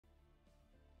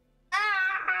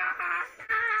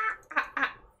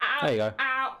There you go.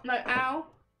 Ow. No, ow.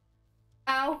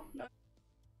 Ow. No.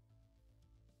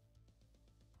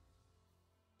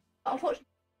 Unfortunately,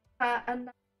 and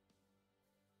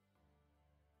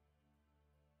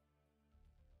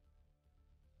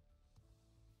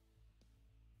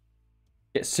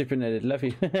Get super netted, love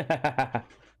you. Oh,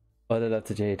 I love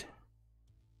to Jade.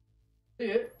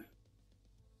 yeah.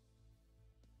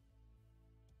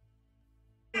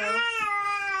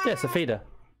 Yeah, it's a feeder.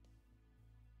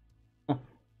 Oh.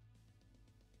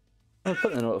 I'll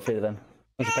put it in an auto feeder then.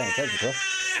 I was paying attention to her.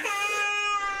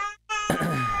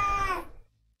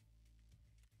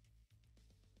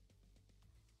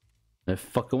 No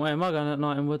fucking way am I going at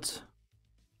night in woods.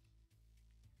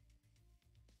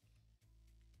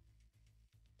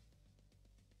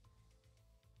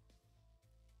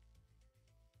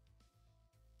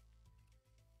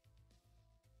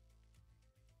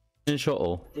 In short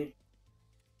all. It's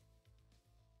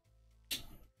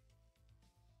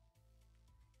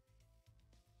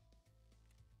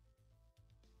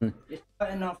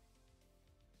not enough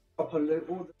proper loot.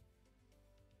 All the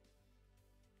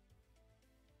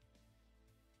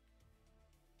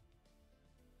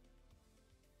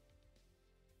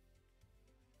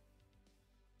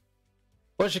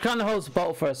Well, she kind of holds the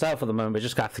bottle for herself at the moment. We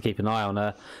just have to keep an eye on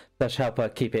her. That should help her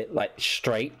keep it like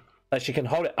straight. Like she can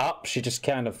hold it up. She just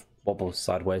kind of wobbles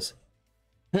sideways.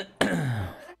 Is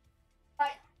that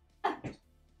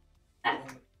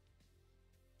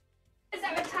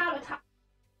a towel attack?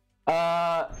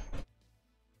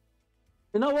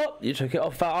 You know what? You took it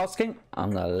off without asking. I'm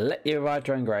gonna let you ride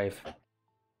your own grave.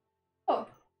 Oh.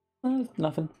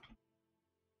 Nothing.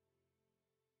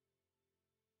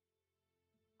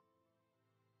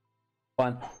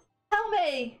 Fine. Tell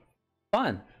me.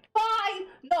 Fine. Why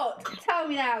not? Tell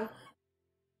me now.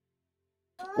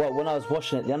 Well, when I was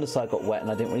washing it, the underside got wet, and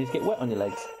I didn't want you to get wet on your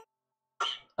legs.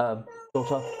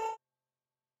 Daughter.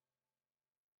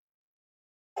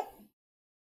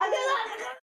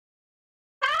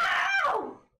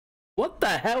 Ow! What the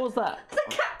hell was that? There's a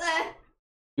cat there.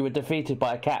 You were defeated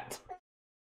by a cat.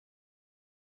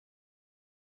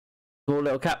 Small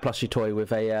little cat plushie toy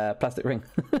with a plastic ring.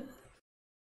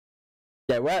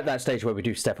 Yeah, we're at that stage where we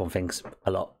do step on things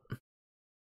a lot.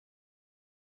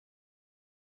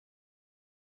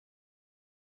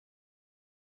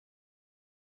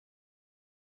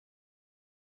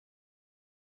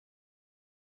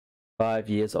 "5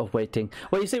 years of waiting."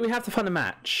 Well, you see, we have to find a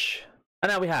match. And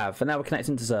now we have. And now we're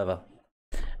connecting to server.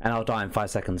 And I'll die in 5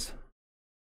 seconds.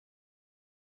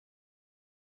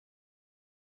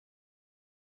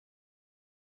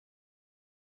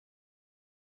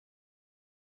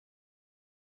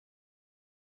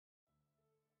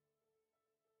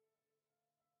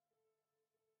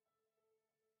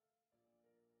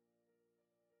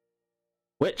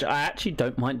 Which I actually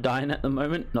don't mind dying at the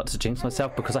moment, not to jinx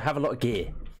myself, because I have a lot of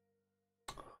gear.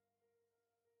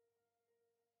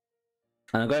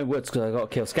 And I'm going woods because I've got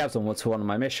to kill scavs on woods for one of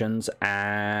my missions,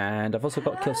 and I've also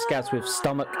got to kill scavs with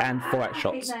stomach and thorax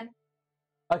shots.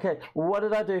 Okay, what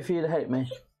did I do for you to hate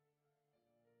me?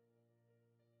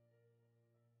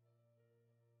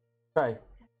 Tray.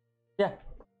 Yeah,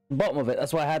 the bottom of it,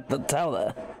 that's why I had the towel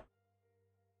there.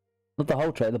 Not the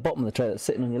whole tray, the bottom of the tray that's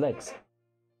sitting on your legs.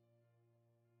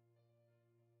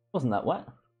 Wasn't that wet?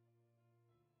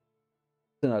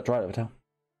 Then I dried it with a towel.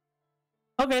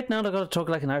 Okay, now I've got to talk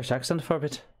like an Irish accent for a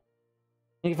bit.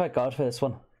 Thank you, thank God, for this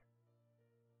one.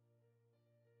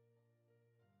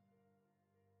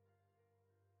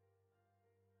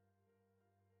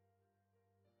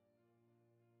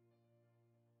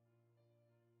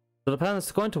 So the plan is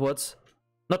to go into woods,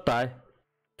 not die,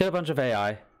 kill a bunch of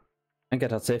AI, and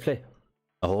get out safely.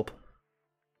 I hope.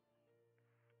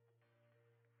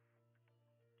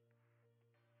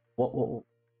 What?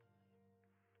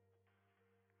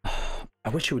 I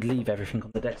wish you would leave everything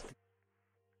on the desk.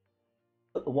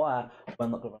 Put the wire, but I'm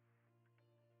not gonna.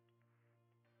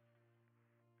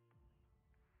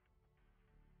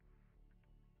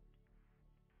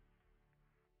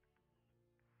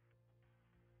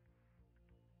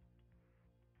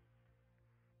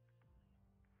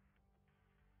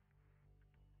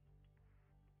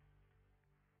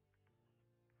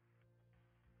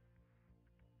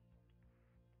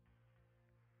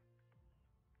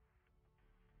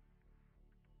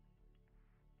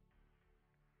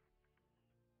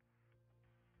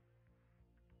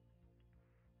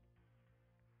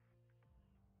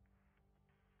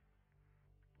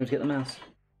 Let's get the mouse.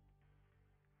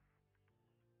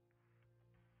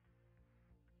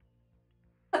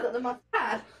 I got the mouse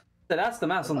pad. So that's the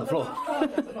mouse on the floor.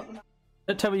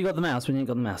 Don't tell me you got the mouse when you ain't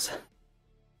got the mouse.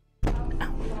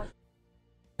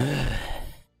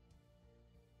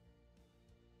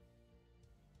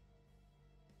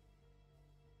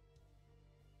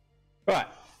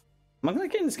 Am I going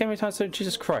to get in this game anytime soon?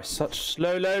 Jesus Christ, such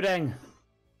slow loading.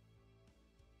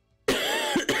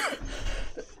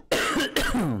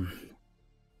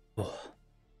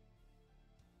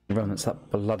 That's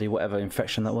that bloody whatever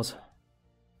infection that was.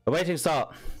 Awaiting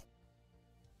start.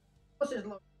 What's his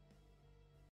look?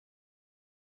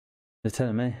 They're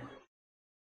telling me.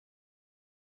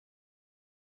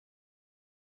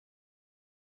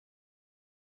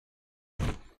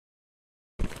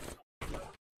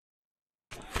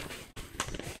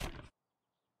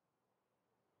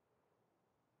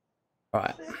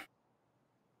 Right.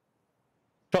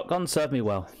 Shotgun served me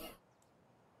well.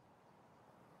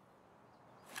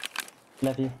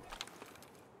 Love you.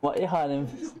 What are you hiding?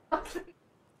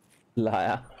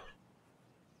 Liar.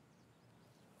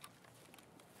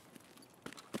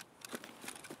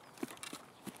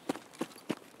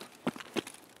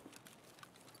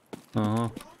 Uh-huh.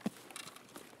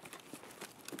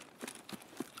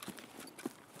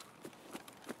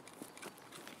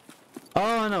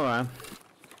 Oh, I know where I am.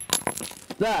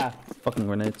 There! Fucking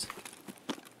grenades.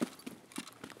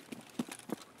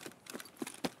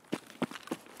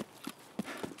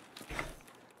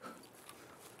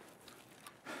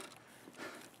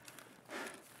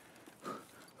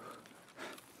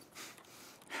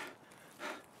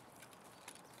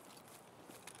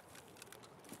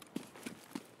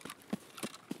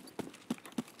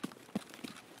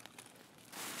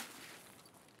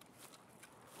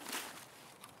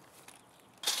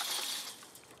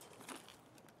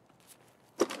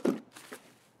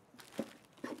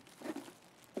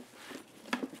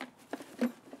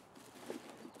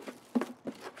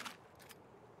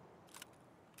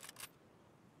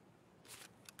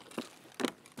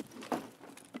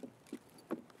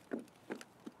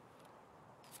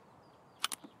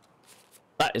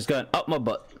 That is going up my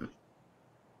butt.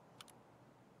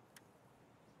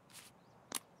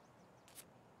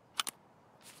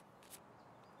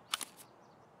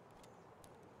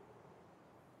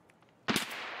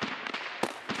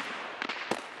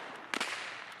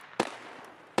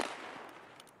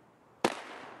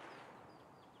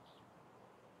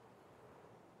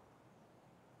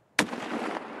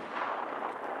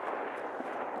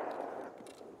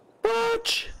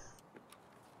 Watch.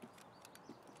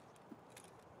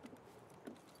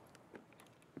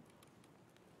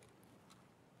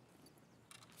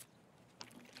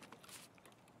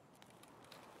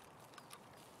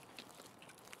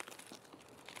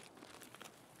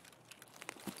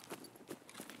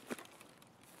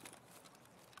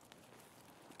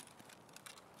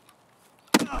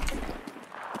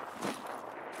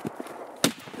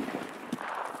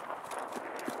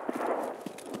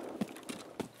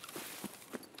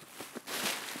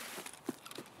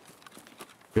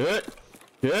 Good.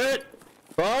 Good.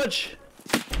 Fudge.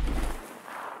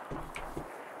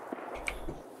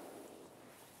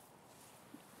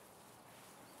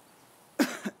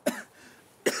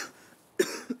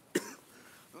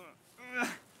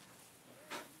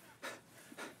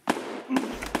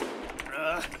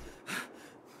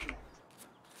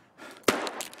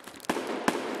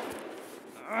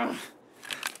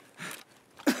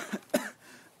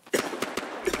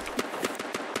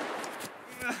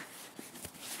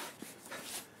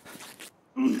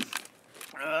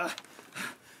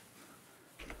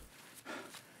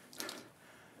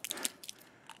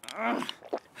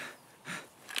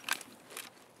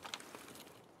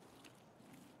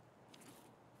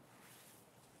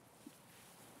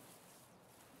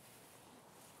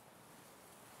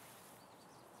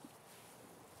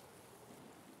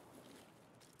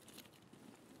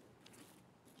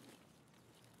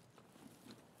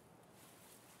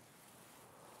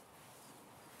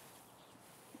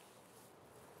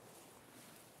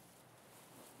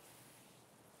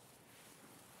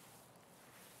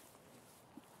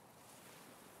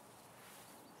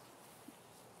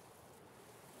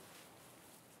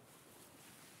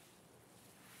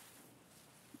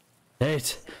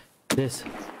 Nate, this.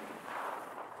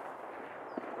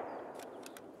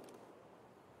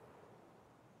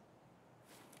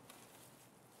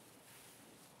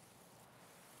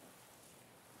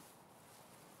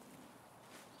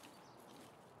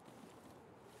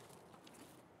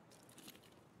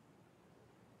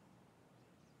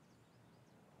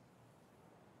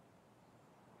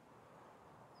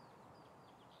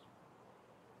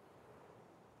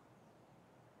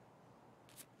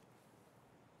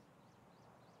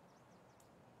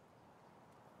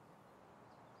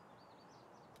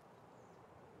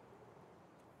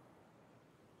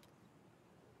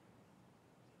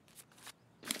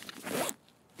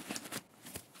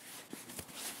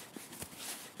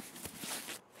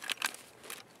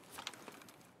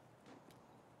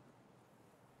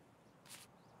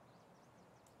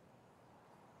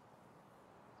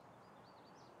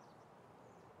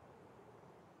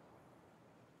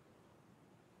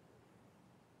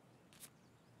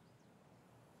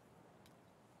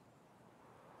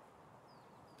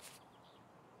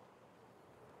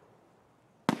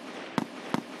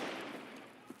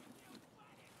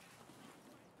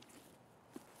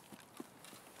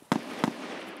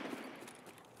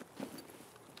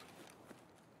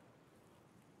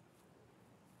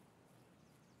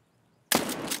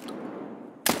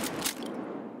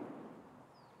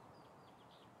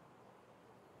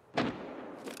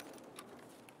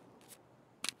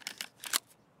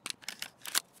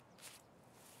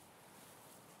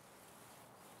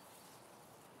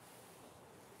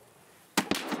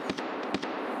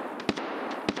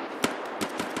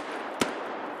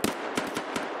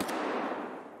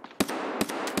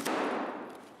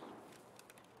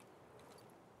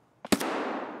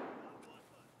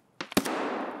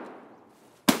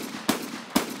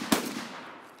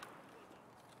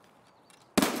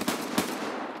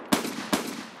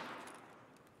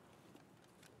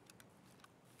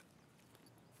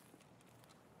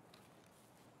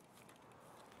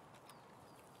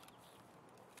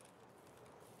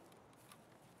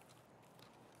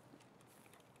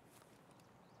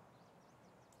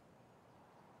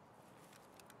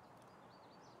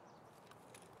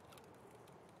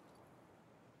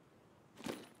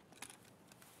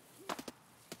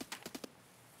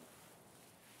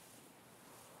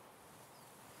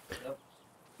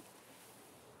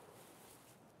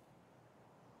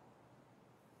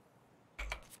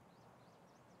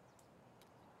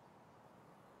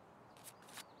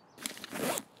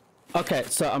 Okay,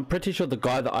 so I'm pretty sure the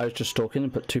guy that I was just stalking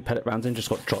and put 2 pellet rounds in just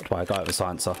got dropped by a guy with a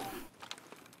silencer.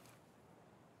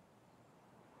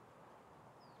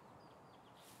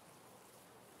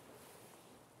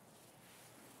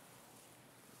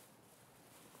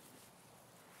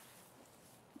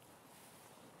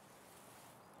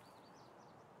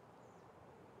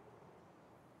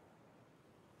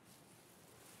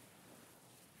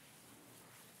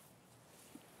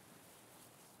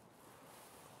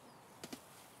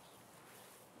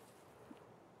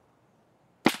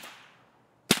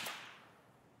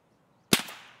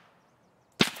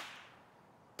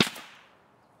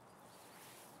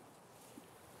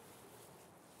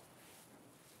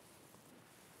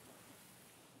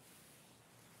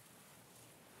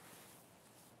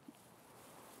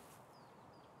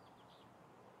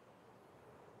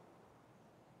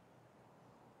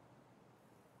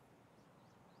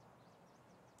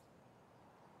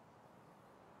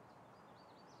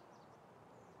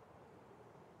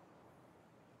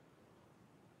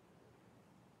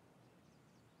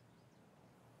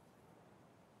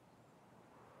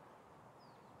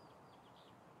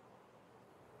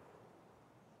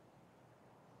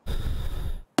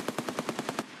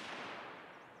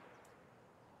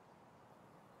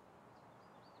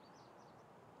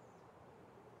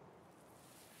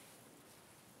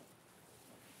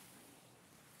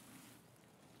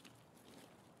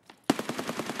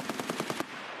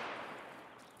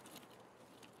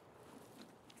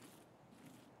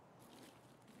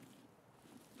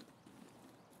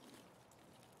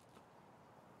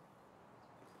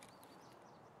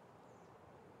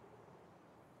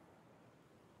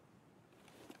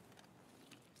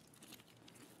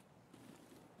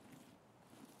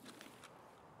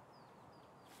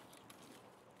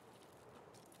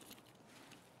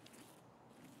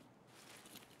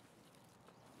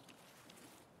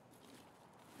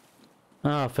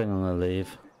 Oh, I think I'm gonna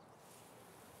leave.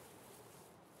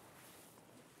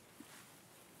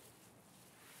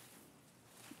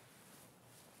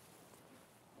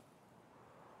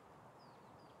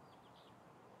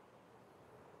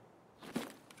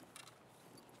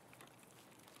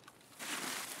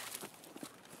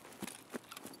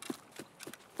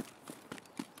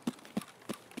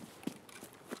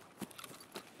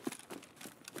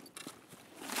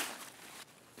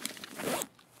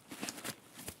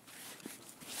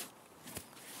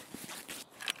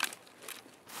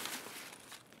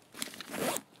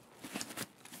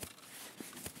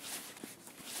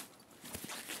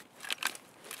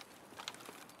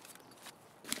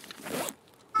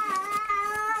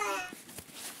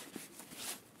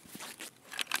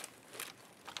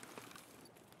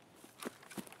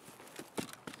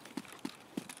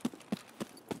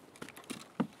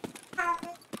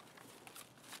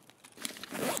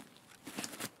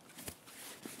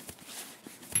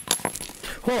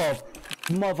 Oh,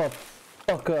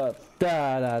 motherfucker.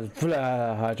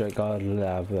 Blah, hydrate guard.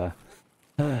 Blah, blah.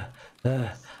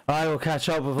 I will catch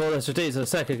up with all this with these in a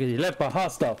second because you left my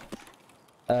heart stop.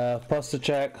 Posture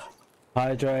check.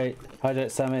 Hydrate.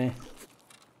 Hydrate Sammy.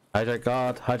 Hydrate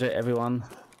guard. Hydrate everyone.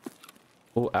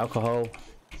 Oh, alcohol.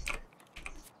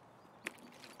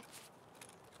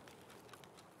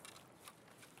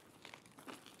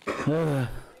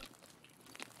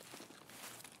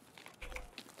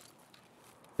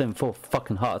 In full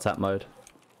fucking heart attack mode.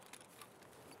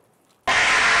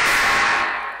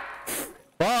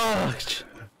 Fuck!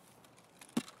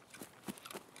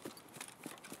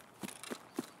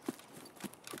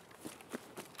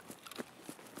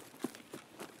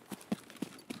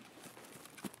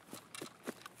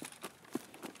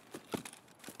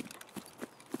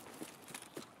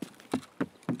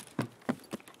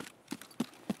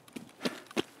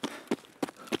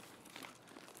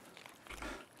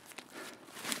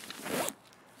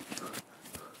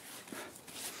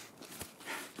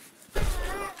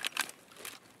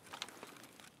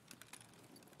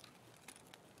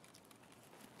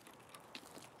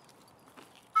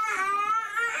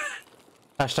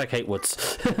 Hashtag hate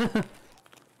woods.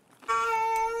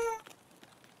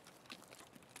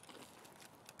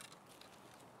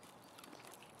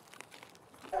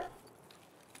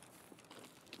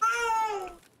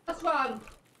 What's wrong?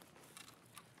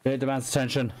 She demands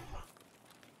attention.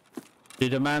 She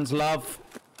demands love.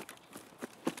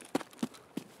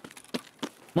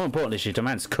 More importantly, she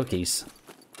demands cookies.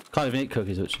 Can't even eat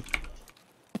cookies, which...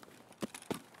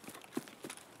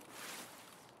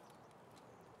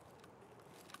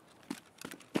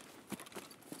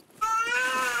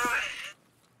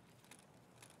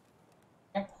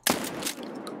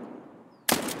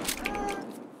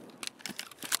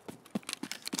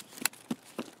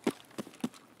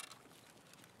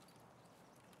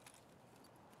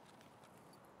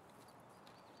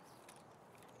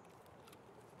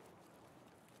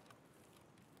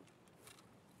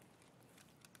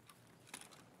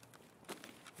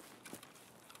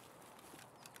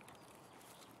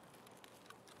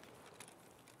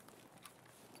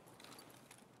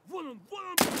 Вон он, вон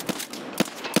он!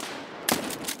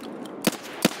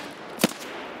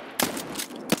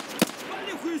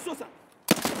 Вали хуесоса!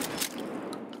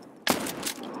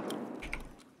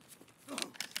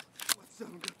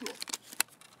 Пацан готов.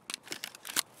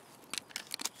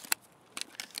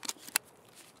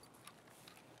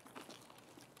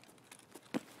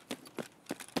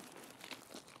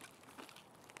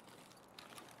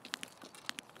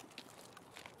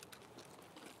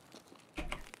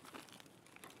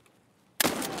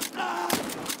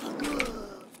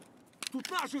 Тут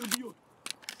наших бьют.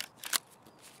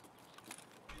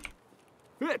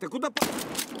 Ты куда по...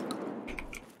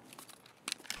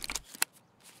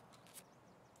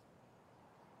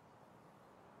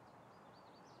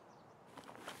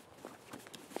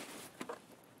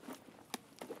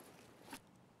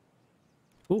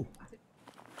 Ooh.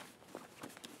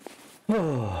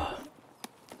 Oh.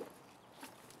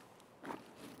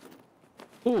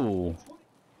 Ooh.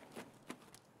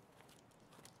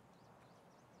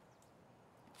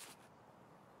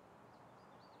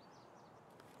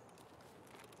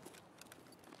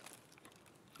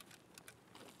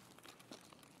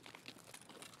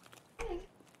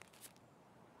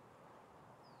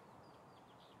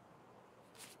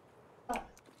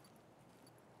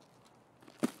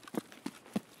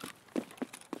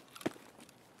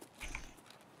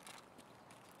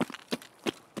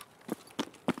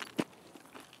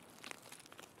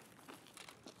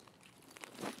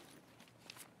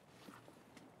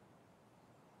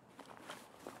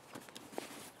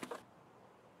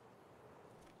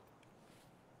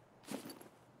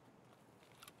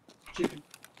 Chicken.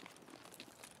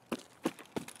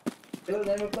 You know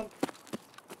the name of them?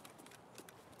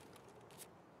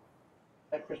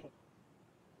 At Christmas.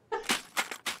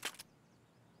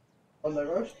 On the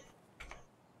roast?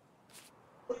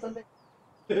 What's the name?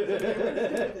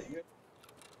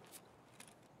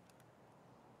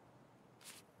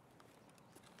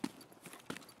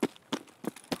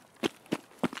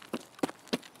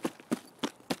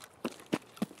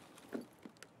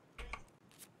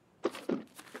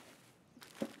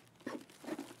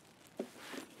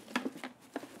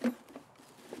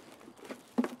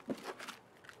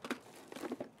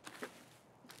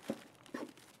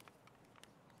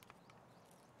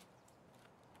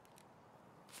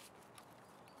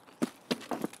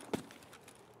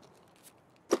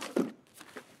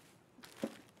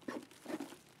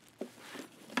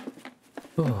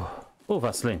 Oh,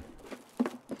 Vaseline.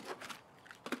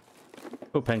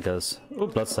 Oh, painkillers. Oh,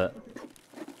 blood set.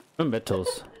 Oh,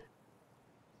 metals.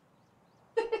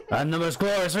 And the most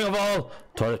glorious thing of all,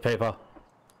 toilet paper.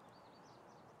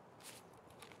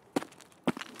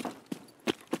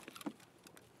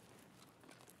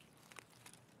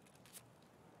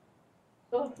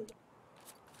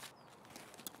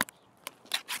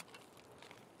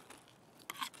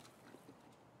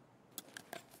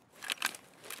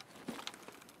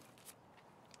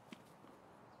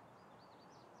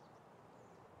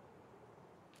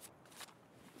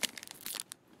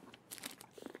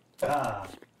 Ah.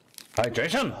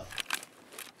 Hydration.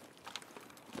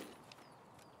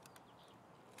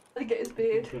 I get his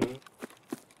beard.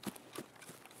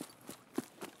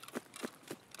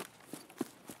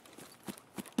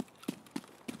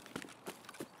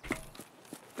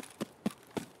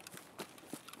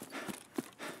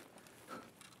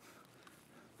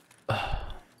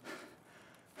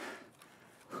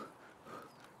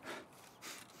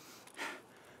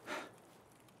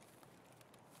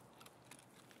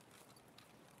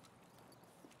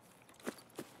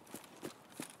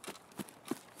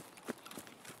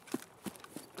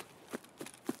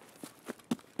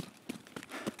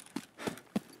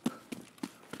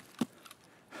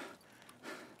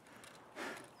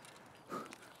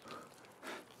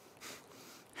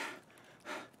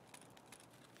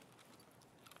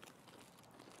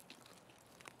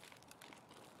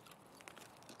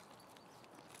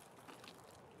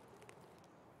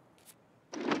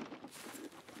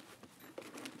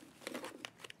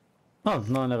 Oh,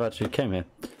 no, I never actually came here.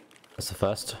 That's the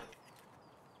first.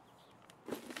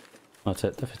 I'll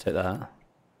definitely take that.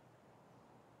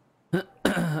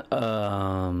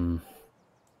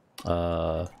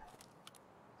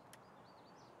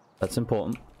 That's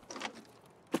important.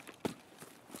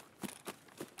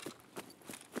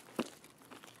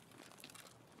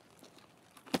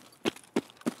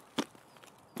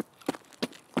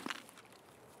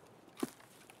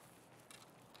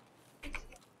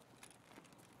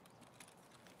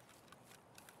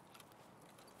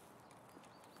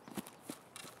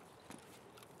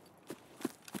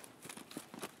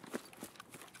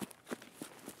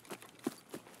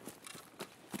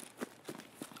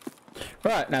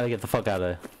 Right, now to get the fuck out of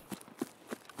here.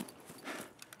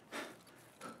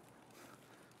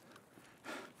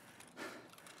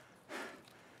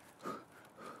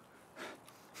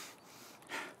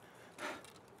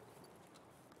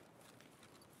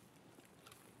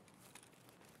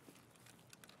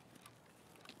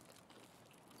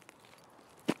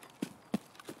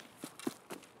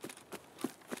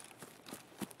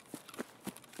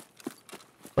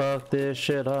 Fuck this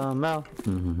shit, I'm out.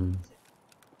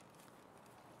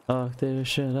 Fuck this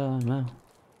shit, I'm out.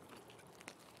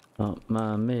 Don't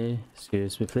mind me,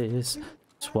 excuse me please.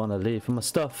 Just wanna leave for my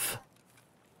stuff.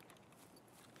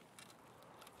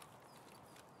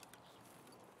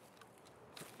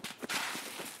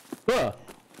 Whoa.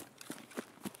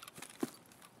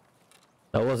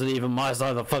 That wasn't even my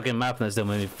side of the fucking map and they still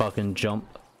made me fucking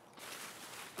jump.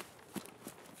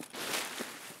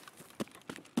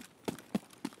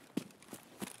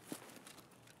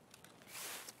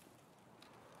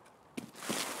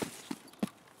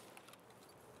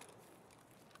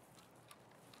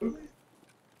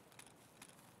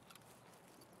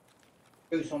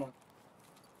 Do someone.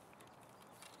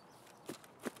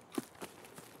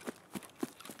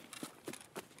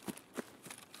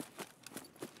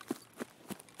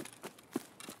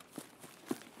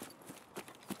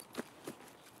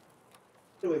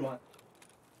 Do we want?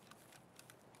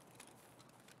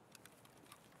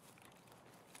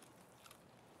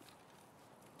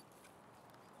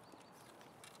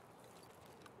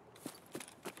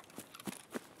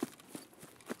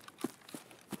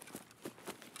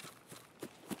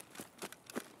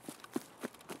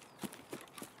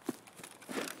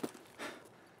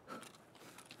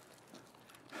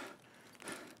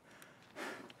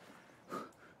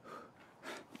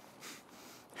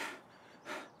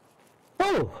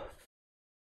 Oh!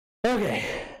 Okay.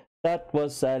 That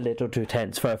was a little too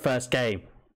tense for a first game.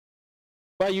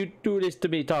 Why you do this to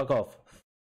me, Tarkov?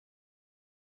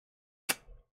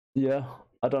 Yeah,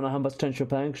 I don't know how much tension you're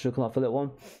playing, because you're looking like a little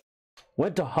one.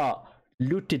 Went to hut,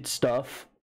 looted stuff,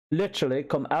 literally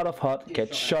come out of hut,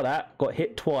 get shot at, got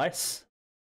hit twice.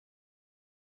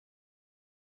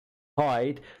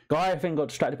 Hide. Guy I think got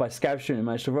distracted by scav shooting,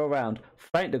 managed to roll around,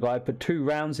 flanked the guy, put 2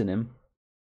 rounds in him.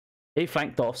 He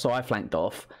flanked off, so I flanked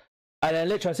off. And then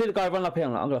literally I see the guy run up here,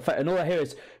 I'm like, I'm gonna fight, and all I hear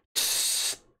is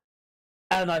tss,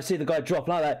 and I see the guy drop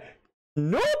and I'm like,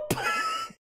 nope.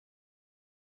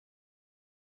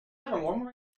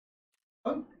 Oh.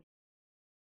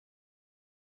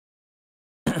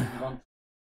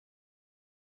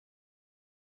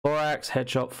 4-axe,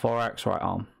 headshot, 4-axe, right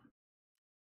arm.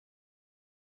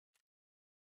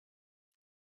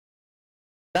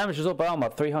 Damage was up by armor,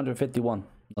 351.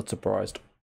 Not surprised.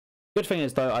 Good thing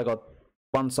is though, I got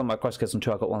one some of my quest kits and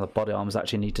 2 I got one of the body armors I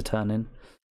actually need to turn in.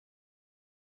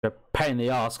 They're a pain in the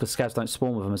ass because scavs don't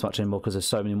spawn with them as much anymore because there's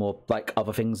so many more like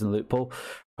other things in the loot pool.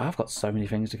 I've got so many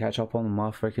things to catch up on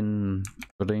my freaking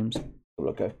redeems.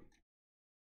 Okay.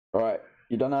 Alright,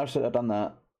 you done that shit, I've done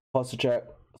that. Posture check,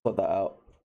 sort that out.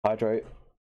 Hydrate.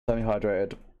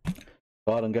 Semi-hydrated.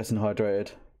 God, I'm guessing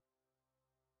hydrated.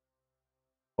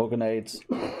 Or grenades.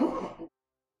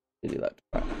 Did you that?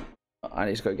 Right. I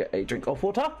need to go get a drink of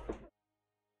water.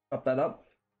 Wrap that up.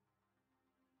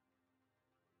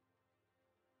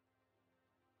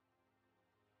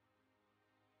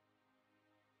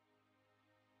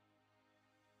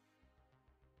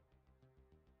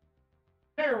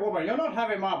 Here, woman, you're not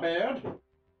having my bed.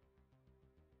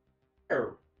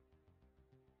 Here.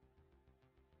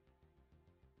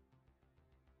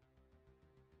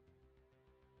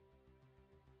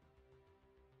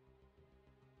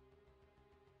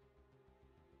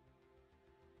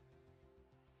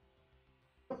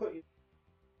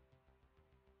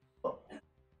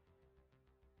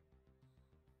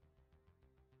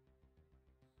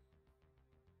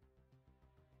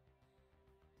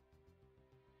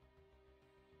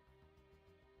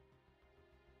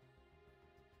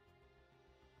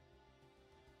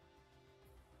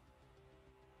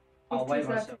 I'll weigh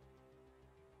myself.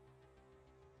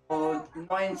 For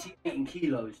 98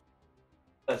 kilos.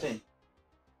 13.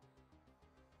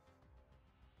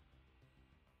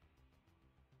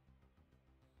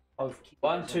 Oh,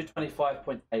 1 to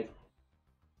 25.8. That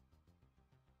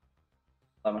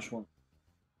much more.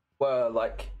 Were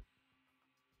like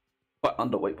quite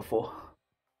underweight before.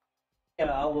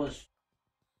 Yeah, I was.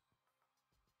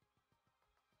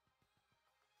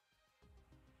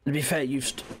 To be fair, you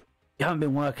haven't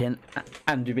been working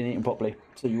and you've been eating properly,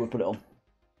 so you would put it on.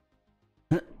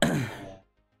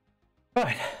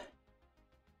 Right.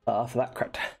 For that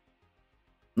crap.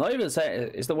 Not even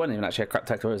say it's the one even actually a crap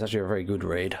tactical, it's actually a very good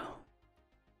raid.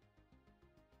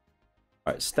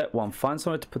 Alright, step 1, find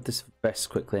somewhere to put this vest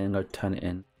quickly and go turn it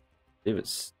in. See if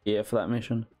it's here for that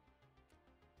mission.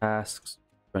 Tasks,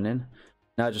 turn in.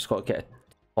 Now I just got to get a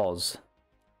pause.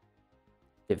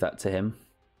 Give that to him.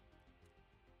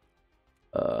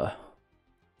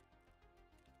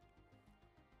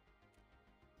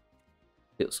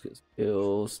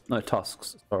 Skills. No,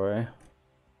 tasks, sorry.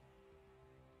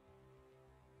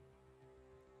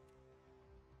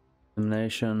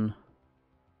 Elimination.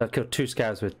 I killed 2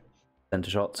 scavs with center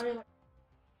shots.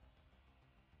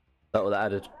 That would have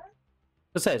added.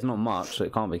 I say it's not much, so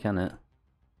it can't be, can it?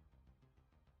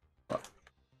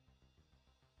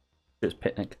 Just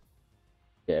picnic.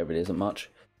 Yeah, it really isn't much.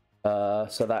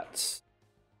 So that's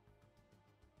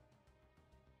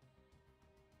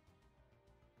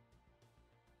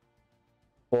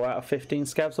 4 out of 15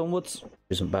 scavs onwards.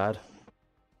 Isn't bad.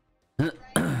 And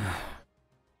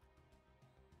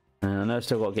I know I've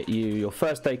still got to get you your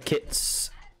first aid kits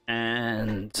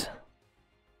and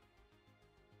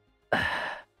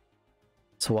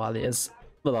toilettes,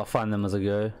 but I'll find them as I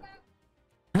go.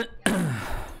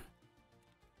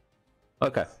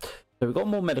 Okay, so we've got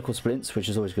more medical splints, which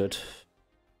is always good.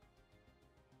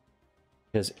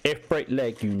 Because if break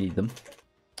leg, you need them.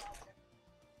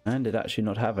 And did actually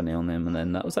not have any on them, and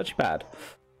then that was actually bad.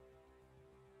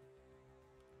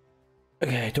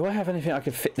 Okay, do I have anything I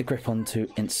can fit the grip onto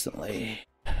instantly?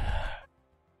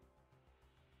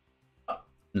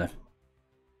 No.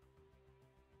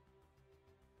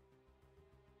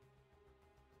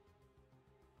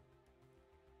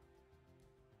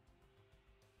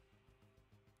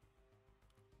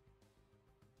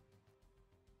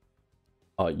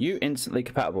 Are you instantly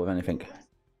compatible with anything?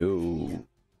 Ooh.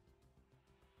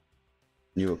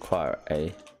 You require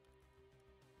a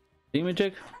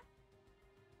thingamajig?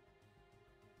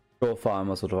 Draw fire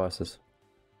muzzle devices.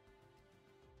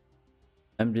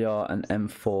 MDR and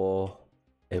M4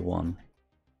 A1.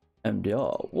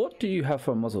 MDR. What do you have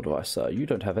for a muzzle device, sir? You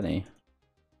don't have any.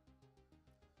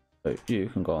 So you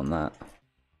can go on that.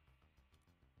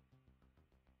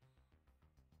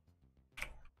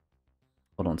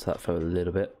 Hold on to that for a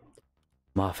little bit.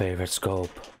 My favorite scope.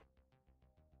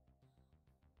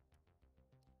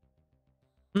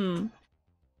 Kind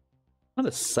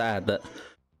of sad that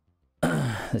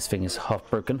this thing is half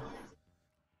broken.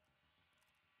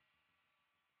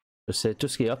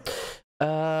 Just here.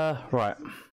 Right.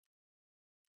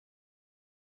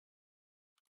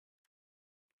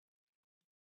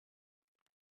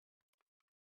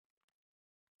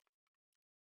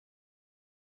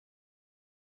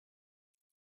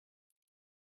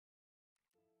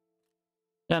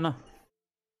 Yeah, no.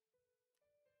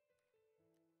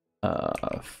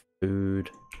 Food,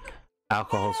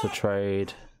 alcohols for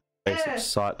trade, basic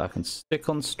site I can stick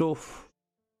on stuff.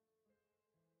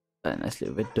 And let's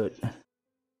leave it do it.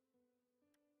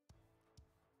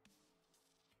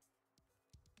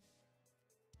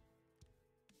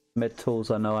 Med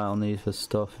tools I know I'll need for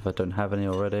stuff if I don't have any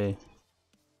already.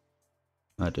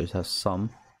 I do have some.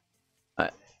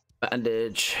 Alright,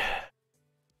 bandage.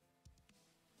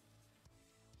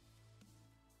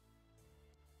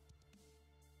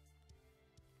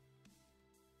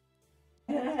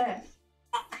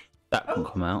 That can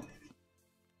come out.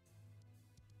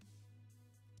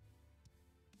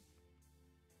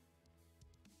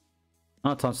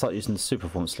 Oh, time to start using the super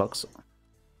performance slugs.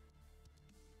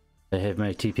 They have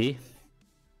made TP.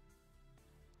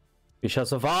 We shall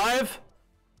survive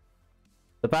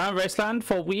the barren wasteland,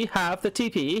 for we have the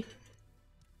TP.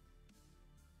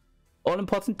 All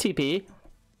important TP.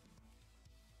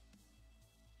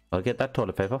 I'll get that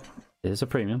toilet paper. It is a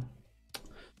premium.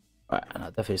 Alright, and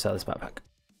I'll definitely sell this backpack.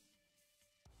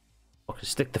 I can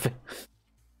stick the thing.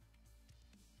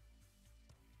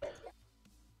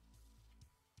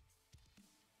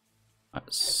 Right,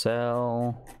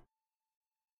 sell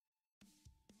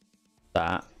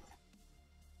that.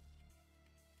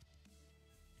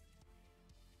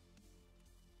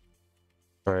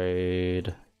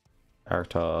 Trade.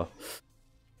 Character.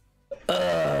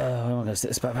 I'm gonna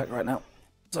stick this backpack right now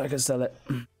so I can sell it.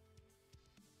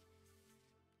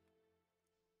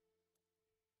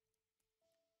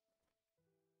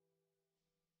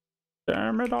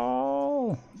 Damn it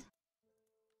all!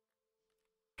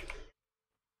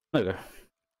 There you go.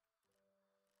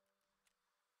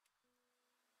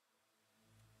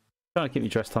 Trying to keep you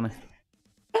dressed, honey.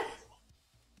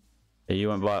 Yeah, you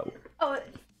won't buy it. Oh,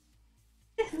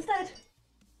 this instead.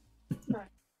 Right.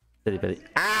 Silly bitty.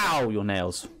 Ow! Your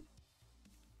nails.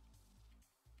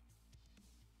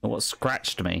 And what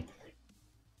scratched me?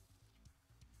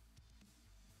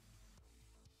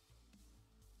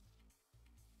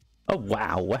 Oh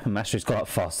wow, weapon mastery's got up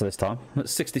faster this time.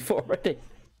 It's 64 already.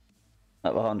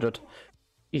 Out of 100.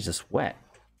 Jesus, wet.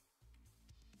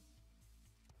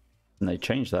 And they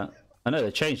changed that. I know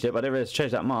they changed it, but I didn't realize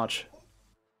changed that much.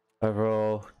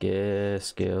 Overall, gear,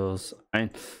 skills. I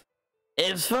mean,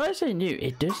 as far as I knew,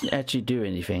 it doesn't actually do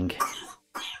anything.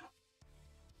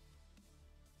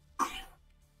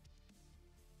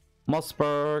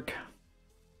 Mossberg.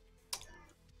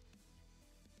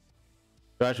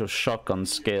 Gradual shotgun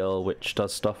skill, which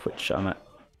does stuff which I'm at.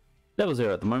 Level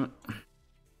 0 at the moment.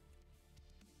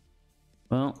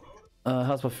 Well,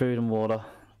 how's my food and water?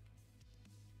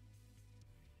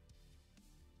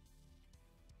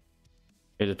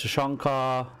 Eat a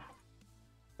Tashanka.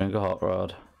 Drink a hot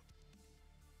rod.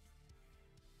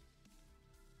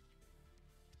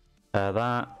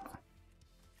 That.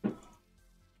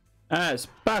 And it's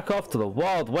back off to the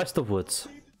wild west of woods.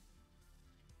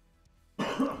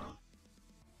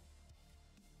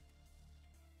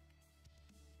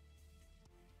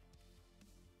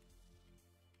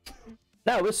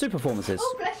 Now with super performances.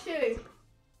 Oh, bless you.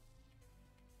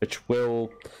 Which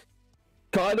will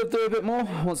kind of do a bit more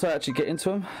once I actually get into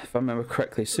them. If I remember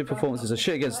correctly, super performances are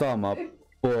shit against armor,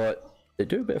 but they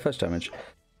do a bit of flesh damage.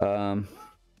 Good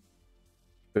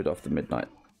off the midnight.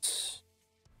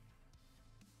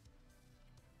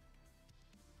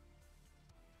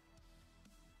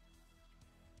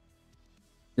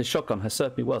 This shotgun has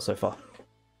served me well so far.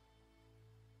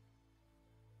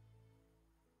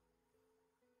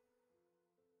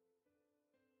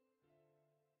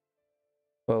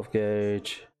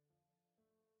 Gauge.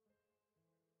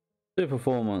 Super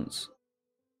performance.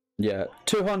 Yeah,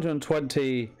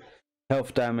 220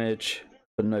 health damage,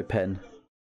 but no pen.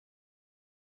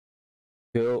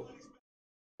 Cool.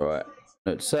 Right.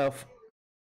 Note to self.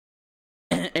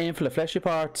 Aim for the fleshy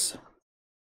parts.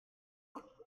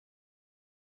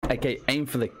 Okay, aim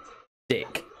for the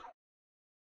dick.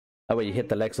 That way you hit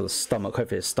the legs or the stomach.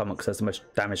 Hopefully the stomach, because there's the most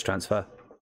damage transfer.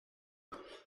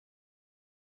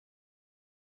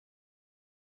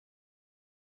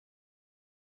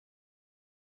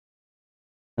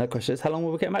 The question is, how long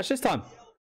will we get a match this time?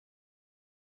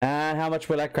 And how much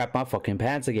will I crap my fucking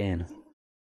pants again?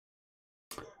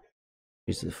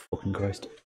 Jesus fucking Christ.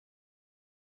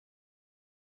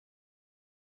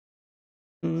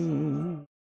 I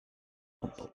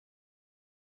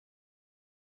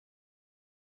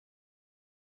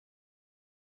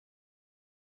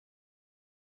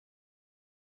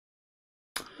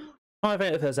don't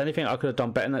think if there's anything I could have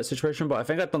done better in that situation, but I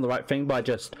think I've done the right thing by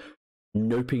just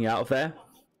noping out of there.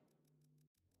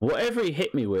 Whatever he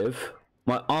hit me with,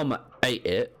 my armor ate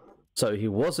it, so he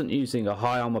wasn't using a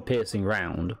high armor piercing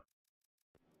round.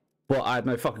 But I had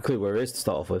no fucking clue where he is to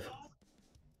start off with.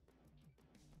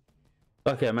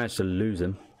 Okay, I managed to lose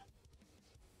him.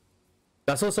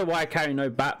 That's also why I carry no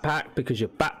backpack, because your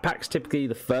backpack's typically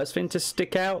the first thing to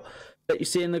stick out that you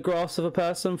see in the grass of a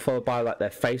person, followed by like their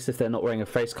face if they're not wearing a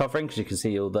face covering, because you can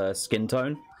see all the skin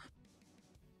tone.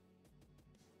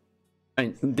 I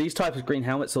mean, these types of green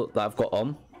helmets that I've got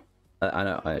on, I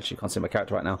know I actually can't see my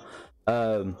character right now.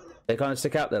 They kind of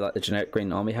stick out. They're like the generic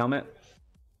green army helmet,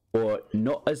 or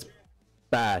not as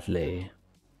badly.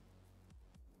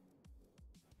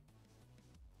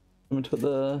 I'm going to put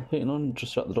the heating on.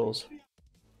 Just shut the doors.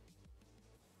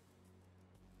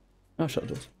 I'll shut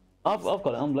the doors. I've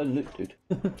got it. I'm loaded loot, dude.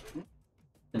 Didn't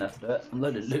have to do it. I'm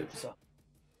loaded loot, so.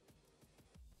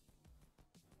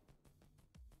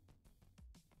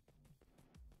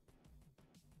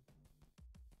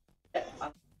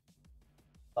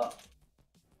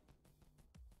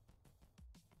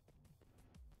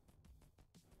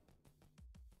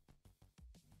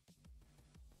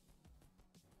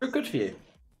 Good for you.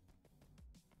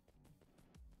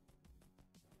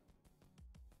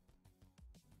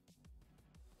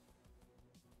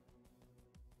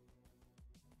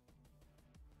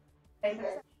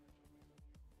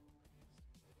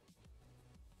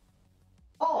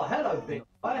 Oh, hello, big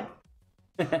boy.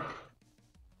 Yeah.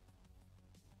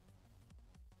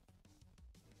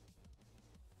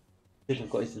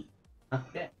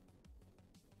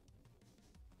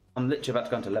 I'm literally about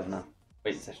to go into 11 now.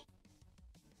 Wait a session.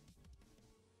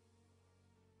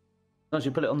 Don't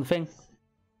you put it on the thing?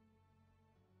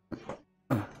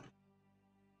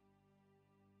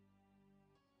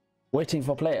 Waiting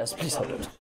for players, please hold it.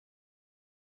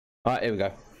 Alright, here we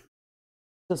go.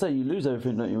 I say you lose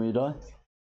everything, don't you, when you die?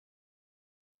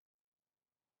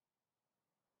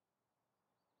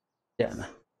 Yeah, man.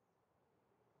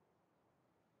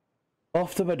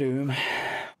 Off to my doom.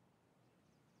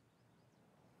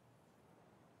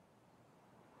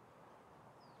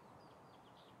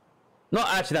 Not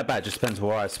actually that bad, just depends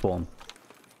where I spawn.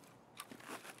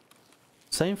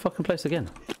 Same fucking place again.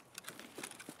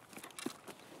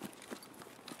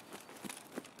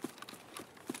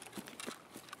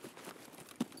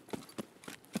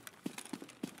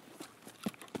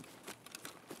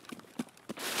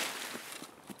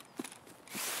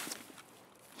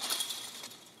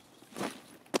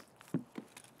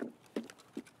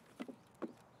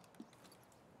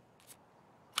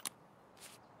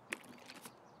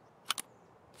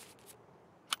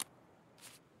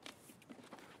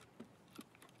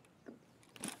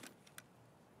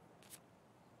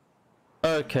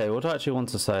 Okay, what do I actually want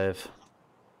to save?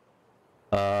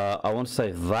 I want to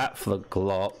save that for the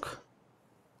Glock.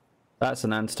 That's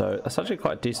an antidote. That's actually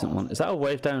quite a decent one. Is that a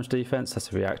wave damage defense?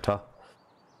 That's a reactor.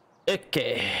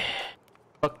 Okay.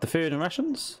 Fuck the food and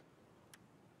rations.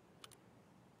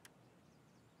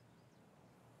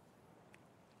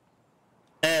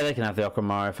 Yeah, they can have the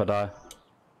Okamara if I die.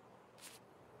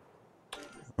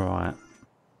 Right.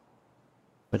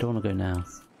 Where do I want to go now?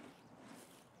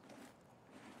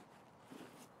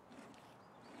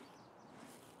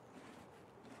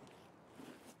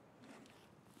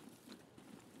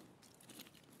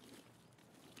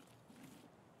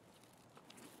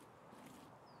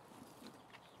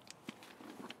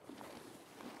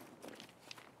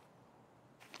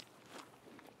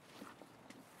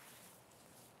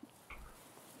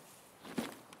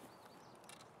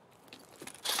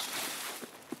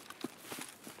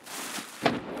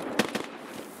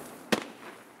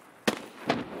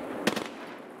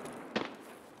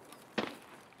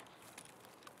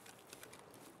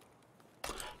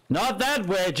 Not that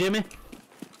way, Jimmy.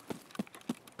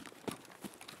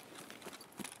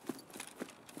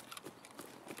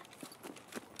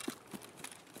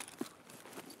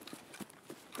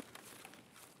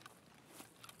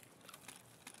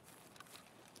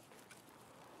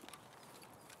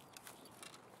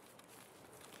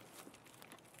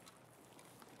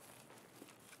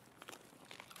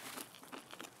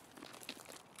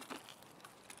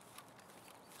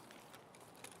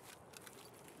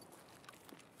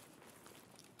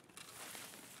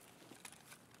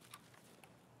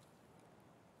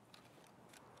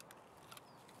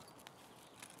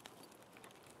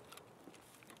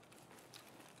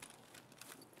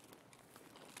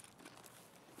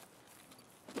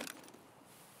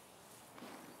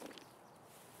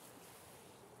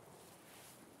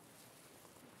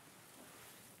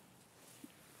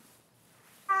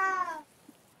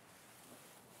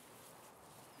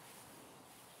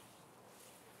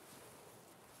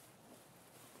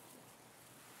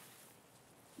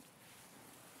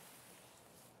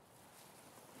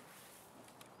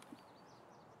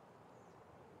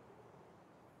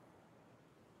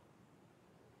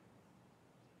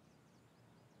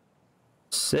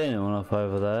 See anyone up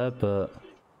over there, but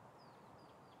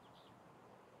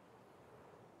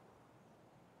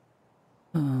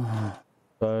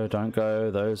go, don't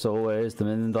go. Those are always the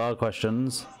 $1,000,000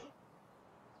 questions.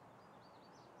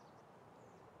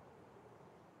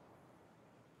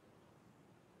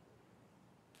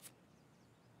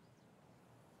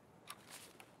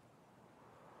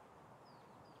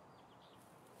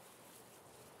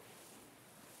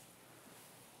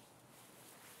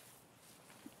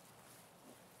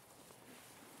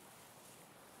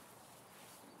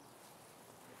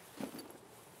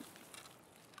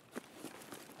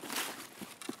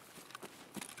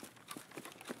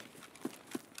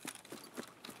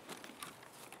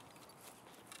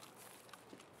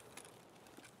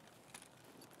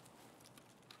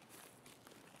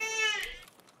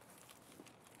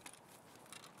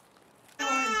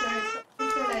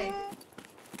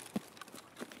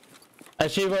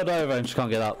 She rolled over and she can't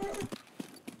get up.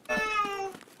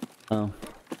 Oh.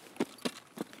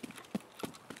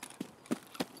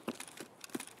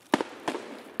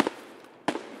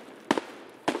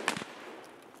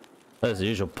 There's the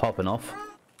usual popping off.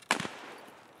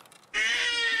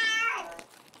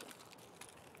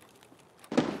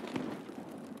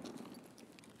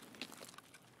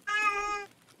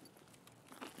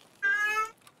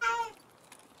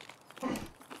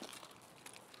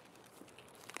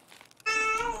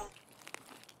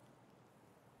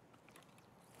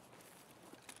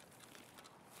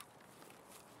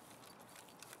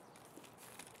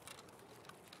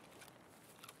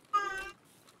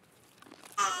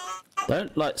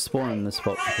 Don't like spawning in this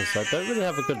spot because I don't really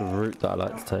have a good route that I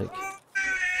like to take.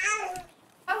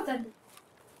 Oh, then.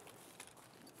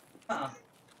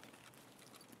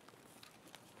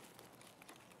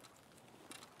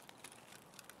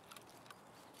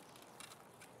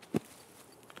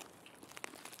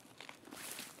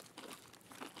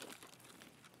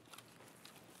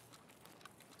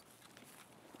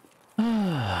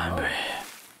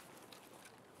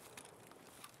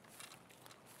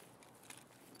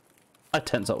 I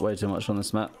tense up way too much on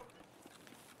this map.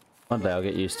 One day I'll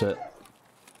get used to it.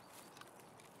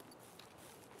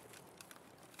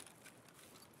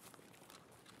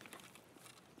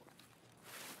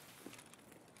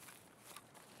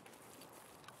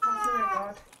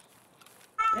 I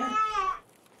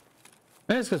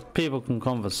think it's because people can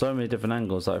come from so many different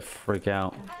angles that I freak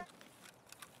out.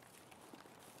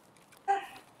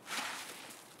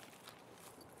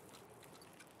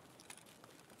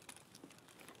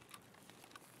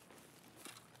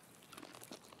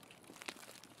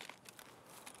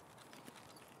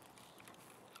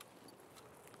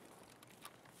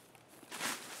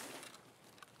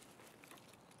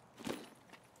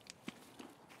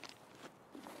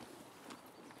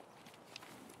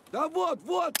 Да вот,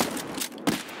 вот!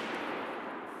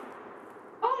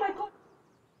 Oh my god.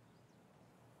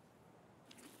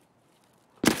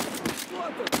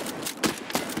 Вот он!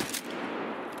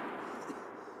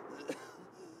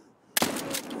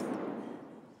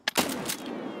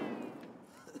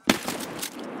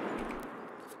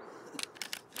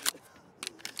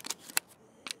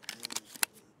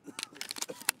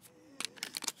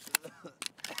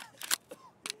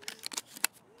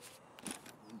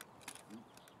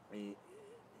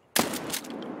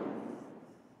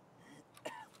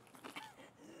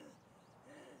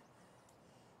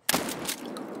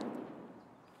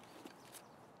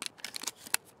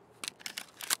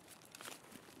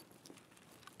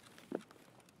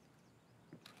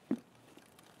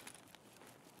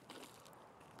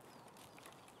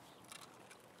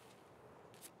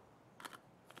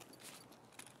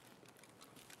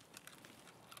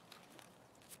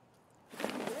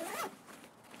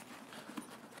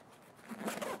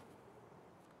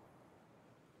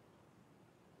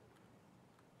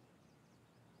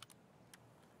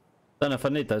 Don't know if I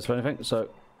need those for anything, so.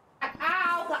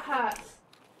 Ow, that hurts.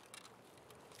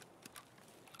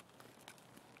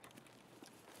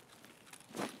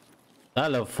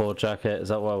 That level 4 jacket, is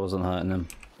that why I wasn't hurting him?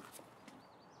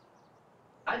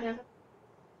 I never.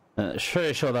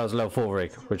 Pretty sure that was level 4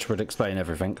 rig, which would explain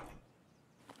everything.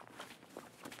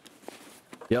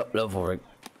 Yep, level 4 rig.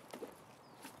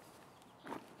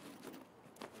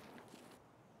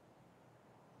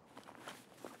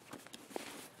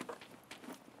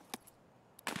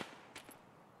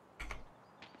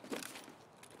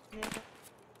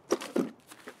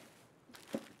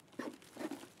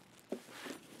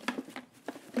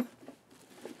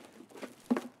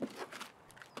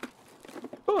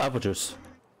 Oh, apple juice.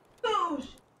 Boosh.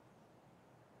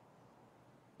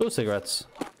 Oh, cigarettes.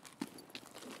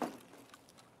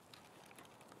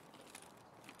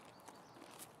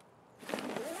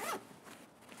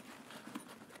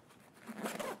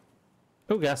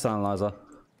 Oh, gas analyzer.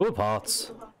 Oh,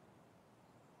 parts.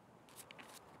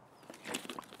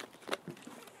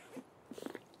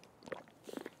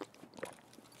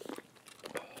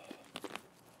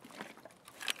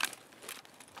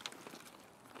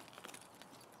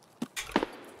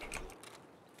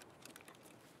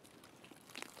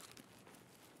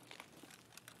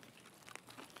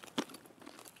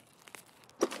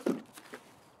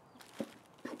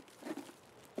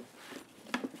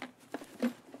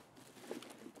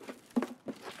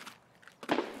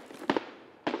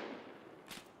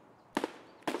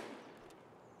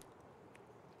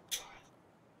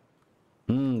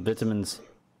 Vitamins.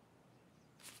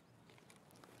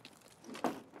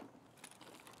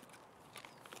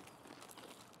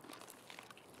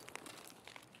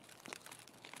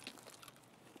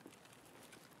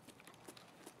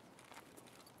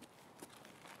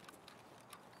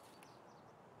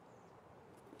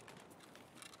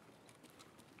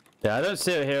 Yeah, I don't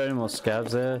see it here any more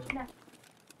scavs there.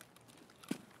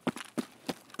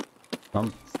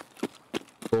 I'm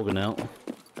bogging out.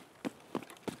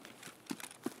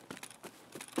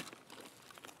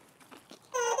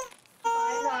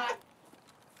 Why not?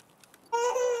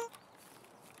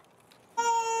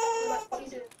 What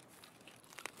is it?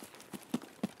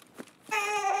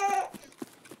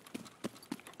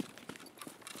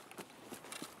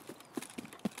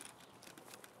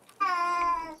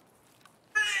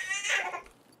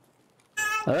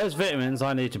 Now, those vitamins,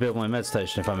 I need to build my med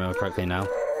station if I remember correctly now.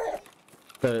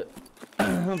 But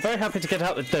I'm very happy to get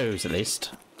out with those at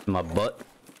least. In my butt.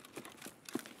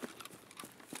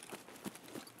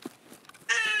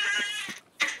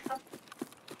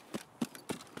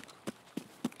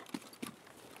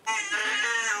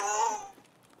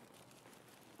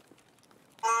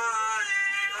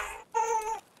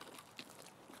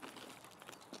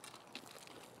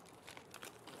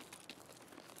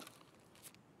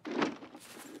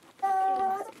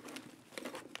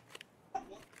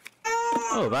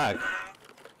 Oh, bag.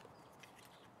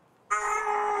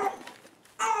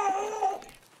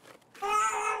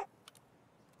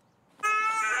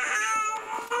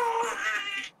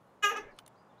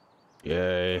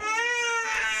 Yay.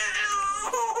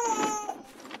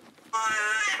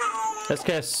 Let's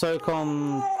get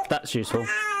SOCOM. That's useful.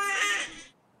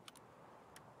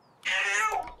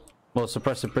 Well,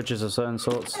 suppressive bridges of certain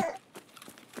sorts.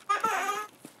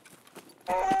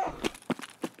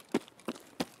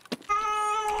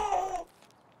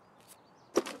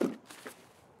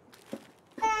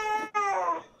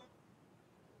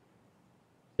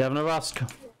 You having a rusk?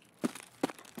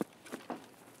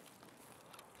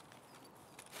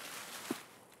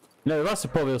 No, the rusk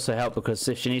would probably also help because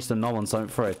if she needs to gnaw on something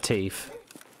for her teeth,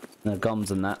 and her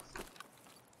gums and that.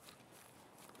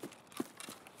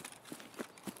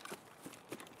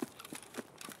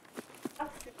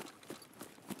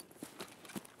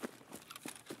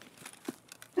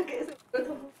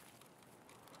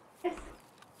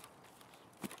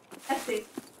 Let's see.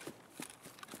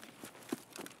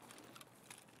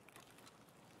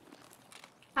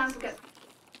 Hands will get.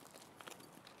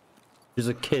 She's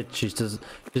a kid. She's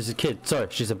a kid. Sorry,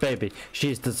 she's a baby. She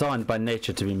is designed by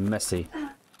nature to be messy.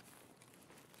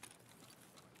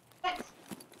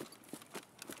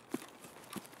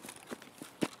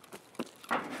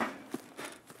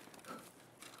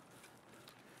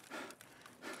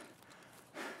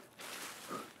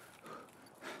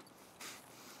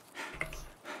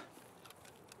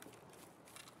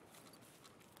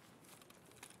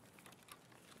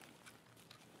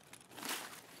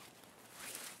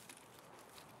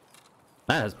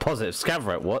 Man, that's positive scav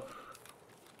rate, what?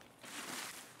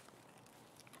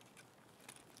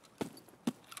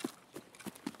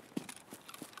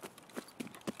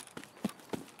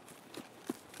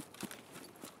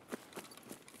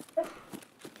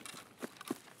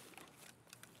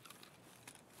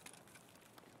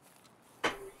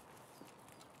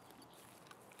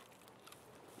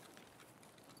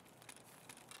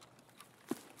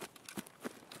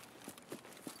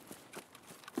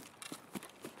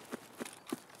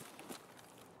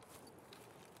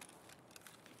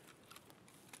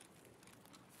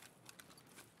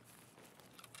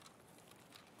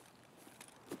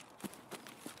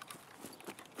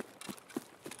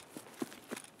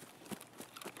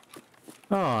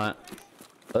 Alright.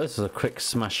 Well, this is a quick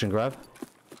smash and grab.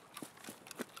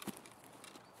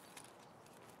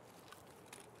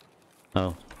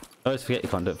 Oh. I always forget you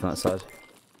can't do it from that side.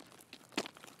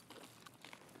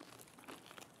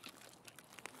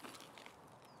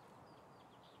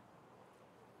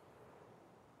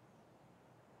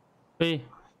 Three,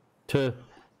 two,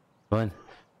 one.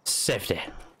 Safety.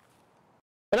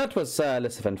 But that was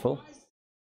less eventful.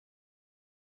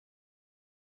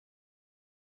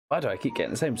 Why do I keep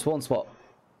getting the same spawn spot?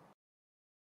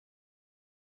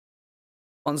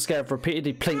 On scav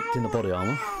repeatedly plinked in the body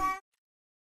armor.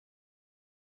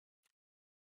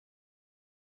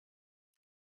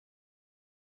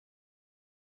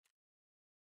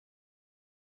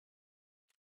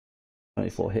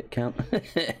 .24 hit count.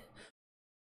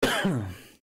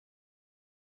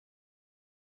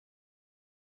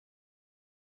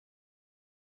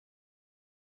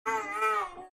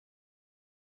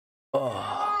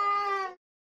 Oh.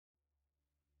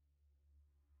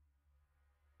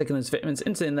 Taking those vitamins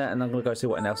into in there, and I'm gonna go see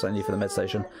what else I need for the med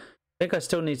station. I think I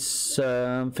still need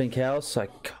something else.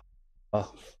 Like,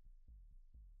 oh.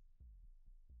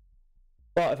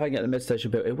 But if I can get the med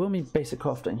station built, it will mean basic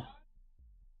crafting.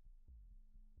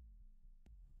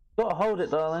 Gotta hold it,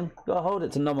 darling. Gotta hold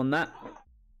it to numb on that.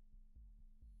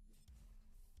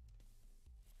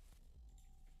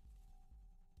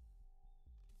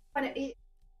 When it eat.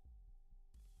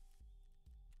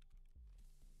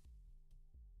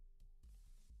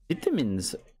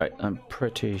 Vitamins, right? I'm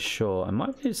pretty sure I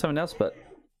might need something else, but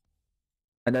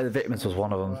I know the vitamins was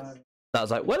one of them. I was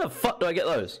like, where the fuck do I get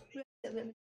those?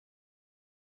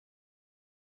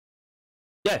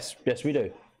 Yes, yes, we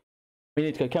do. We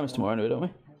need to go chemist tomorrow, anyway, don't we?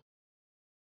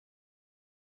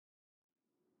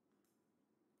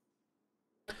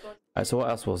 Alright, so what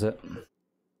else was it?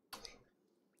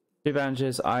 2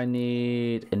 bandages. I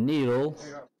need a needle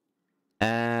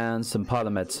and some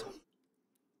parlor meds.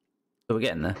 So we're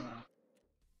getting there.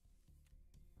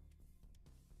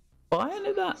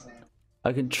 Finally, that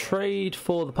I can trade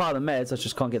for the pile of meds. I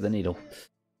just can't get the needle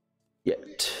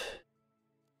yet.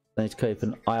 I need to keep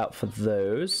an eye out for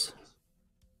those.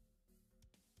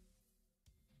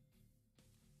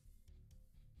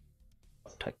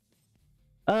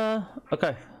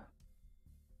 Okay.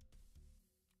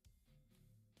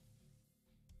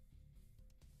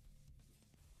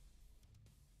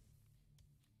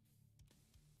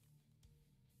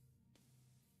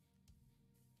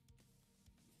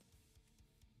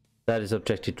 That is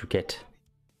objective to get.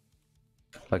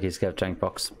 Like his scav tank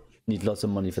box. Need lots of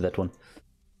money for that one.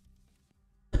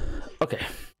 Okay.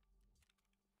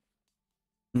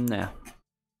 Now.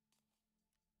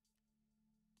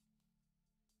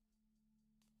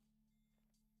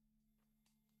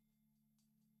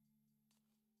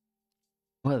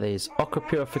 What are these? Aqua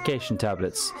purification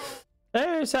tablets.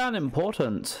 They sound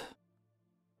important.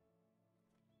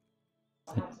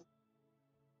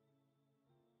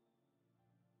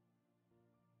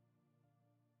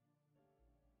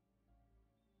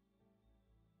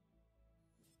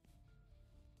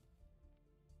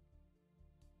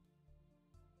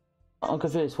 I'm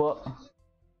confused, what?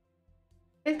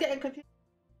 It's getting confused.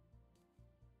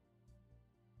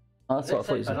 Oh, that's what I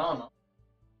thought you said. Banana.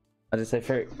 I did say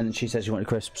fruit, and she says she wanted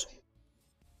crisps.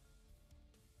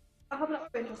 I have an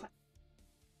orange or something.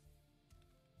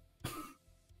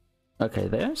 Okay,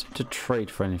 they don't seem to trade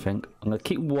for anything. I'm gonna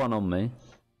keep one on me.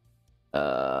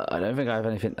 I don't think I have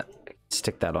anything that I can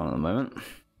stick that on at the moment.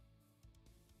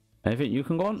 Anything you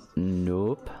can go on?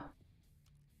 Nope.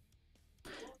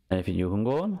 Anything you can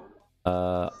go on?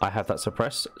 I have that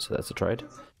suppressed, so that's a trade.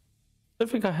 I don't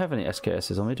think I have any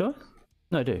SKSs on me, do I?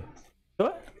 No, I do. Do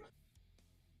I?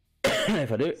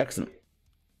 If I do, excellent.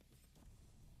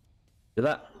 Do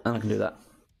that, and I can do that.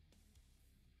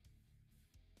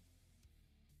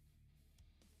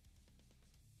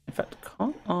 In fact,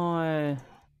 can't I?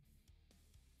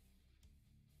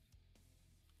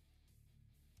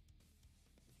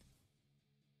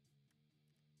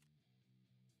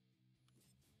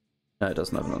 No, it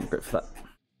doesn't have an upgrade for that.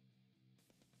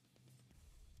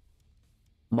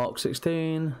 Mark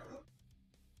 16.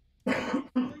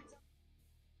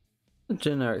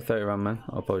 Generic 30 round man.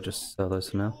 I'll probably just sell those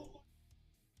for now.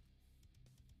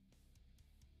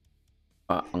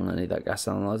 Right, I'm gonna need that gas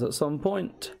analyzer at some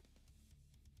point.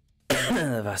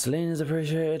 The Vaseline is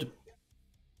appreciated.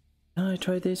 Can I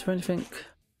trade these for anything?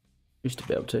 Used to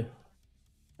be able to.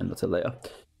 And until later.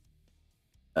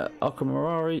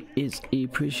 Akamarari is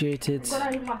appreciated.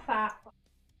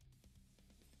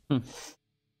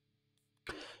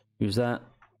 Use that.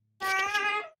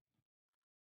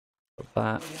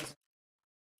 That.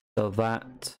 So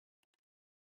that.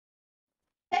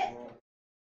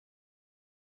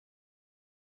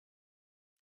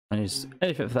 I use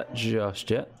anything for that just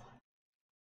yet.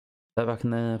 That back in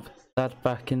there. That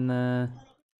back in there.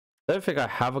 I don't think I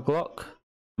have a Glock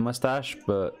in my stash,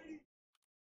 but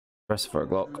press for a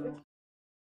Glock.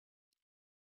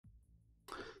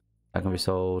 That can be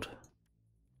sold.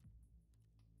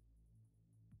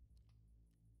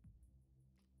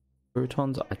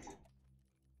 Croutons.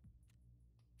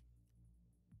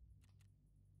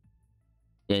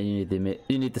 Yeah, you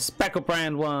need the Speckle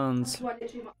brand ones.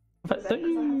 In fact,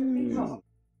 don't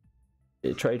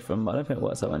you trade for them? I don't think it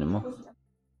works out anymore.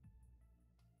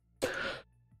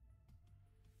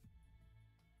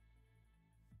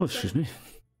 Oh, excuse me.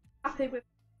 Happy with.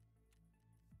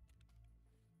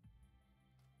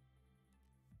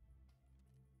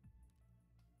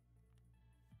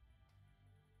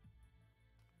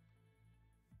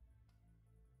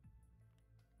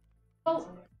 Oh,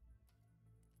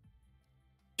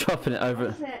 Dropping it over.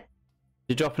 isn't it?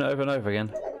 You're dropping it over and over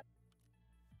again.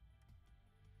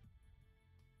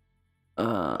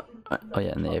 Oh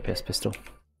yeah, and the APS pistol.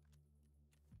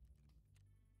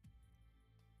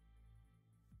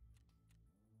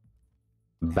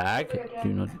 Bag? Do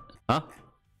not. Huh?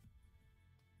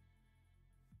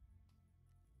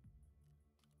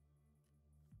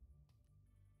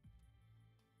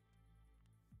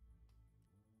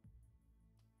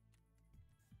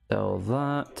 Sell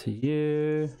that to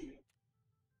you.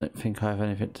 Don't think I have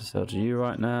anything to sell to you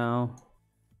right now.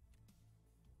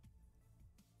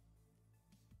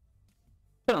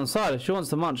 Get on the side. If she wants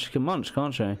to munch, she can munch,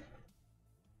 can't she?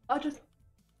 I'll just.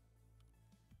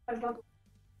 Not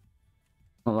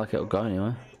like it'll go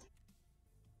anywhere.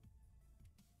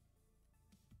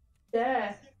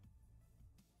 Yeah.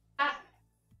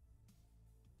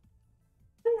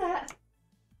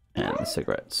 And the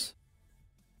cigarettes.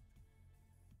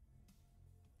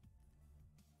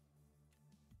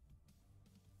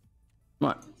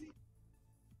 Right.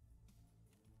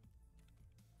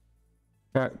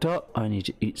 Character, I need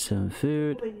to eat some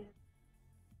food.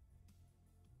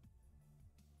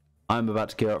 I'm about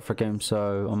to gear up for a game,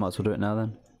 so I might as well do it now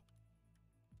then.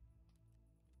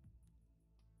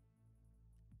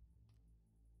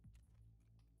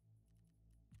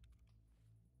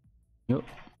 Yep.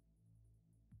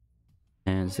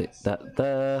 And stick that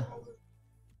there.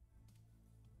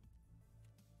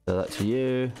 So that to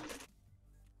you.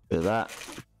 Do that.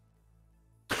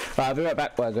 Right, I'll be right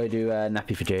back while I go do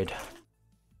nappy for Jade.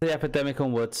 The epidemic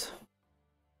on woods.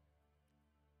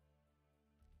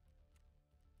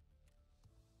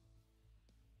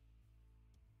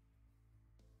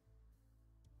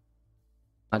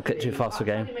 I'll get too fast for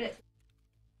game.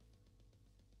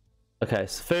 Okay,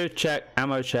 so food check,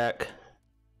 ammo check.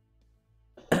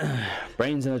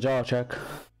 Brains in a jar check.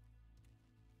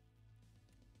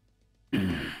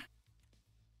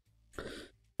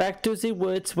 Back to the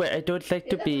woods where I don't like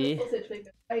to be.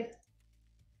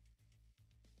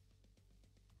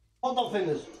 Hot dog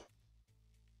fingers.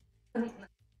 I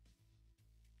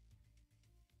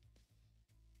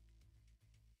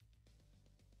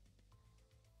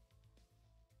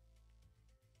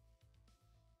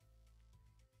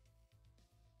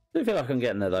do feel like I'm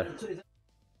getting there though.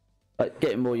 Like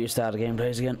getting more used to how the game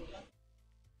plays again.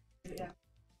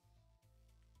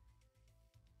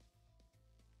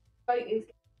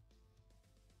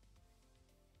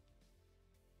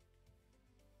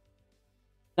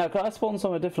 Now, can I spawn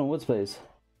somewhere different woods, please?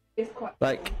 It's quite.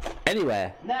 Like,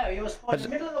 anywhere. No, you were spotted in the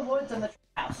middle of the woods and the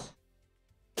house.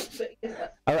 But it's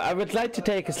I would like to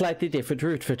take a slightly different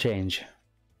route for change.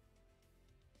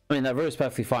 I mean, that route's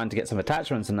perfectly fine to get some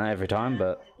attachments and that every time,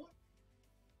 but...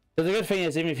 But the good thing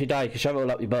is, even if you die, you can shove it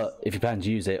all up your butt if you plan to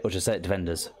use it, or just set it to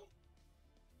vendors.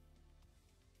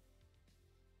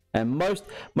 And most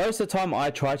of the time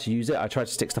I try to use it, I try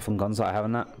to stick stuff on guns that I have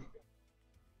in that.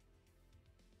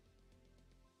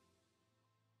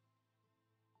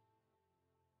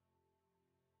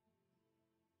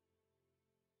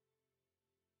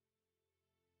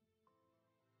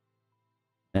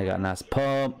 I got a nice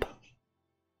pump.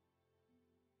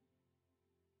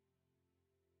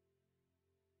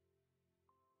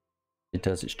 It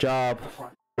does its job.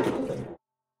 I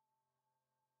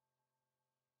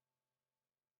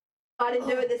didn't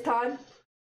do it this time.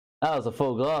 That was a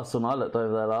full glass when I looked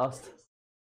over there last.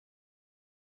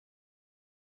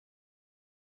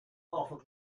 Awful.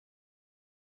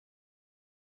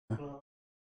 Are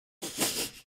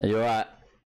you alright?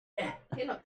 Yeah. You're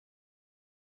not.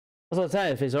 That's what I'm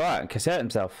saying, if he's alright, because he hurt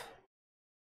himself.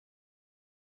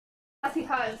 As he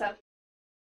hurt himself.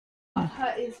 I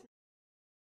hurt his.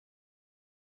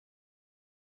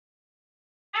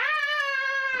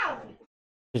 Ow!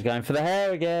 She's going for the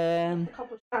hair again. A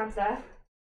couple of times there.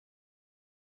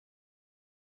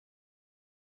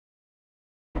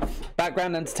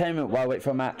 Background entertainment while I wait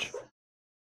for a match.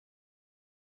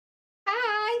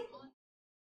 Hi!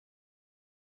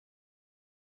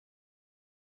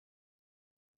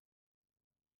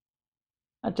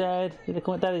 Hi Jade, you look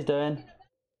what Daddy's doing.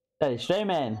 Daddy's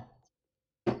streaming.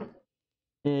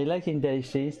 You liking Daddy's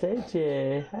streams, don't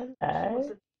you?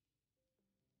 Hello.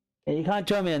 Yeah, you can't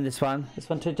join me on this one. This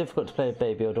one's too difficult to play with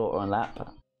baby or daughter on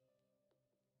lap.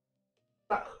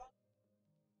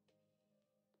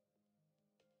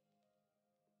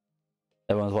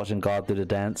 Everyone's watching God do the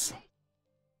dance.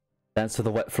 Dance to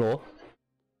the wet floor.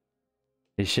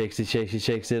 He shakes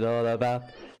it all about.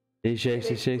 He shakes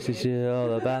it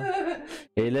all about.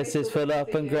 He lifts his foot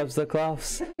up and grabs the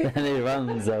cloths. Then he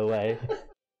runs away.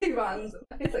 He runs.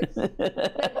 He's like,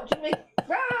 "They're watching me.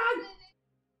 Run!"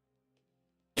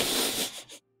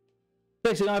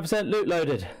 69% loot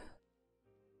loaded.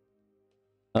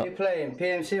 Are you playing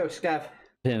PMC or SCAV?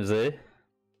 PMC.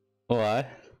 Why?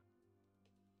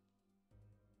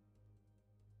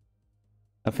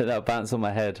 I think that'll bounce on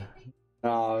my head.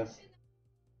 No.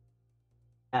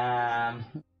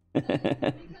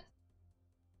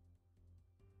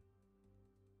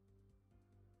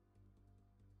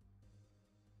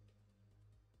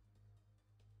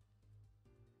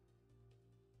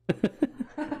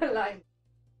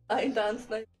 Lying down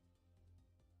slow.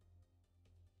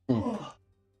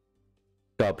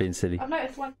 Stop being silly. I've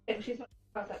noticed one thing, she's not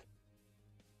perfect.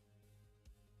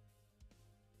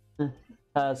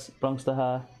 Hers belongs to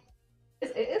her.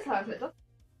 It is hers, it does.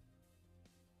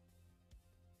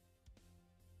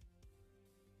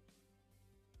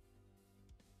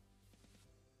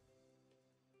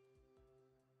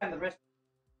 And the rest.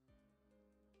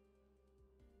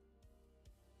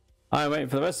 I'm waiting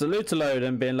for the rest of the loot to load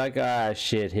and being like, ah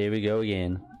shit, here we go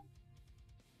again.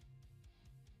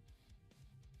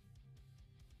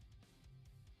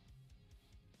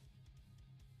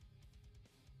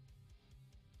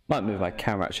 Might move my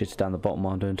camera actually to down the bottom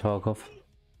while I'm doing Tarkov.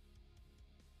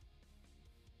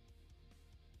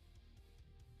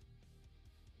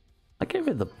 I get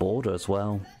rid of the border as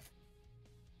well.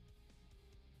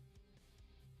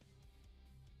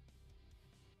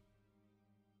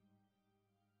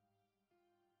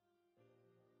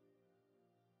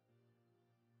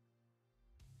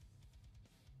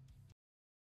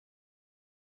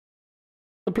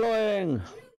 Deploying!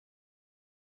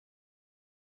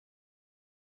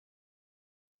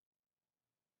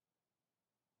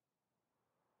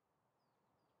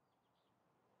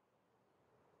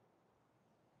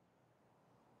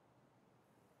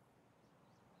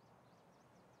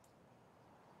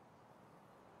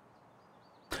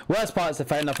 Worst part is if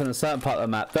I end up in a certain part of the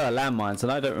map, there are landmines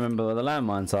and I don't remember where the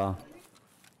landmines are.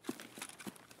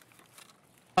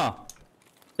 Oh.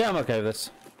 Yeah, I'm okay with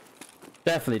this.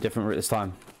 Definitely different route this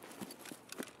time.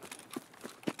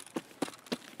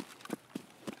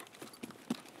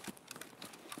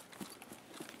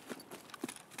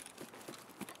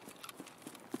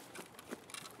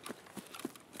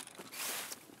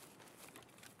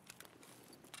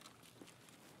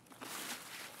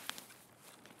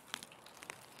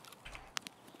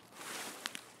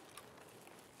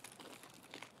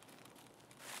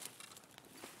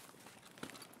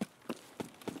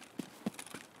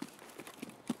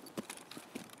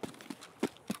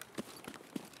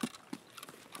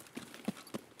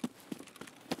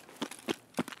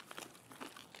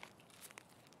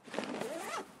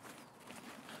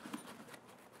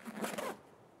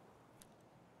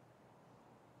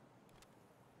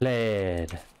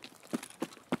 Lead.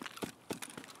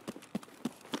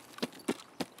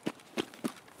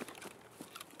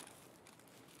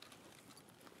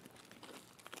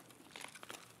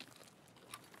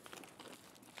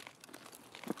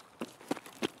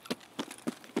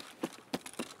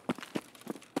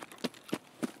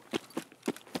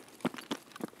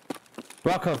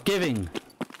 Rock of giving.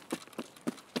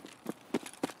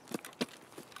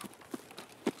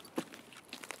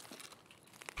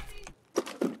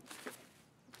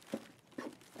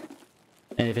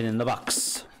 Anything in the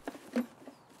box?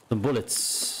 Some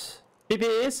bullets.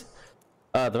 PPAs?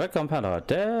 The red gunpowder. I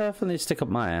definitely stick up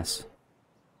my ass.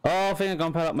 Oh, finger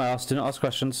gunpowder up my ass. Do not ask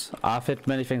questions. I fit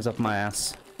many things up my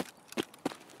ass.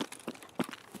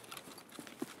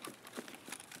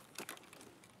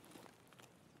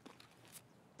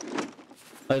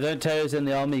 Oh, don't tell us in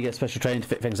the army you get special training to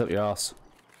fit things up your ass.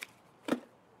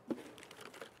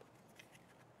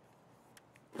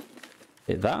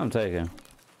 Yeah, that I'm taking.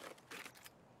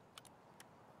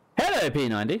 Hello,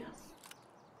 P90.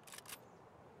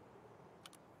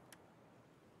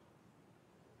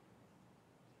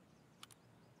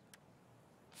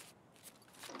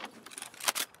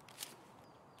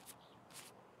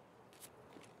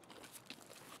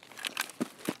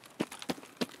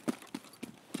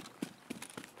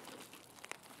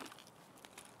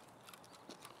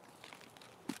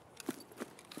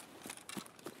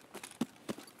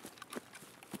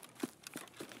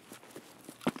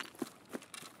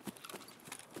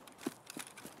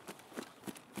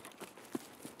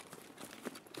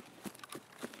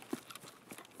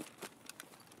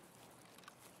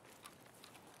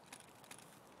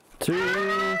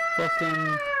 Too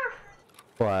fucking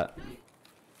quiet.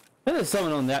 There's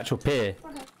someone on the actual pier.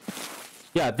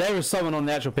 Yeah, there is someone on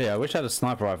the actual pier. I wish I had a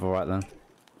sniper rifle right then.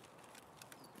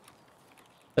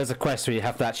 There's a quest where you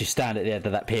have to actually stand at the end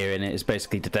of that pier and it is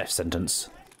basically the death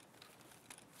sentence.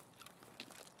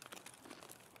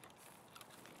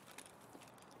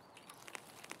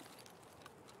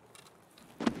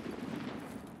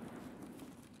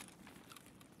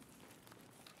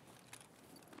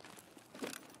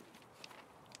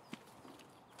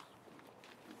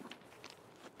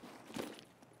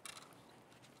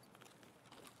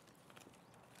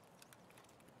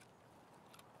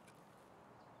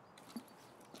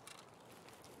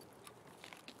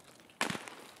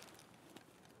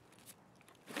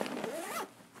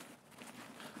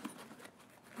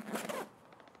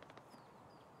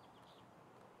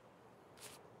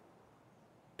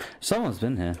 Someone's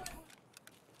been here.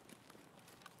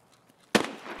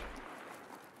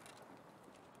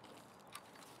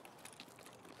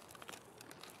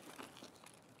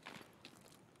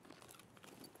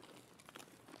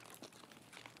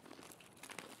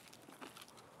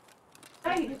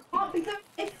 Hey, you can't be doing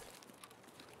this.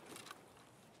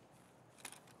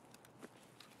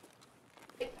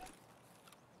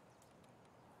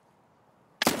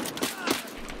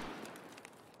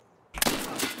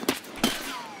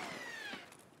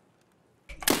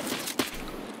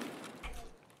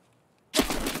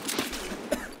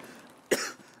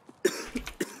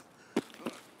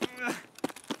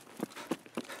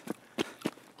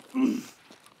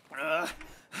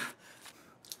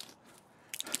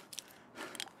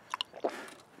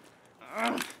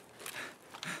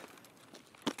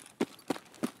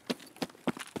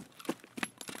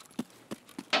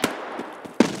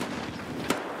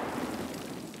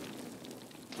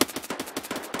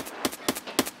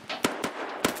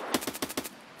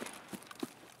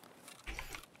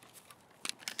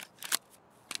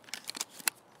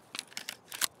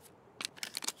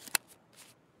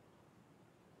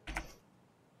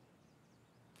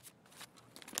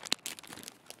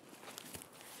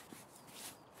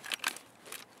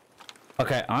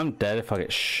 Okay, I'm dead if I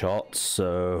get shot,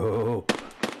 so...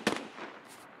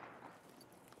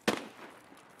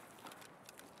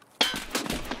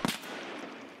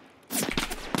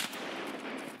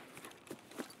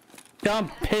 I'm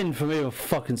pinned from either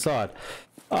fucking side.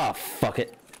 Ah, oh, fuck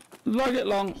it. Lug it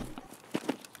long.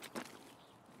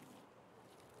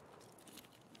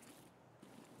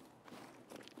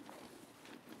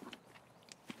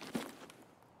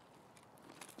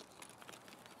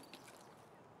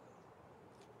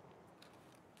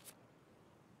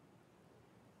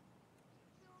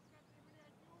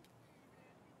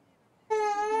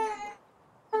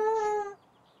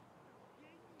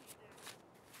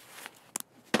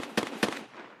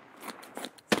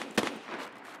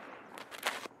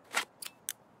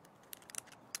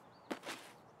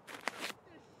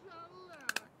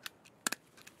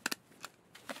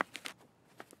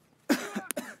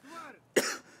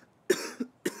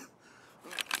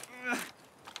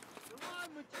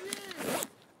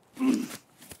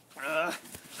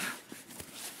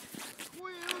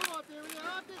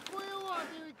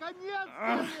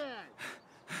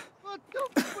 Вот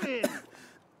тупые!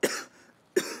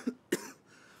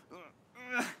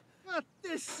 Вот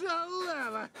ты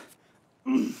шалава!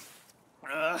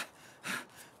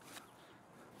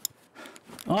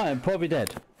 I am probably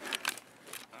dead.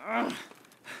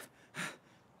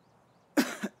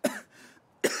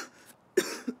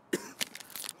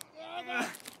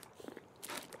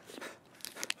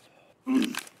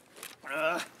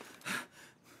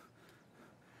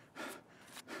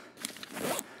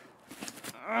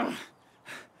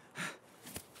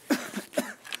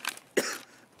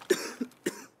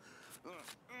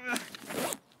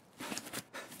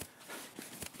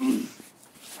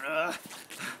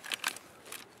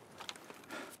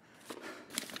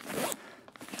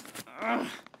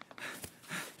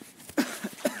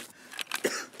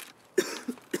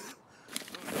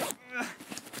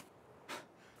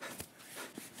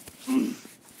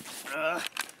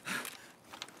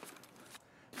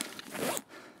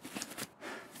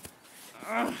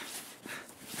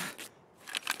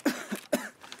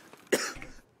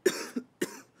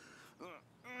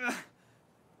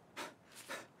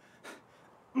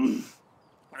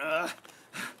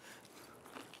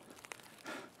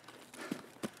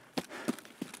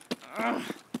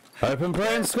 Open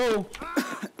play in school.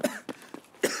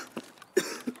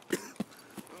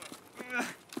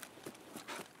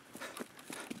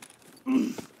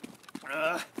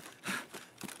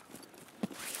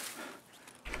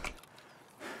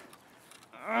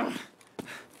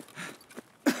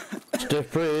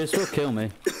 Stiff breeze will kill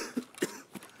me.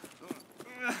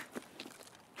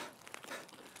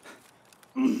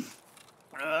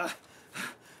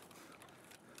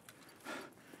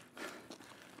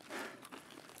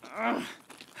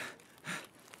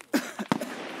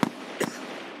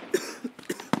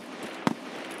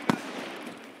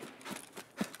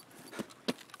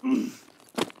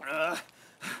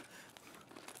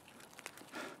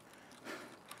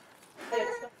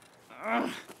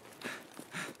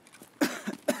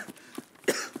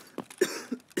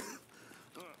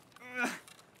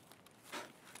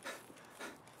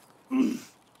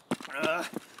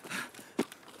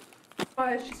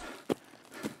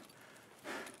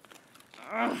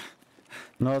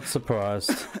 Not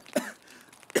surprised.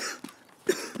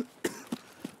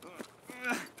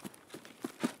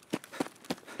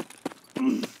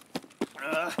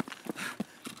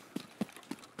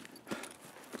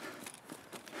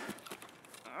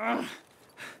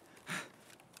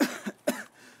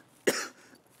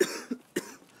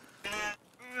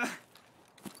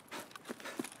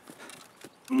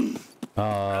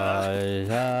 I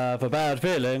have a bad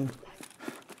feeling.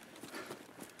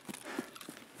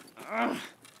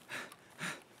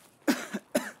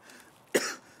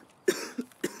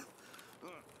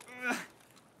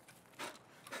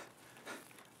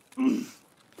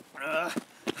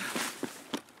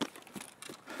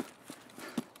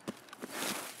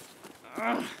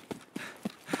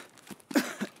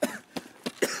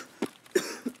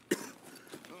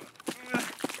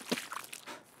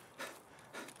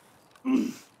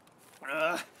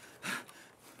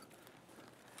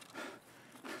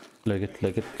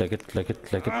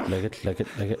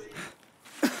 Look it.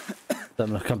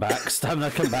 Stamina come back,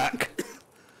 stamina come back.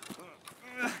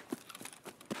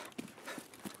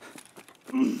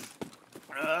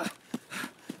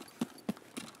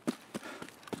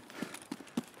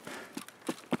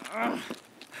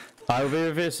 I will be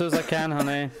with you as soon as I can,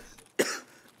 honey.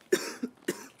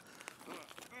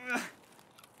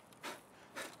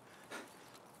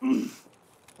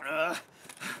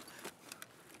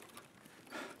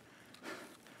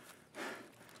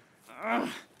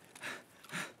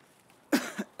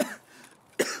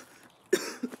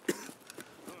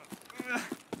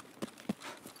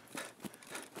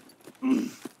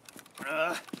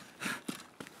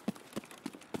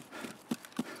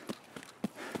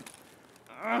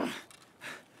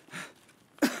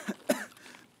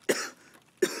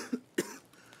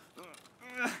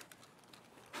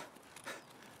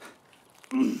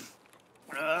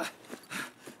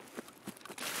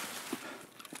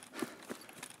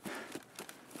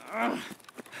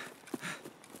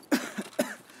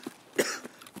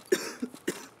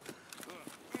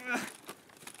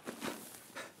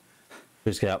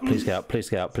 Please get out, please get out, please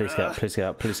get out, please get out, please get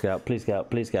out, please get out, please get out,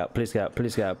 please get out, please get out,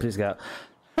 please get out, please get out.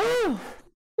 Oh,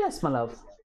 yes, my love.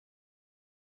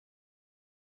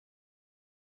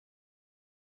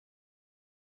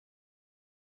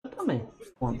 Tell me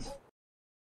once.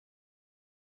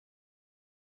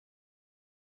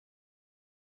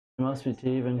 It must be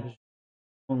teething because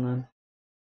you're on then.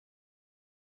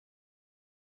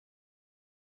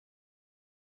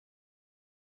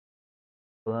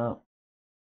 Pull out.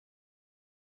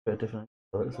 Very different.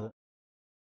 Looks of it.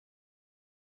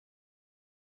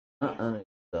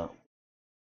 No.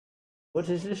 What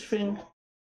is this thing?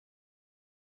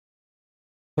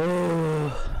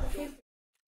 Oh.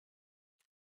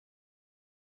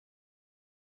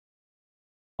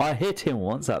 I hit him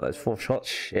once out those 4 shots.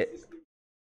 Shit.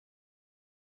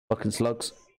 Fucking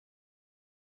slugs.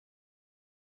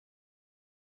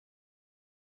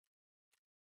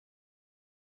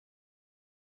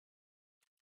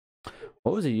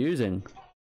 What was he using?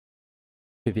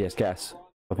 PPS gas.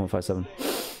 5.57.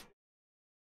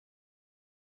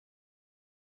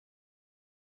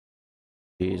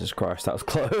 Jesus Christ, that was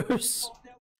close.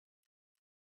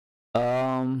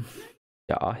 Yeah,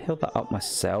 I healed that up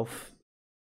myself.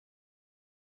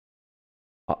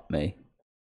 Up me.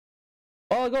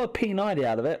 Oh, I got a P90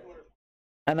 out of it.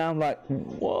 And now I'm like,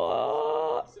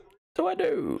 what do I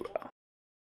do?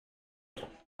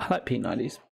 I like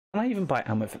P90s. Can I even buy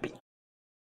ammo for P?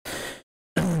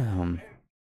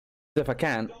 If I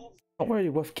can, not really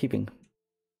worth keeping.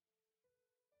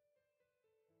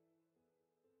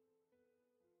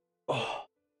 Oh.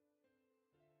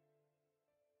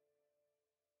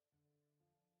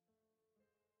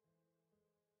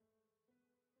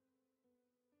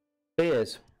 He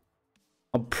is.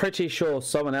 I'm pretty sure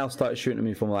someone else started shooting at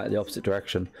me from like the opposite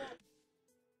direction.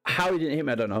 How he didn't hit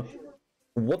me, I don't know.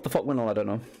 What the fuck went on, I don't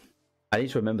know. I need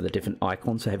to remember the different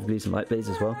icons for heavy bleeds and light bleeds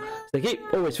as well. So they keep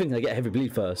always thinking they get heavy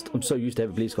bleed first. I'm so used to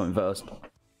heavy bleeds going first.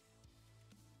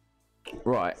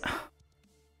 Right.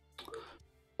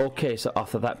 Okay, so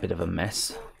after that bit of a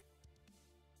mess.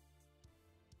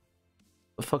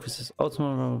 What the fuck is this?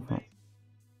 Ultimate.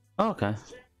 Oh, okay.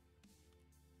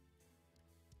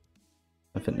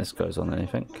 I think this goes on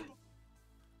anything.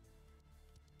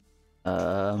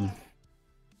 M4A1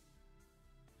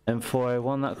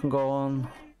 that can go on.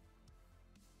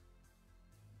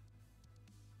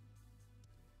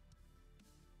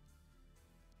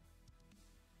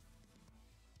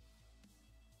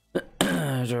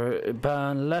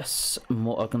 Burn less,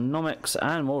 more ergonomics,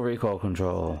 and more recoil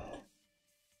control.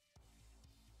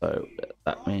 So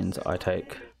that means I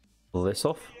take all this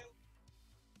off.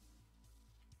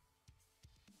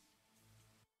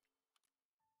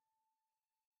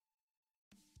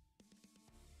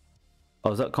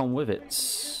 Oh, does that come with it?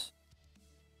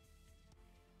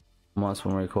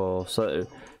 -1 recoil. So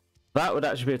that would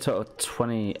actually be a total of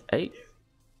 28.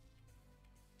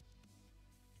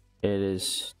 It is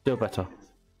still better.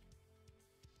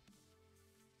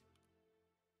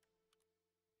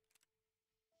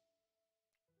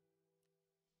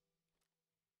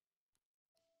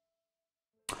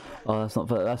 Oh, that's not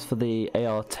for, that's for the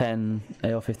AR-10,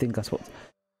 AR-15. That's what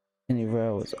any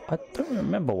rails. I don't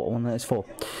remember what one that is for.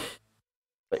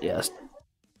 But yes,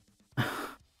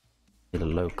 need a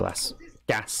low gas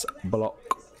block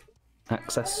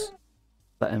access.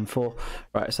 That M4,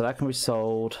 right? So that can be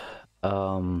sold.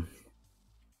 I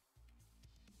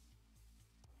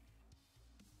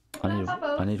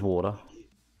need water.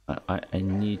 I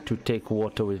need to take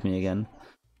water with me again.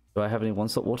 Do I have any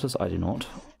one-stop waters? I do not.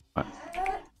 Right.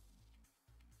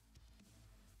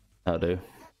 That'll do.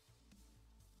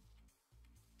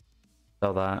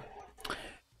 Sell that.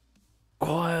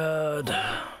 Quiet.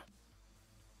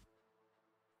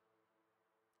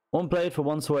 1 blade for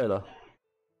 1 swaler.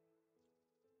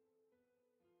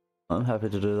 I'm happy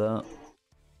to do that.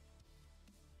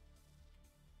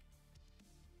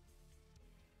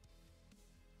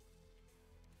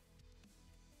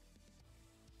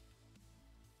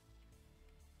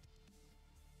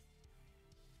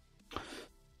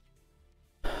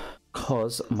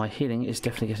 Cause my healing is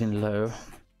definitely getting low.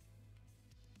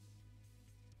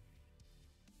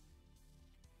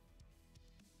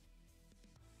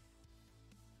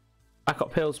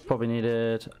 Backup pills probably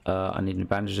needed. I need new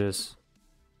bandages.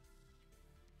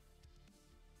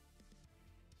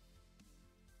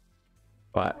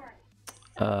 Right.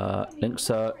 Link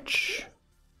search.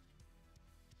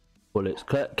 Bullets.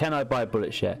 Can I buy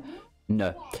bullets yet?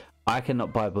 No. I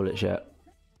cannot buy bullets yet.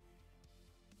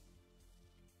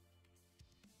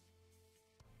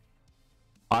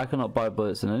 I cannot buy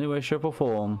bullets in any way, shape or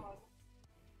form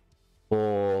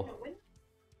for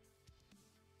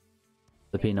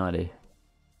the P90.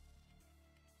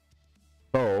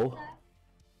 So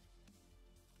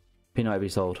P90 be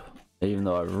sold, even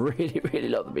though I really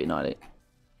love the P90.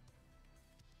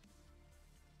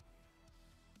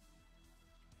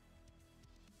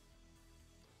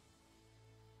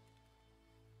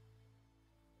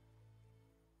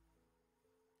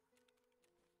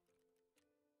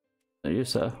 You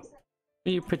sir,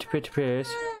 you pretty please.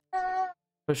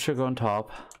 Put sugar on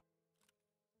top.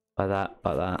 Like that,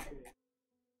 like that.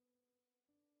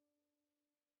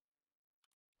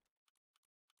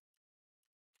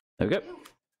 There we go.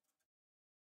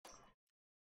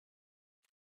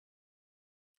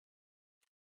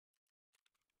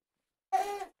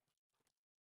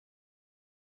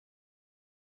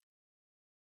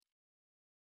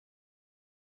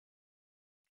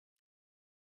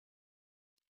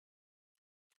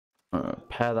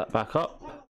 Pair that back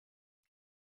up.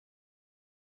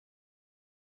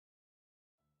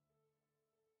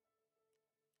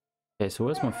 Okay, so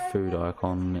where's my food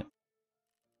icon?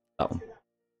 That one.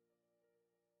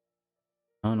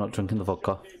 I'm not drinking the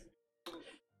vodka.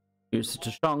 Use the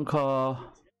Tashanka.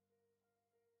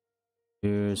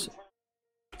 Use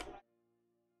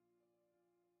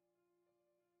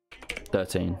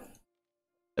 13.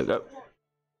 There we go.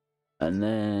 And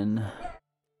then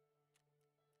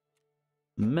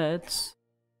meds.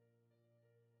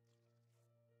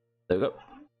 There we go.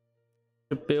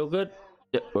 Should be all good.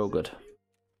 Yep, we're all good.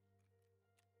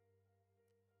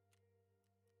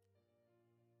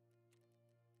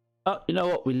 Oh, you know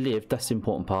what? We lived. That's the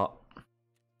important part.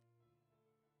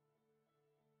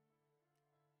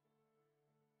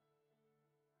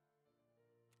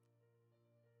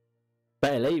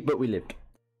 Barely, but we lived.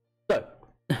 So,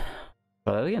 try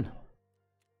that again.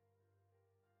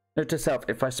 Note to self,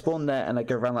 if I spawn there and I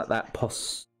go around like that,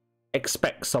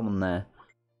 expect someone there.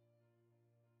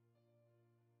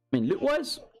 I mean,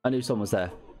 loot-wise, I knew someone was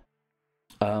there.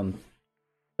 Don't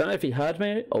know if he heard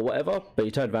me or whatever, but he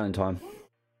turned around in time.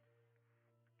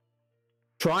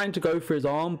 Trying to go for his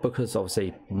arm because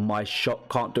obviously my shot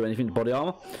can't do anything to body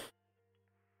armor.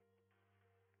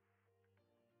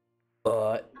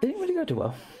 But didn't really go too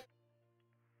well.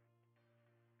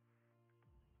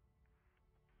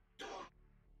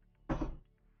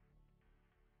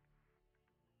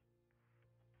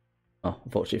 Oh,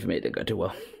 unfortunately for me, it didn't go too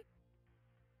well.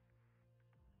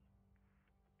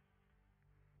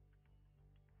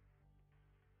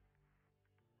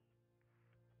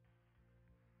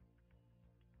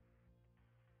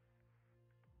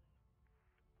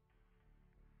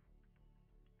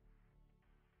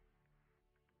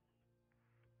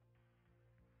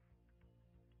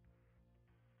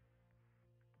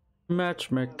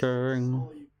 Matchmaking.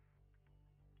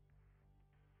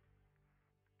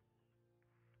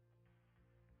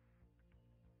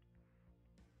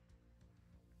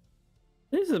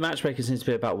 This is the matchmaking seems to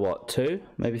be about what, 2,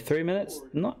 maybe 3 minutes?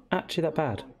 Not actually that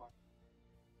bad.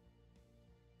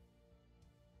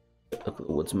 Look at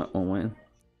the woods map one way.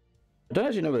 I don't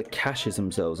actually know where the caches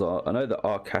themselves are. I know there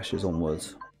are caches on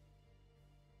woods.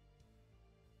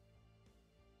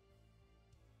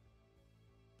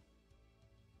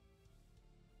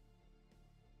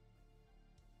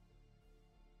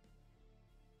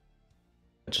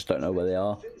 I just don't know where they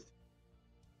are.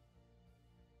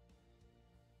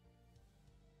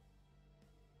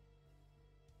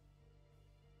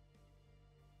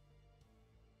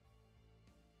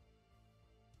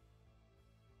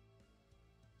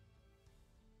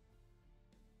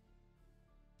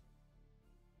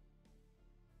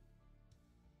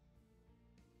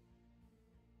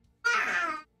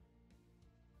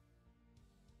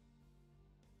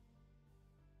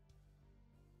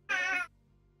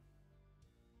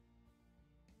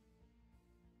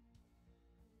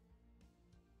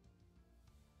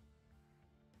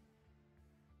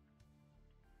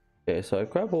 Okay, so I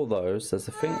grab all those. There's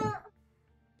a thing. Oh,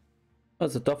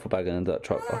 there's a duffel bag in that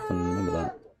truck. I can remember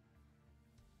that.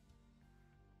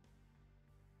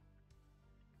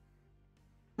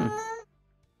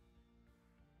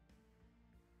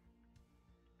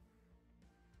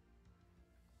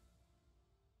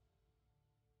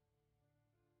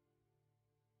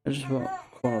 I just want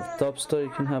corner of dumpster. You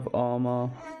can have armor.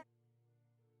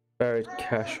 Buried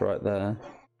cash right there.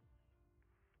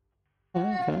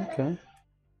 Okay, okay.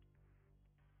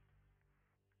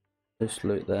 This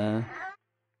loot there.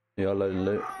 Yeah, load and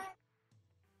loot.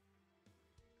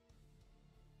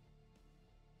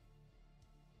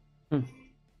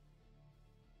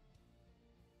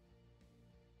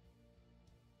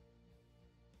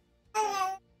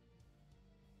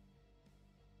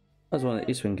 There's one of the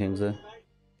Eastwind Kings there.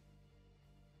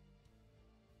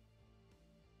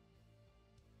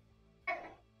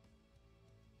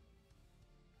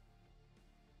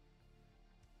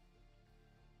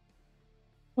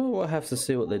 Oh, we'll have to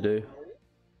see what they do.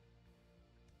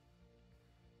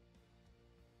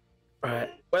 Right,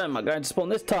 where am I going to spawn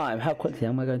this time? How quickly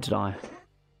am I going to die? I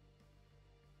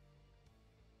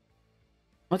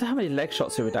wonder how many leg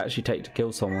shots it would actually take to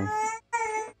kill someone.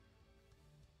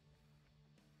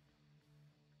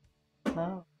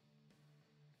 No.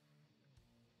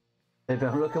 Maybe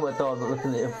I'm looking at my dog, not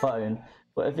looking at your phone.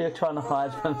 But if you're trying to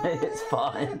hide from me, it's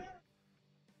fine.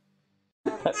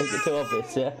 Is it too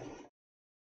obvious, yeah?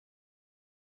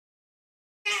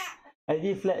 Are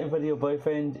you flirting with your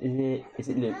boyfriend? Is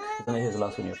it Luke? Because I know he was the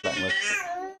last one you were flirting with.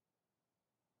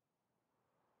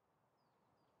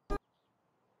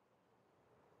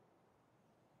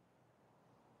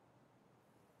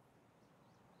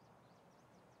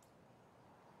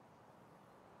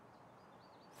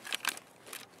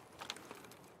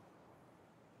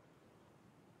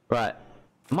 Right.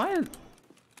 Am I...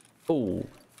 Oh,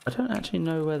 I don't actually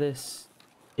know where this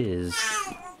is.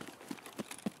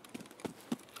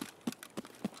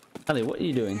 Ali, what are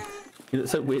you doing? You look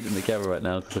so weird in the camera right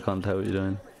now because I can't tell what you're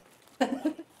doing.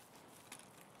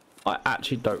 I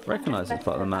actually don't recognise this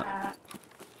part of the map.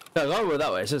 No, go over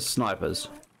that way, it's just snipers.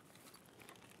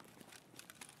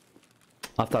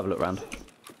 I'll have to have a look around.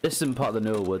 This isn't part of the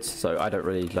newer woods, so I don't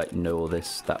really like know all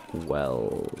this that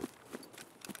well.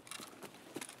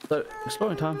 So,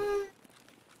 exploring time.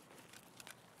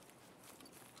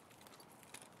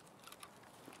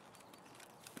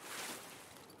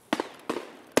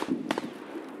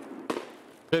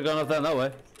 Should've gone off down that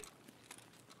way.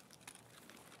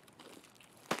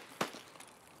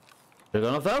 Should've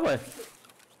gone off that way.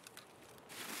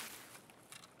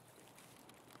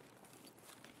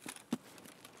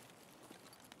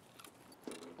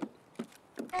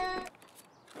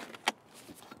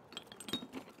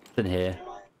 In here.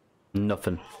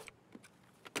 Nothing.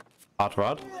 Hot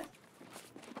rod.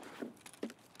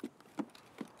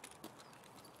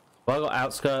 Well, I got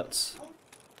outskirts.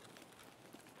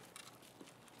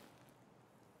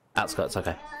 Outskirts,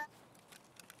 okay.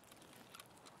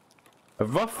 I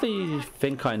roughly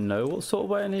think I know what sort of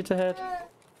way I need to head.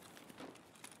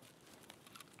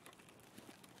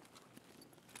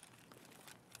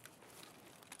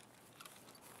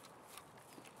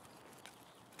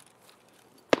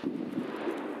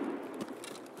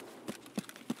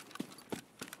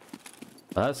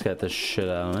 That scared the shit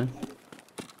out of me.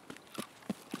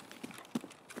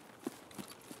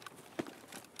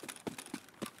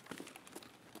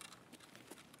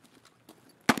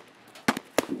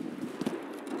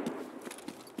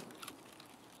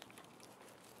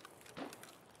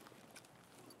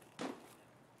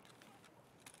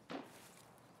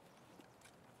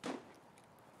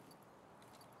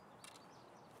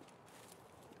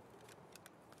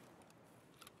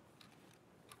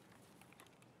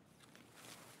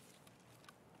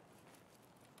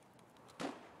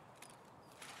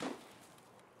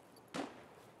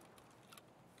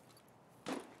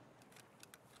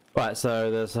 Right, so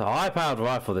there's a high-powered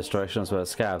rifle this direction as well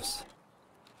as SCAVs.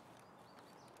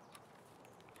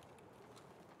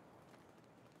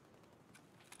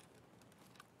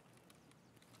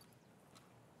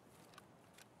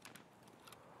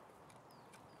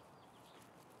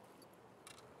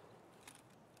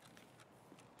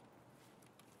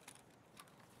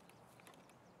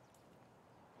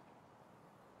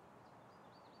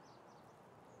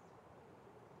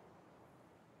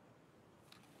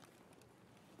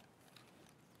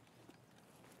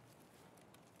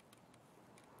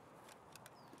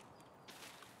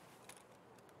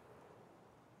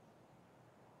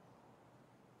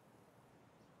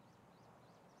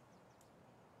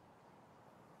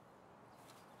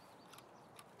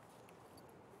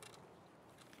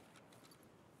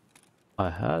 I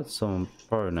heard someone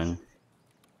proning.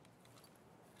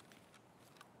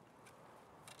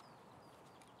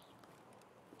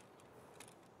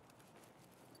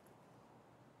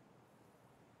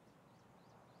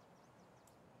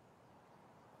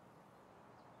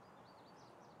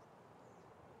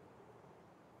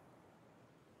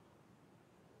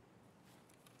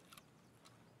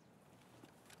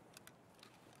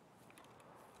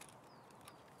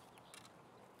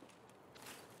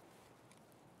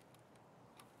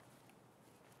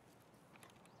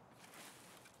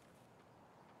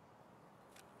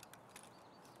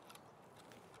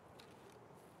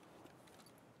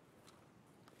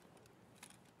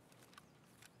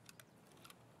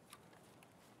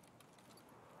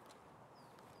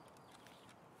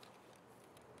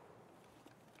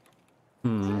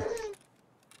 Hmm.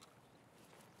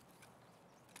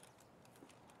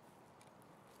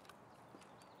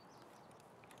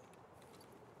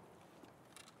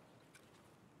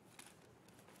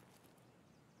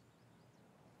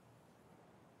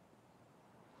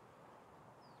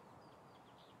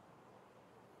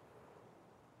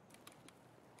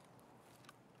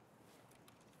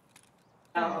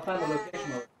 I found the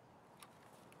location of it.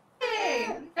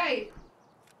 Hey, great.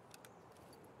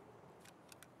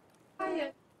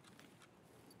 Hiya.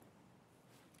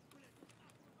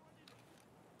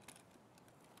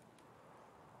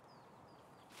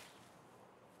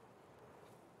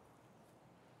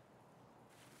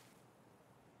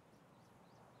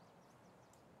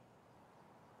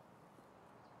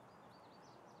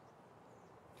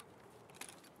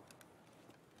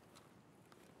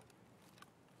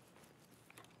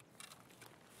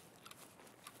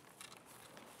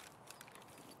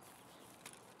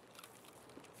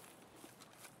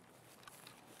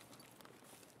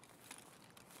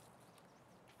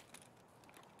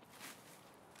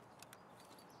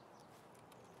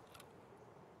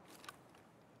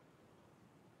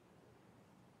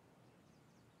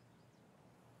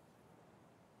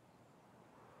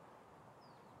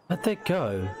 Where'd they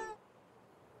go?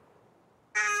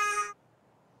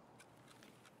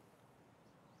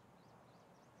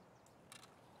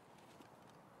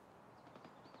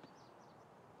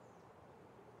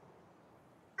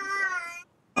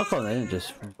 Oh, come on, they didn't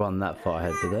just run that far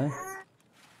ahead, did they?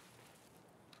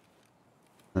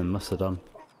 They must have done.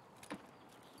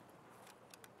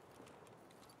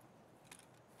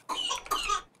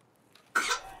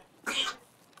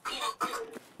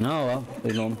 Oh well,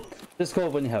 ignore them. Just call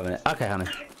when you're having it. Okay, honey.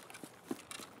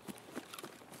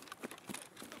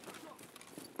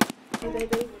 Hey,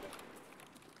 baby.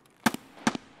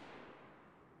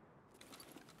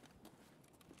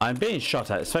 I'm being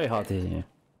shot at. It's very hard to hear you.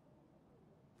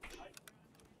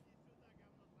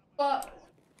 But.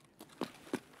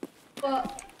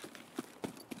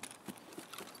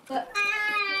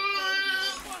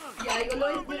 Я его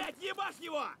ловлю. Блядь, ебашь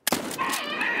его!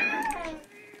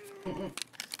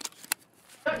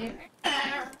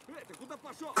 Ты куда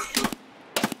пошел?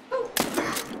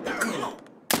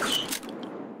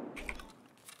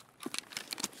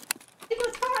 He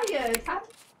was tired.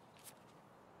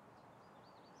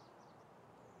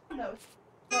 No.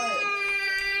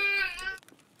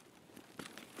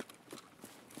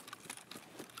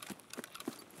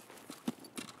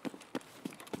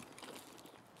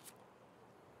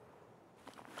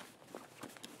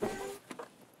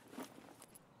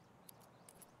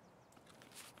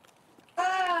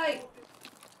 Hi.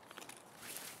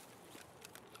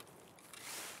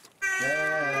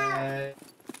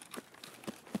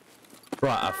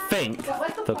 Right, I think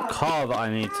the car that I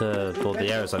need to, or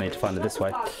the areas I need to find are this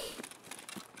way.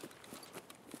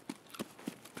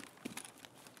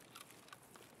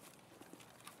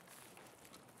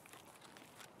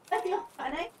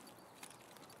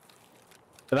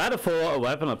 If I had a full-auto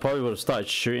weapon, I probably would have started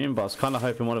shooting, but I was kind of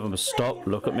hoping one of them would stop,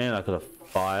 look at me, and I could have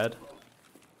fired.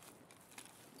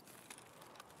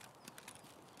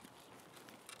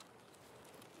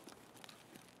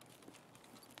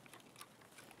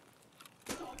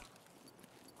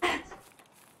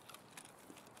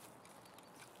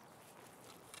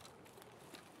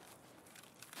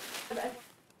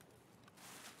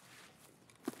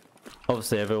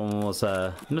 Obviously, everyone was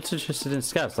not interested in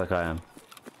SCAVs like I am.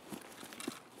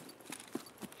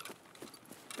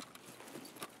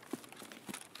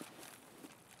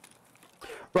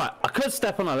 Right, I could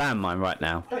step on a landmine right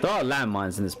now. There are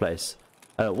landmines in this place.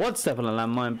 One step on a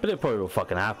landmine, but it probably will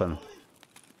fucking happen.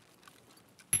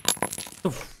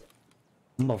 Oof.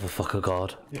 Motherfucker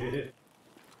god.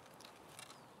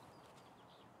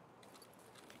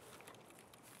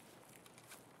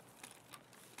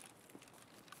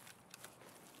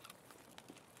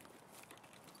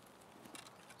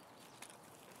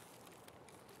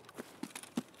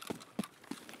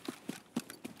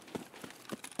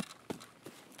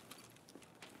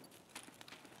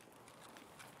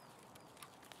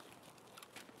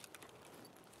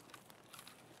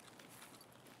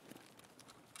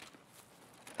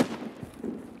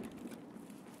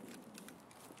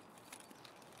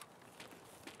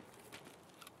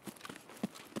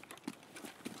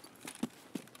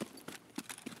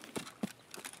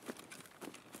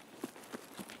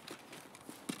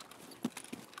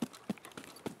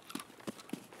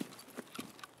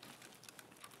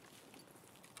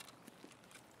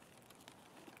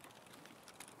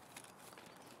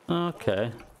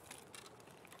 Okay.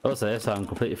 Also, this I'm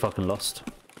completely fucking lost.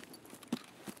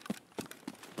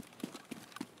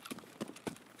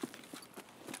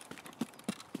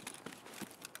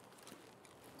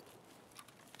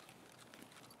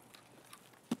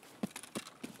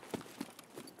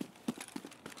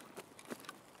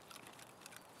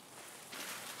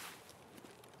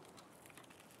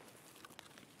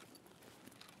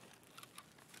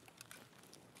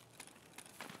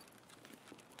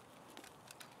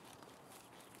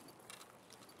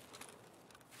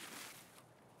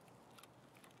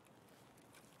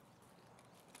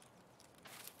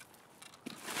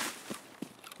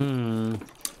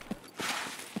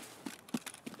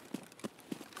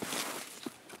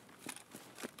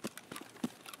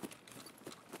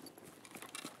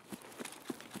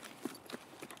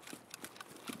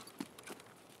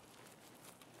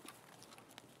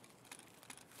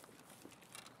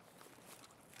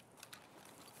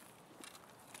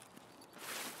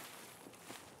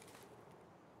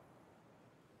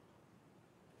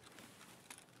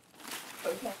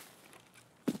 Okay.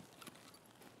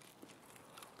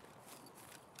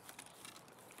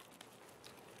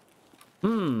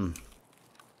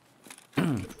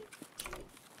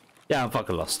 Yeah, I'm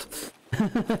fucking lost.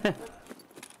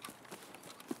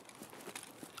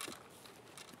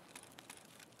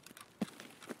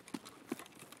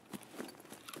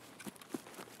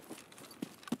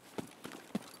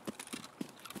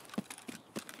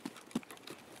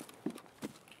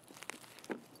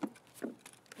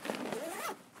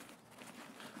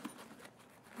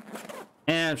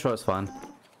 I'm sure it's fine.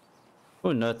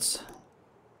 Ooh, nuts.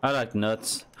 I like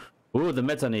nuts. Ooh, the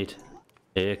meds I need.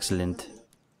 Excellent.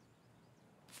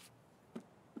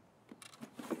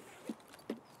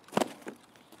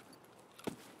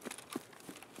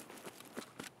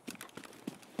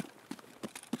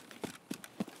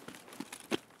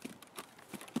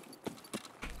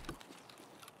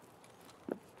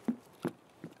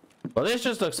 Well, this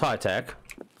just looks high tech.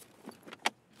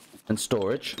 And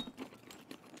storage.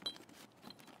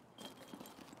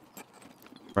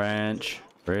 Branch.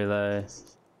 Relay.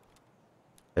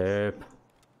 Tape.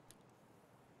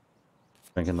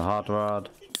 Drinking the hot rod.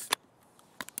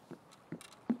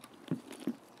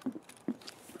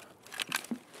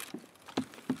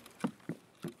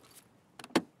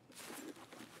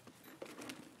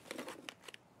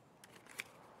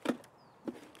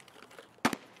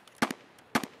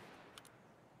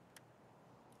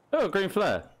 Oh, green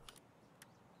flare.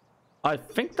 I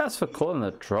think that's for calling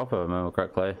the drop, if I remember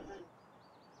correctly.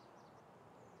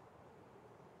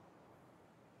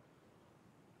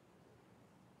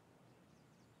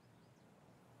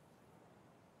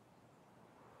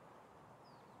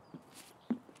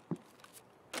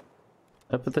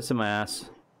 I put this in my ass.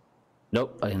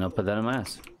 Nope, I did not put that in my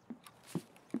ass.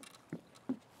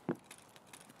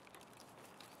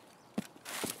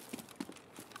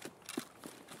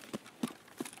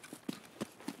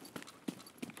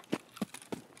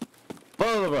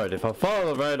 Follow the road. If I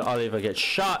follow the road, I'll either get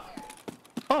shot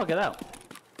or I'll get out.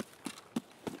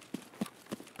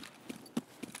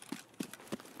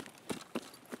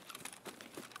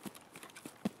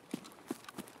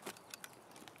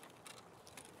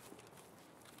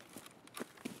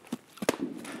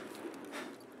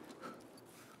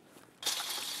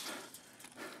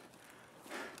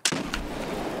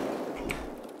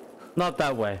 Not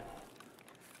that way.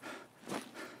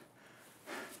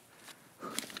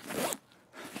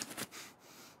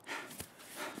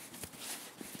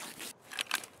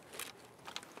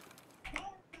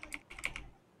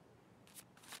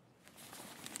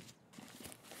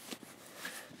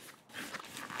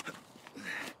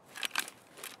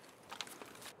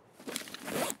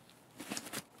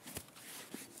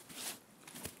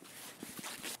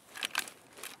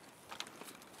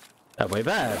 That way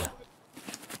bad.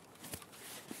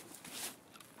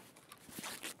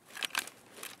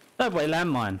 That way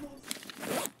landmine.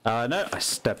 No, I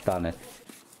stepped on it.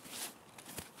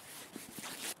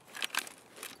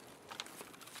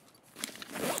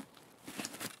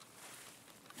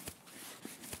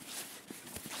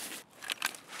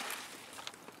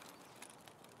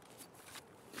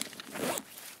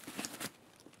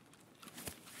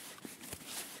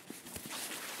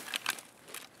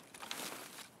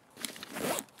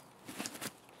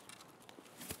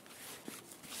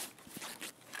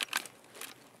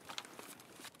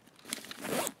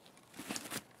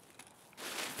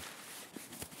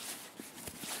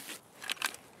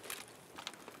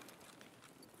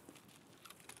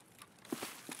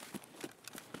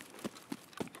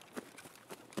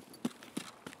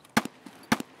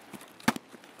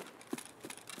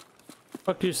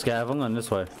 Fuck you, Scav, I'm going this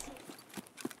way.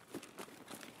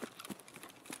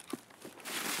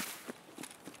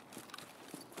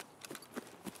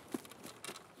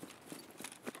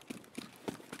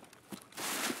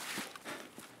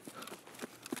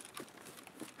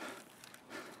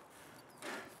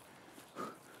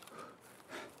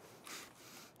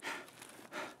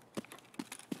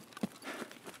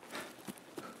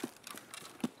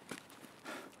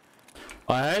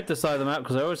 I hate this side of the map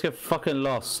because I always get fucking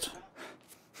lost.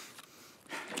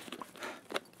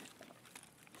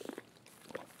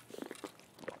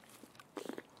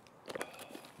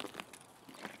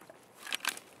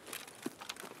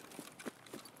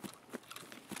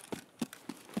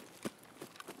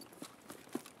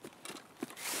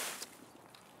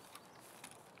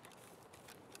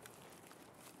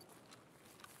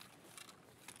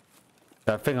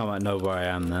 I think I might know where I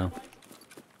am now.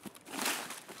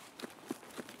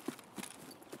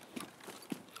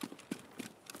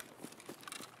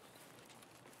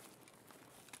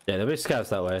 Yeah, there'll be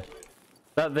scouts that way. Is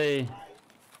that the...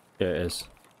 Here it is.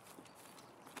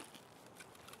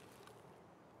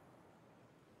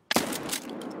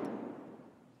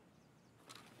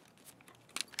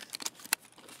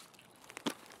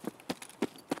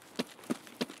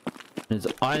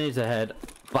 I need to head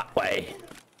that way.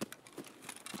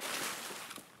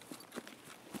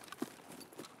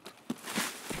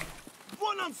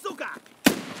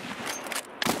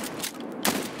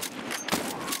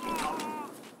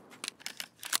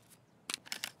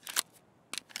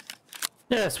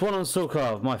 Yes, one on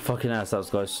Sukov. My fucking ass, that was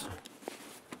close.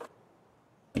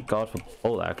 Thank God for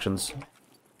all actions.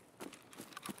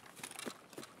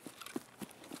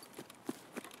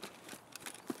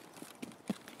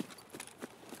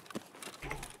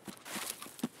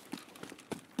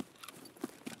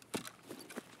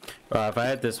 Right, if I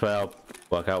head this way, I'll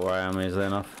work out where I am easily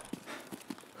enough.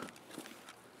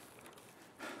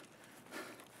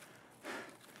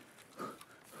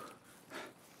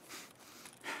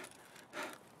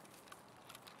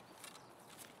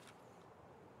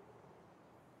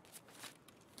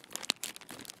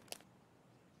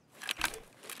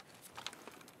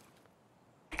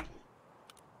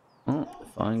 Oh,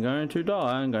 if I'm going to die,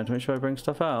 I'm going to make sure I bring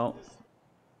stuff out.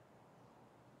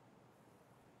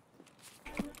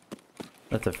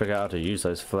 I have to figure out how to use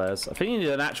those flares. I think you need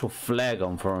an actual flare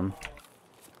gun for them.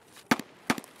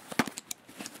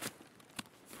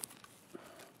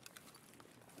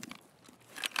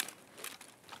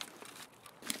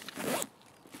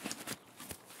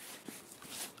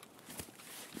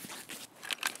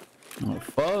 I'll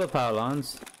follow the power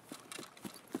lines.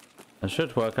 I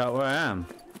should work out where I am.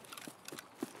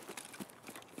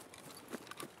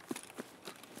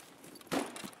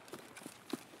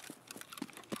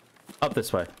 Up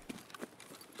this way.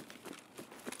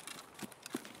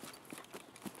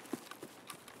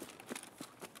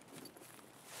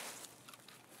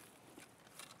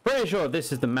 Pretty sure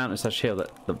this is the mountain slash hill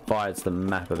that divides the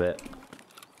map a bit.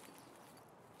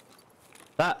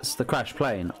 That's the crash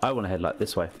plane. I want to head like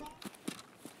this way.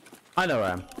 I know where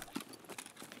I am.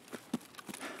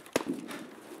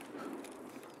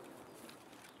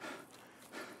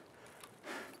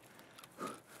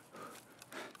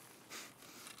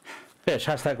 Fish,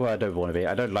 hashtag where I don't want to be.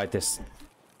 I don't like this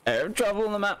air travel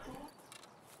on the map.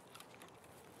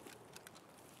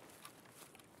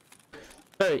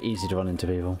 Very easy to run into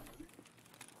people.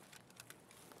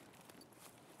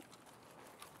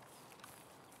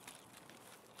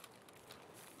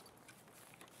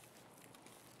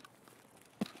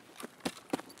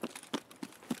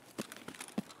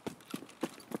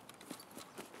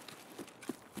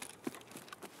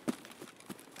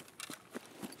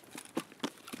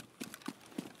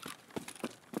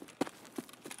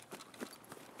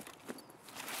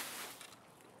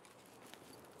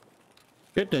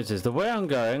 Good news is, the way I'm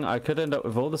going, I could end up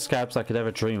with all the scabs I could ever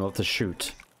dream of to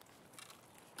shoot.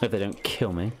 If they don't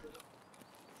kill me.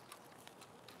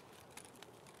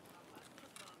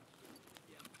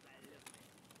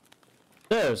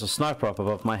 There's a sniper up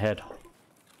above my head.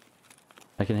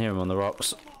 I can hear him on the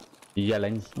rocks.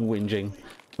 Yelling, whinging,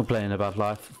 complaining about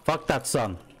life. Fuck that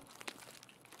sun.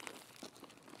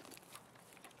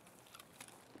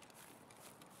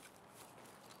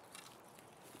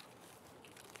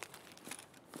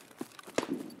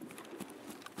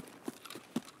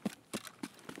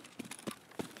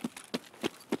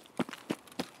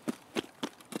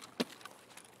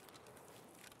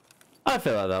 I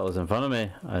feel like that was in front of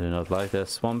me. I do not like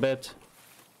this one bit.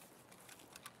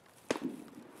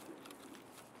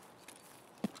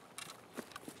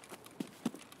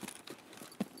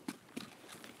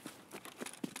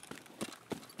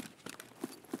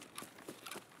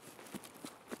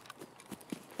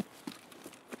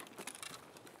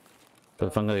 But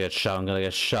if I'm gonna get shot, I'm gonna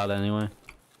get shot anyway.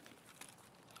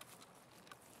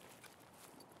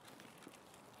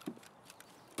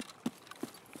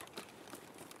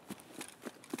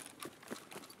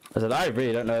 I said, I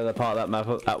really don't know the part of that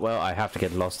map that well. I have to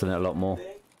get lost in it a lot more.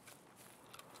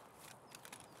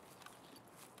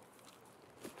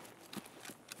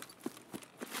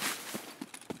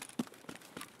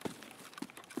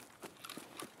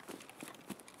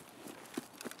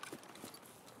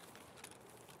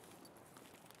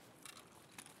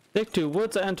 Stick to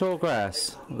woods and tall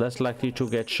grass. Less likely to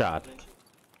get shot.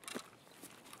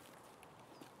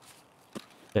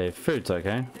 Okay, food's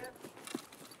okay.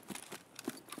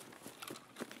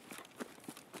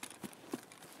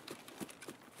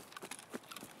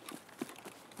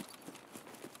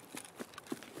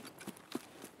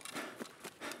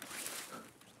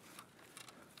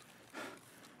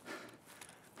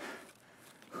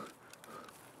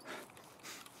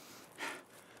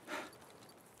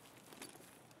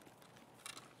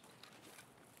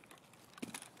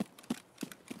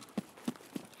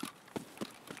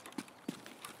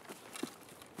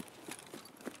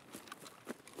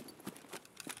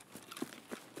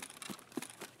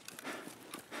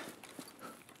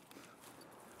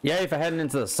 Yay for heading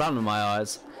into the sun with my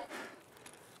eyes.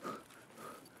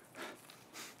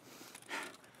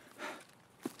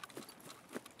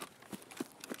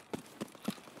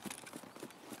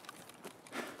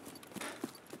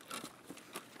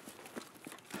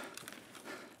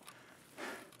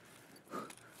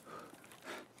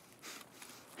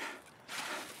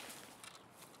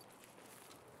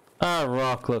 Ah,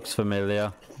 rock looks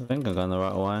familiar. I think I'm going the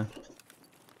right way.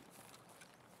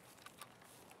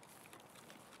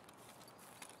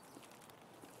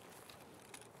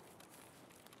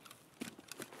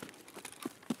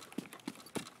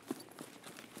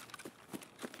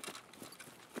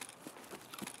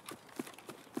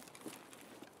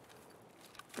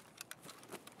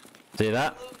 See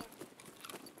that?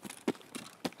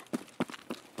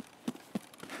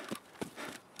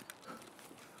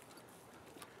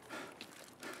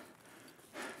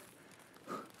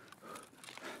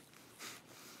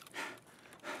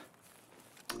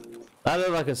 That looked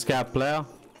like a scav player.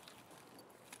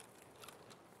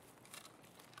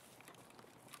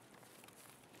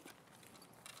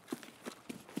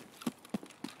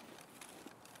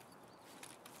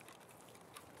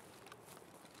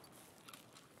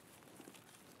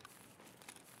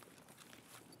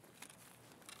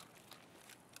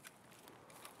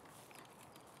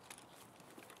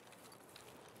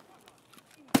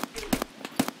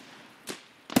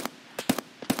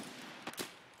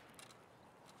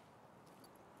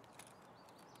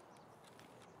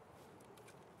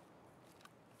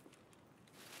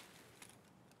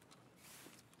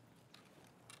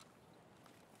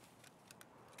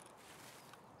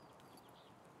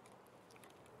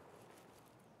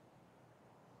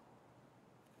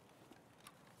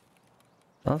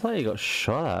 I thought you got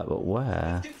shot at, but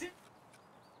where?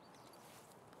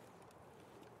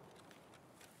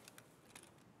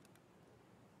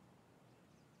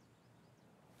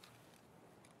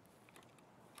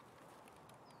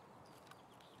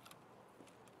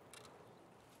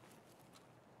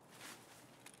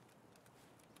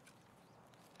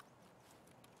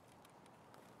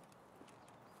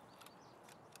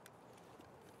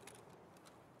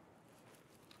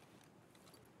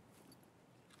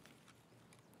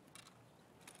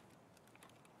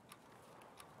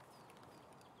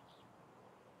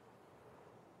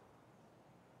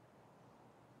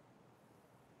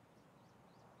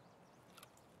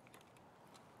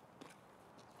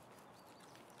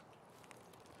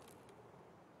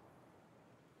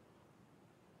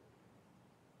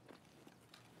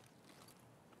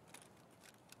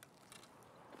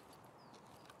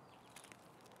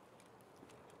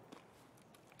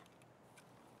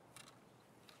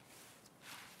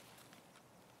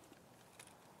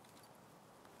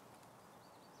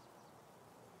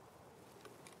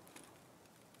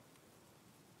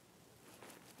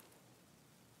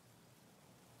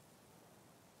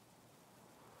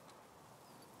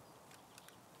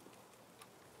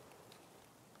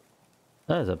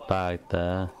 There's a bag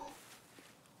there.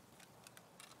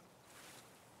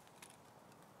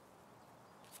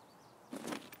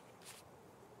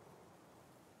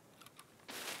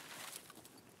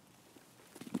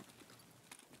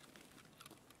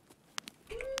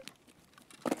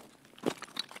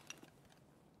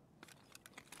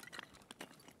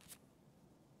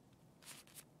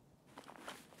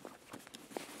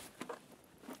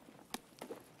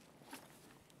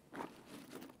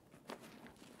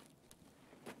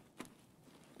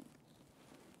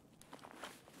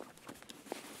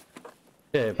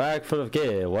 Yeah, bag full of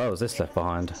gear. Why was this left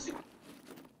behind?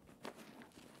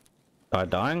 Guy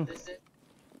dying?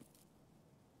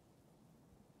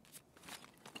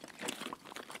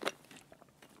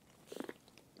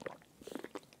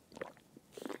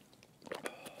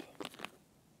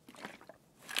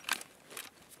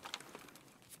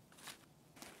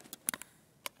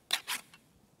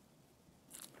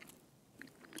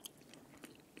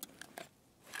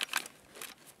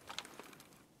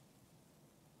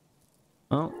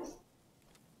 Oh,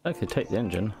 I could take the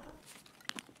engine.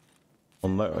 Or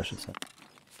motor, I should say.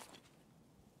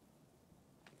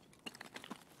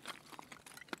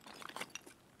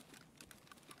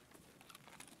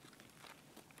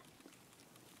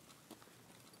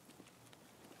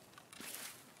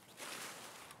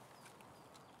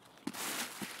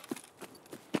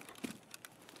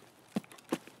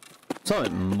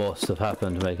 Something must have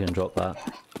happened to make him drop that.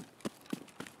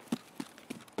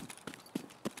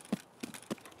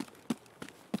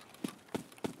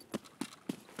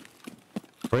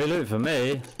 Free loot for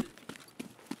me.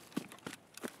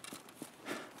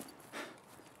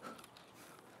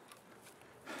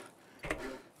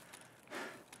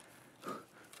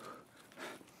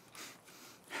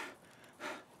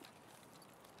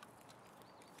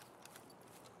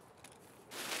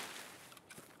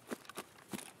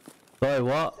 Sorry,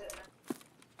 what?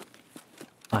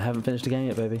 I haven't finished the game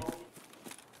yet, baby.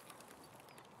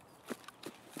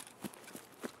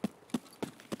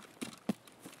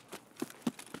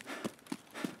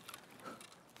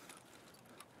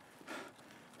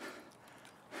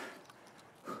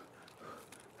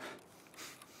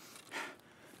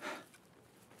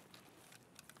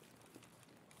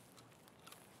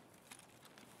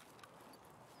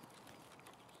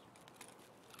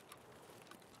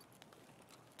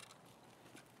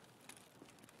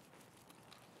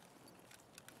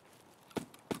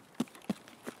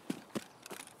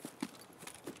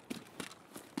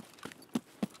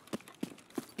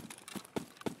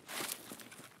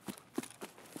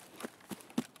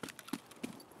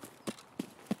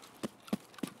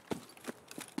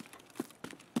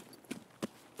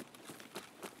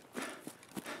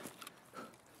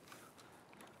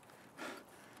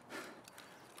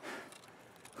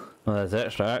 Well, there's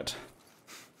extract.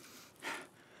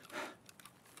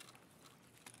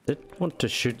 Did want to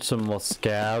shoot some more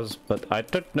SCAVs, but I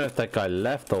don't know if that guy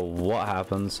left or what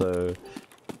happened, so...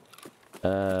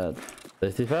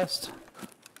 Safety first?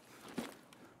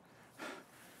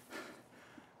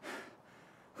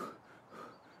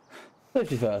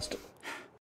 Safety first.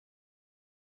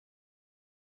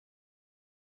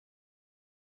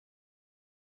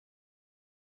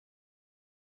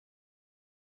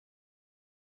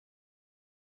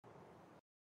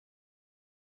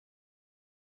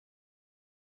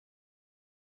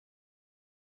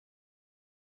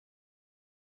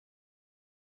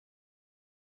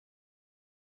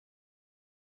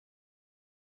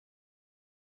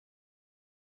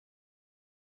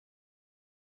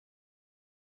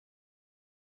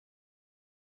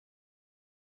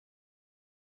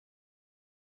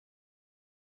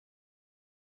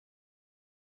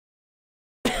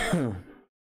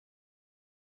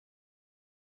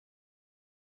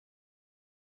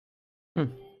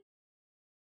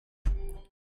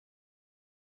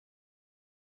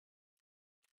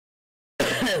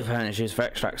 Apparently choose for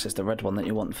extracts is the red one that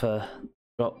you want for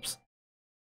drops.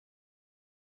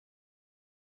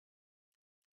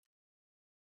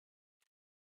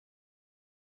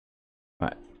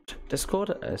 Right,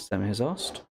 Discord, Sam has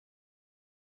asked.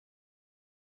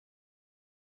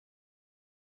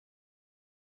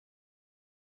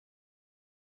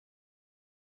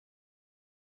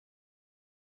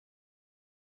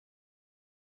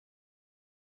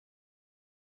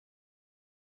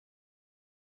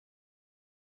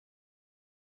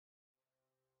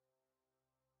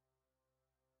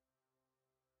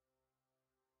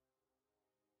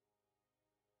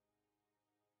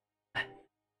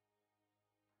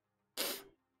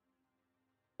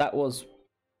 That was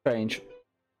strange.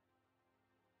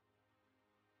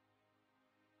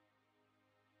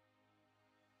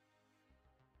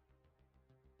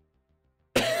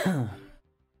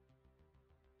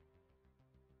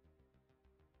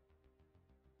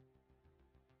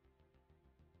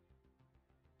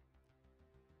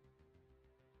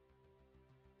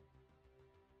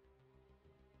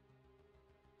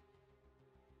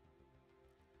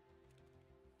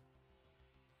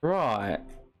 Right.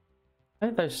 How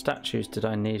many of those statues did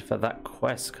I need for that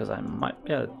quest? Because I might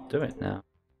be able to do it now.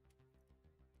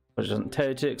 Which doesn't tell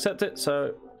you to accept it,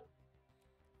 so...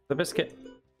 The biscuit.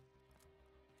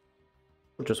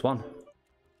 Or just one.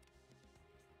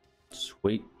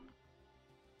 Sweet.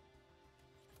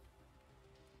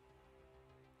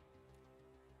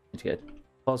 Need to get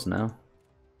pause now.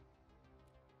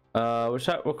 Which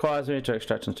that requires me to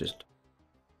extract and just...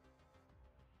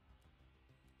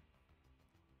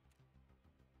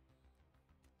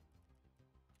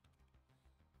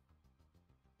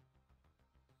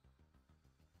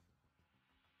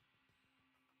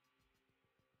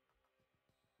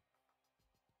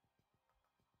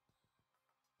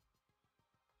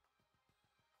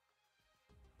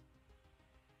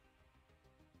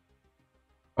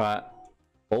 Right,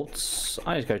 bolts.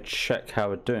 I need to go check how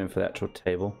we're doing for the actual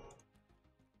table.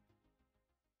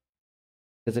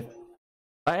 Because if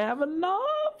I have enough,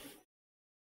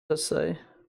 let's see.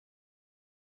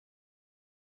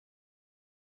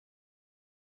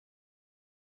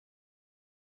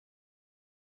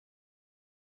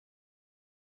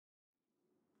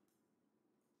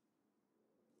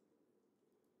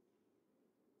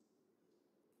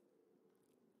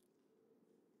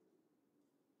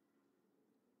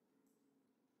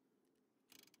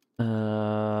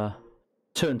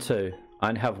 Two and two. I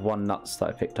only have one nuts that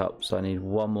I picked up, so I need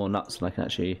one more nuts and I can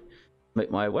actually make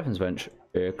my weapons bench.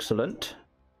 Excellent.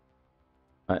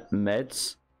 Right,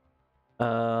 meds.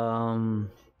 Dragonoffs,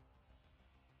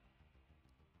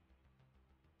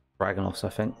 I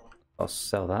think. I'll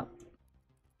sell that.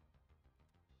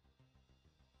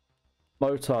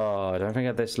 Motor. I don't think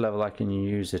at this level I can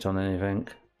use it on anything.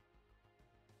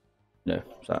 No,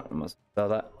 so I must sell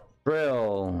that.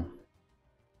 Drill.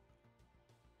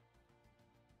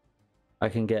 I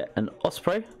can get an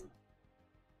Osprey.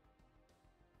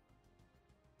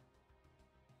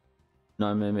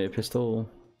 9mm pistol.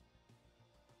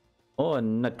 Or a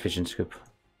night vision scope.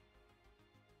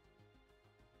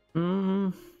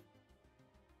 Might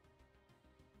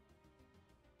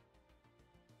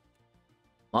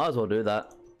as well do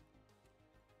that.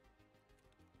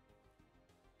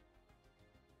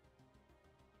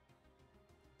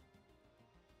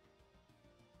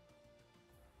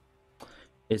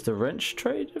 Is the wrench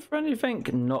traded for anything?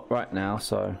 Not right now,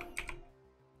 so.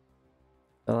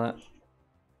 Sell that.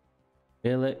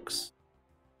 Helix.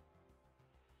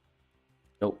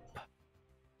 Nope.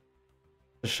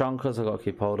 The Shankers I've got to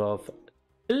keep hold of.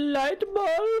 Light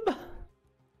bulb! How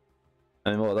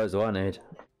many more of those do I need?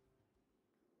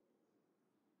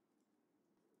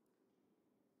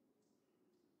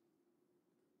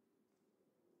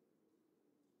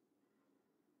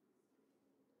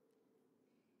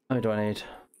 How many do I need?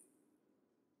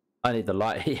 I need the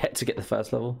light yet to get the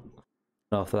first level.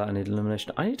 After that I need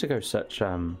illumination. I need to go search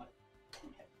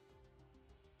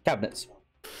cabinets.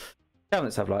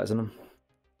 Cabinets have lights in them.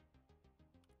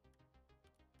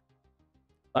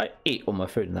 I eat all my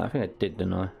food in that. I think I did,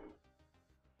 didn't I?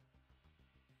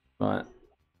 Right.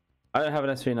 I don't have an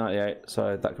SV98,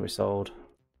 so that can be sold.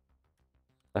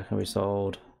 That can be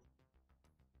sold.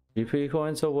 GP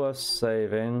coins are worth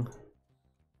saving.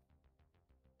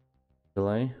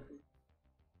 Delay.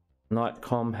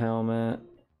 Nightcom helmet.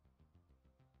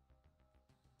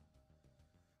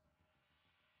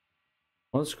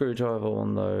 One screwdriver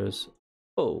on those.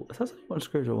 Oh, if that's only one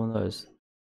screwdriver on those,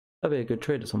 that'd be a good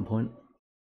trade at some point.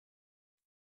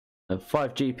 And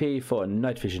 5 GP for a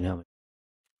night vision helmet.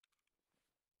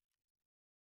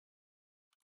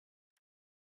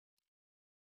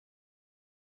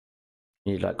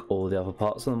 You need like all the other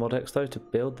parts of the Modex though to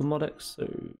build the Modex, so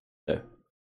yeah.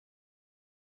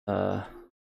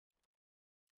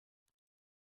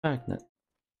 Magnet.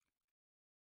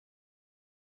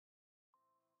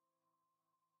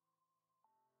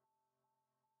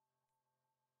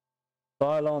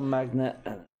 Cylon magnet.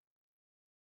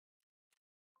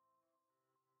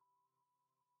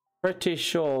 Pretty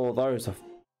sure those are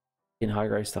in high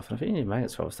grade stuff, and I think you need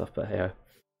magnets for other stuff, but hey,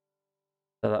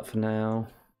 so that for now.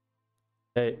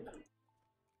 Tape.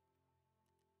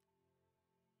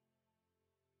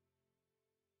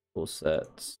 All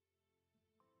sets.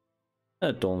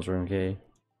 Dawn's room key.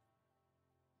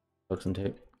 Books and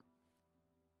tape.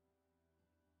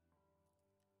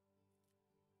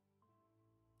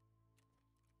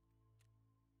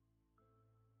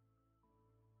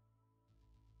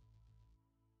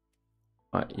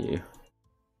 Right, you.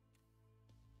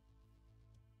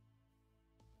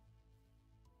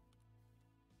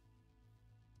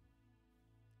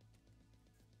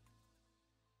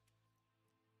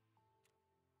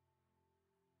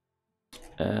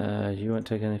 You won't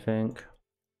take anything.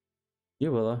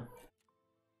 You will.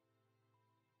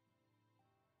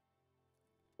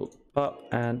 Up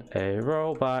and a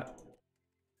robot.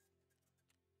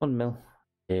 1 mil.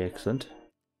 Excellent.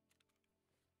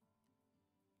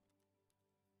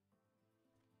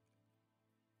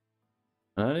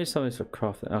 I only something for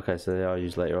crafting. Okay, so they are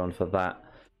used later on for that.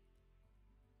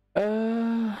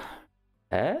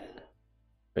 Repair?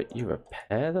 Wait, you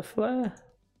repair the flare?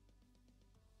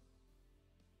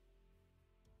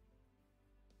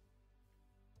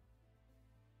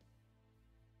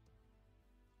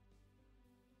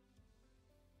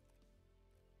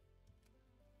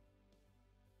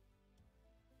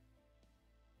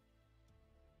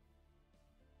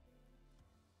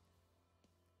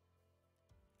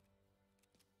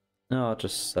 No, I'll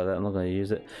just sell it. I'm not going to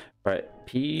use it. Right,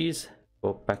 peas.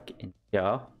 Go back in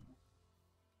here.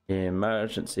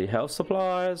 Emergency health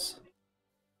supplies.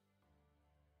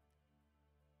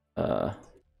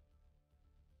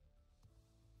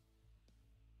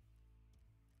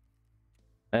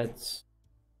 Meds.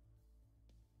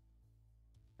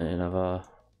 Another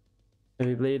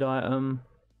heavy bleed item.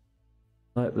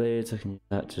 Light bleeds. I can use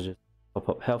that to just pop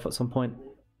up health at some point.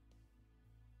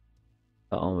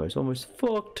 That armor is almost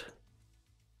fucked.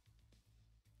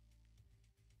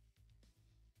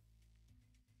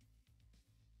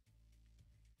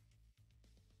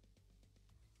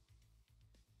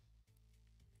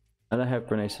 And I have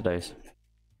grenades for days.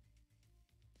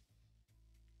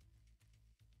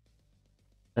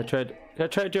 I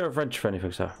trade you a wrench for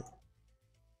anything, sir.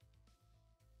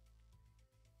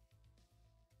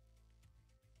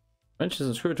 Wrenches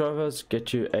and screwdrivers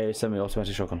get you a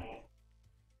semi-automatic shotgun.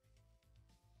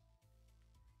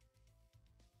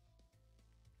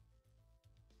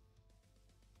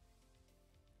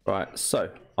 Right,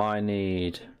 so I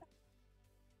need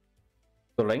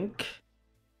the link.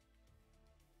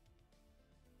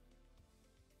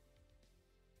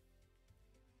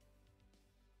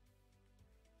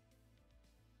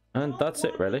 And that's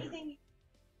it, really.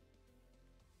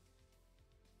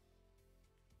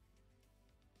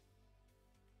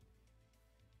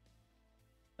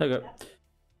 There we go.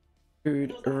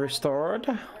 Food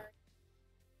restored.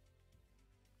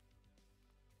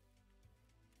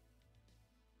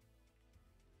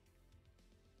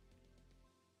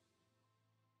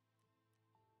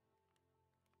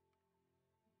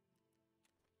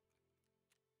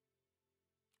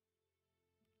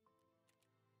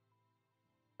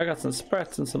 I got some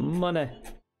spreads and some money.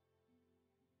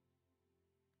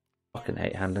 Fucking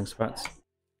hate handling sprats.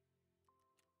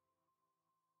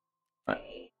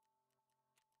 Right.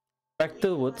 Back to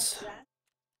the woods.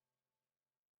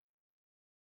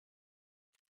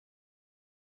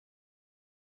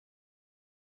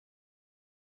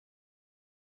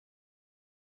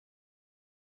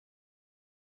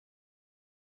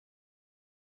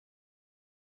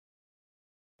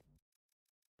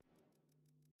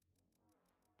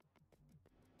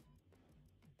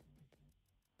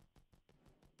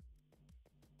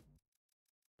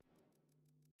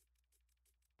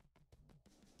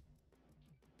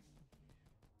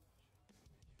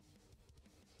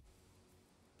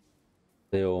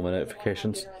 See all my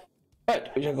notifications.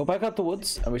 Right, we should go back out the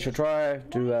woods and we should try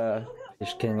to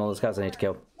finish killing all the scavs I need to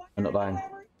kill and not dying.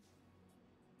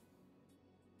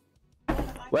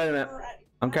 Wait a minute,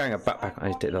 I'm carrying a backpack. I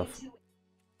need to take it off.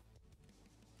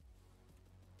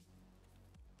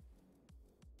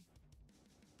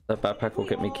 That backpack will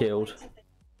get me killed.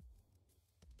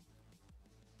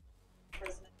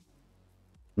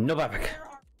 No backpack.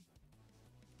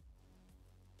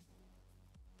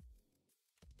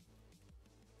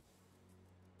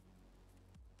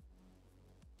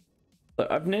 So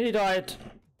I've nearly died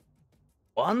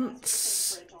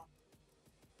once.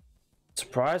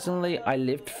 Surprisingly, I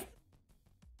lived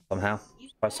somehow.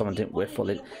 Surprised someone didn't whiff or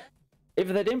they...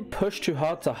 Either they didn't push too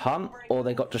hard to hunt or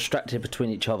they got distracted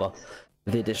between each other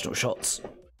with the additional shots.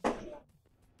 I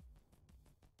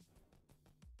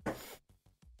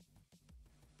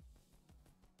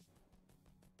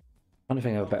don't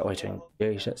think I have a better way to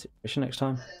engage that situation next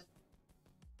time.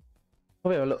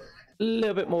 Probably have a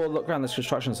little bit more look around this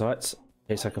construction sites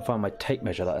in case I can find my tape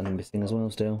measure that I'm missing as well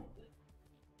still.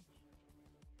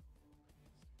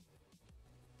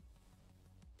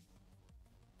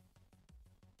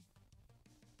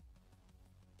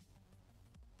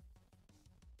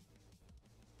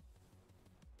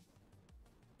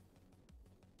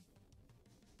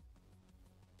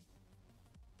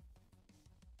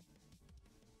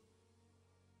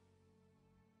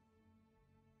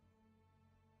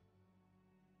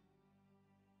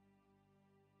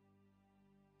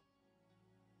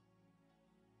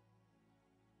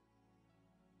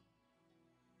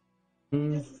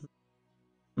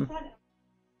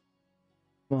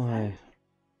 Why?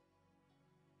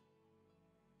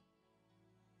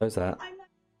 Close that.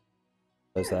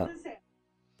 Close that.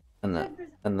 And that.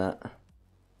 And that.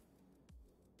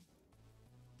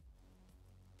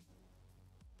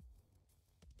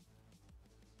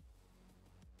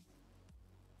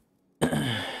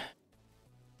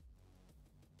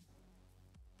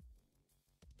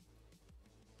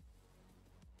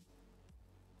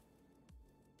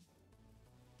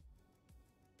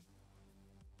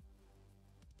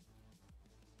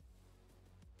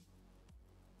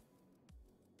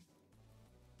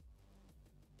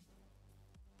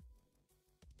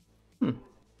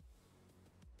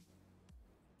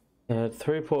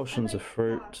 Three portions of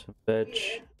fruit, veg,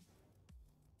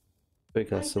 3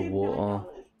 glasses of water.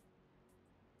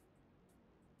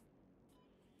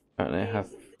 Apparently I have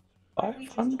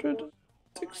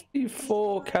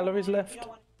 564 calories left.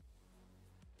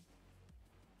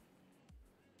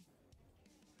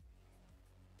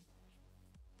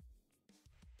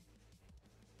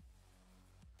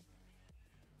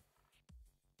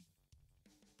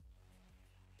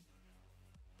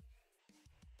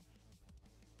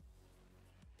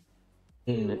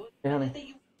 Yeah,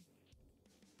 honey.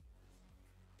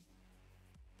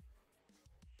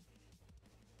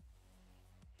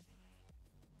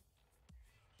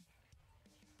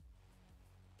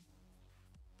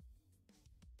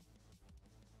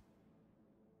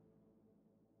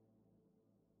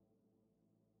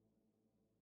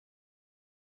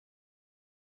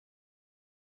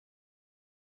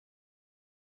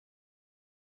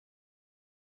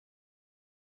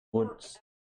 Woods.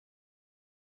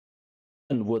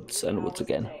 And woods and woods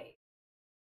again.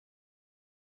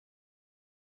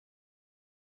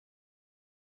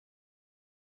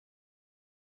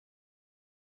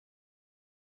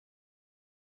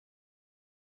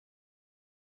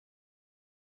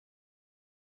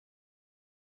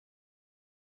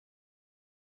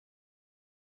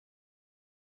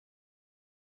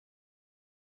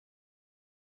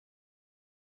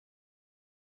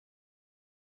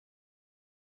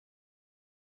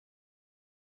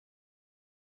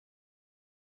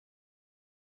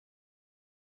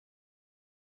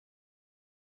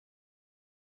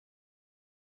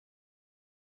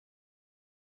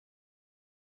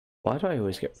 Why do I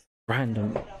always get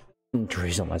random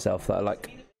injuries on myself that are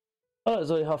like, oh, it's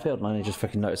already half healed and I only just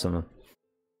fucking notice them?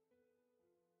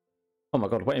 Oh my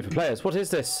god, waiting for players. What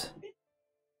is this?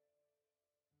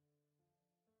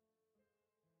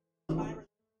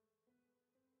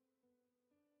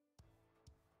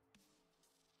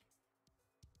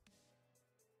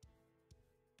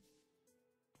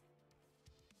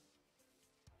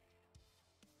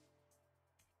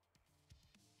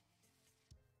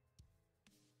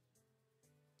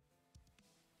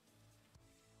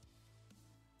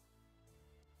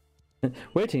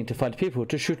 Waiting to find people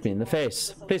to shoot me in the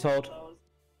face. Please hold.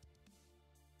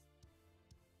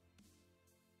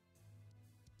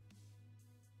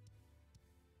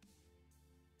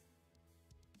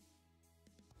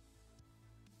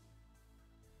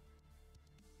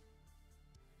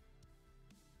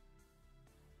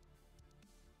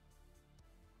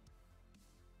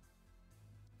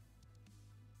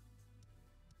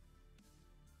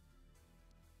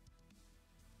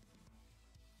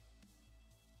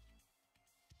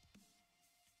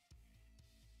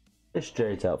 It's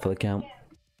straight out for the count.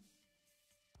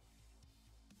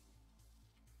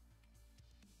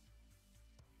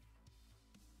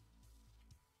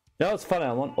 You know what's funny?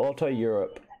 I'm on Auto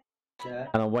Europe. Yeah.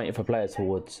 And I'm waiting for players for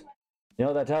Woods. You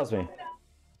know what that tells me?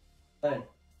 Then.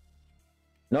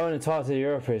 No one in entirety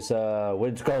Europe is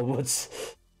wins gold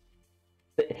Woods.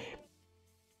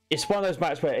 It's one of those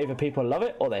matches where either people love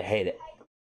it or they hate it.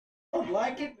 I don't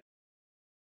like it.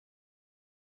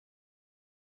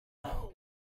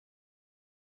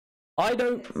 I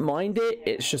don't mind it,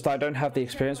 it's just I don't have the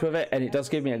experience with it, and it does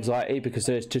give me anxiety because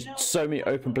there's just so many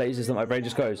open places that my brain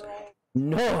just goes,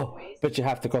 no, but you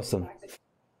have to cross them.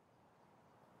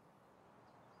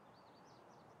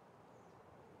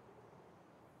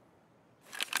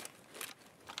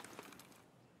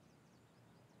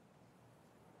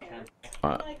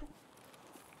 Alright.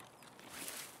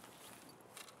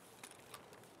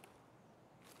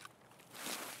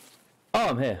 Oh,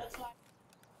 I'm here.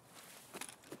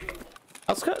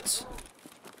 Outskirts?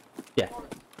 Yeah.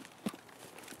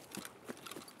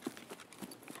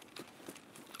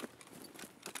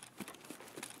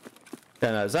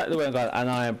 Yeah, no, exactly where I'm going, and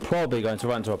I am probably going to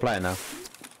run to a player now.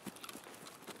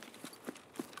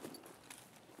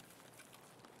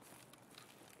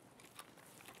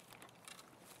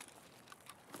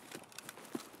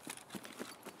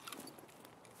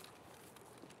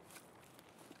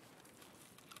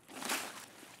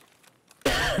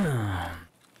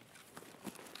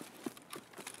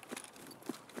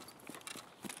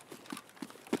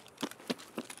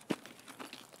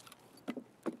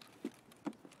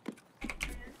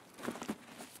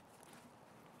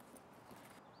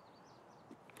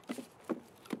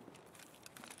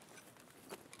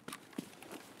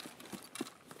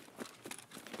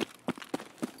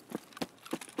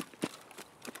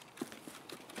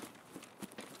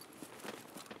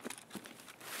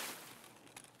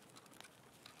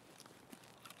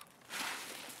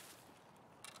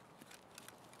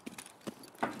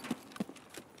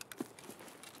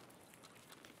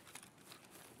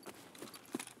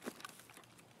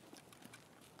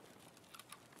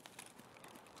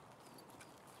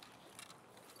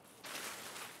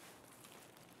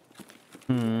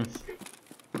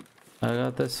 I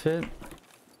got this fit.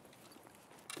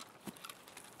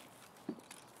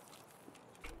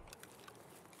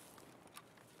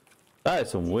 That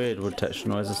is some weird wood texture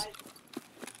noises.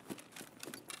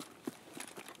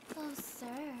 Oh, sir.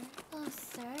 Oh,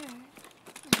 sir.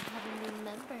 I have a new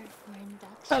member for induction.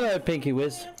 Hello, Pinky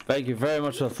Wiz. Thank you very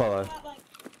much for the follow.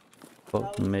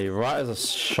 Fuck me, right as a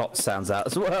shot sounds out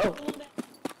as well.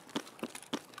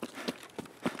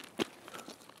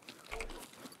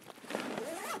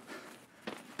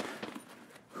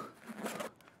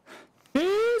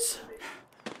 Jeez.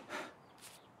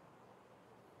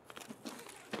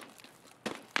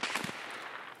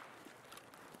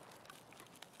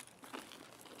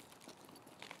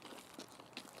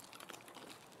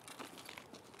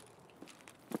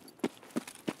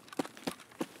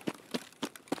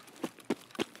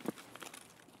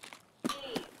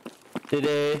 Did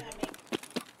he?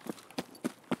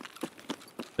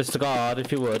 Mr. Guard,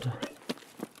 if you would.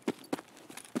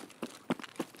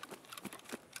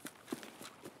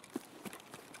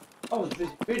 Oh, this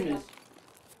goodness.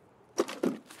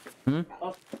 Hmm?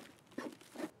 Oh,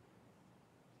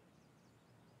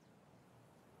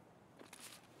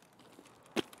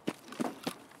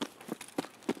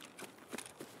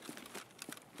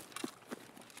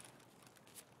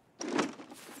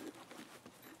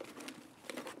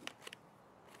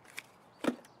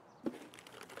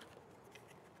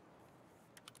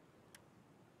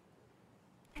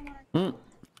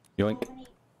 Yoink.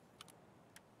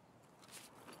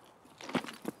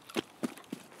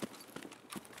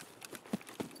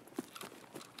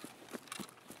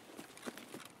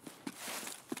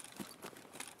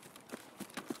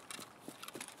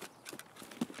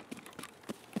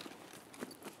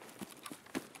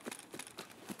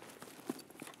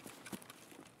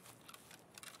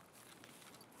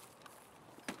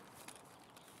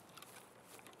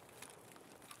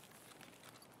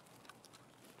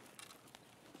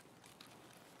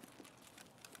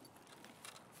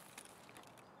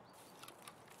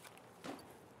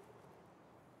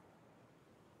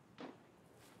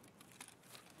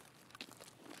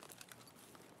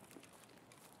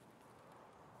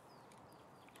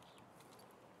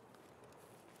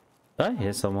 I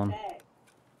hear someone.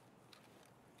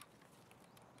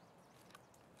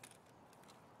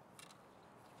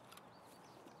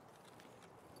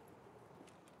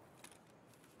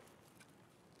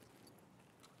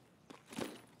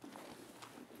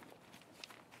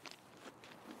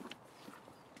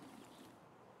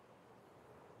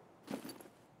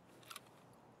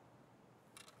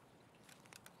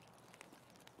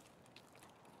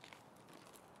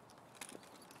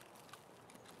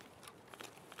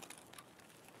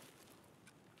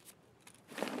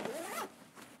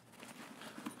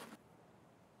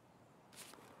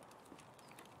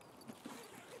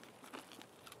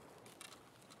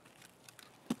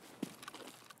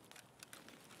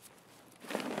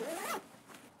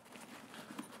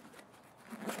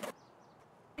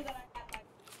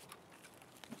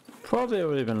 Probably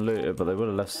would have been looted, but they would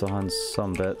have left behind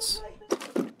some bits.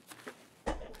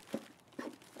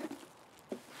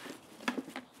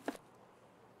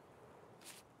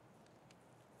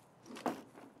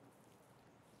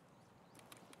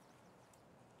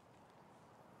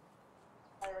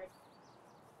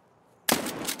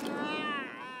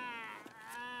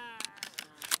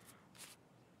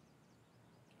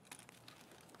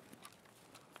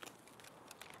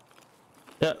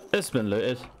 Yeah, it's been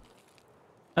looted.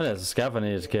 And there's a scav I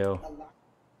needed to kill.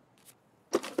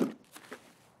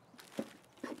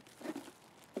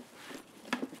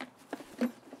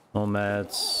 More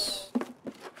meds.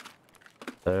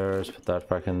 There's, put that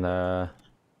back in there.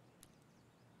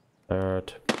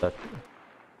 Third, put that.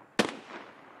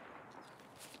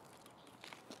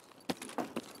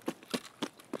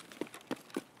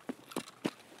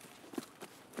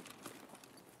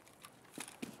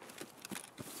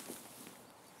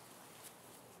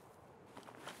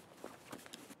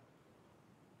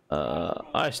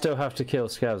 I still have to kill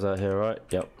scavs out here, right?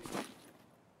 Yep.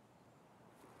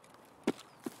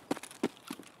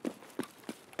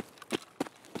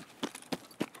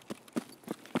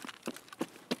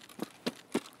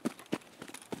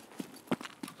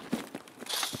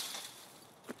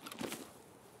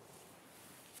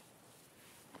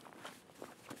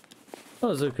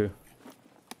 Oh, Zuku.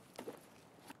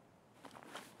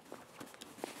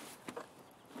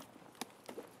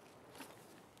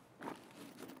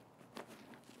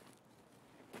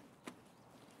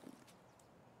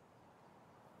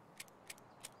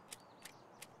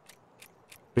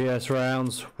 BS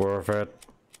rounds, worth it.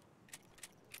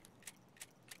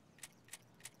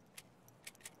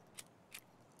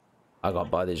 I got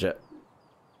buy these yet.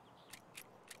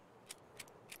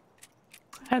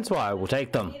 Hence why I will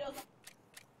take them.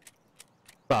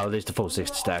 Well, at least the full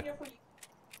 60 stack.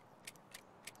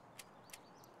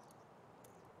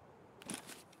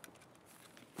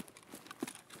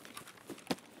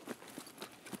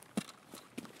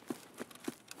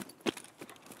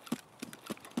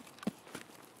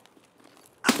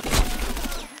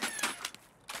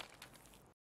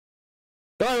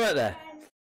 Guy right there.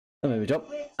 That made me jump.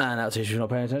 And that'll teach you not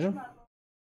paying attention.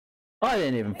 I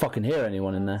didn't even fucking hear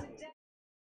anyone in there.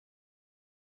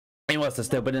 He must have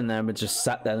still been in there, but just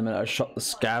sat there the minute I shot the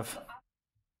scav.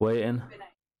 Waiting.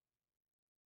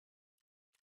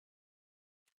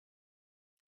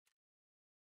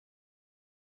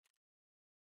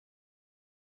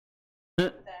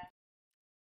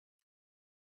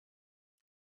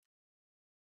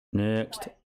 Next.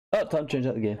 Oh, time to change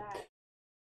out the gear.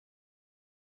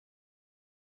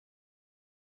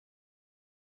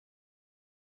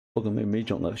 Fucking made me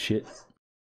jump like shit.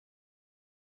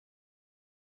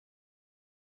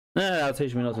 No, that'll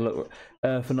teach me not to look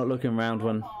for not looking around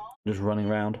when just running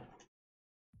around.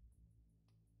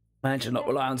 Man should not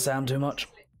rely on sound too much.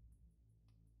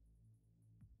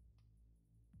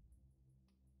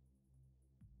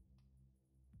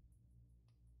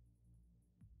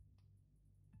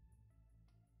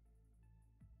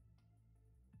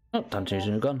 Oh, time to change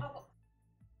a new gun.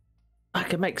 I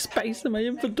can make space in my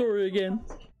inventory again.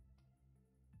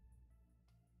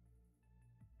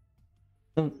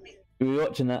 You were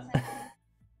watching that?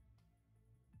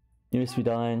 You missed me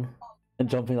dying and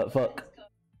jumping like fuck.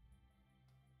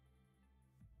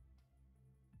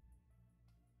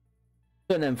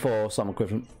 Do an M4 or some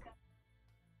equivalent.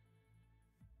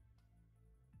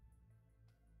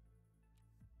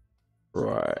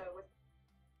 Right.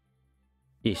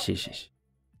 Yes.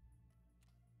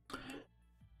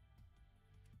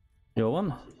 Your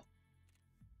one.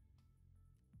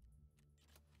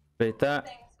 Beat that.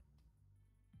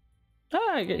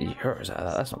 Ah, I get euros out of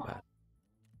that. That's not bad.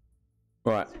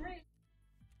 Right.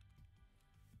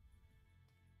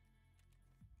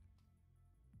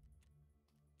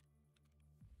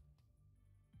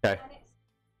 Okay.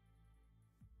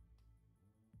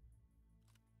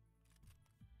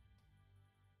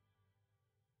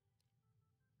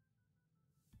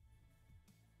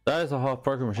 That is a half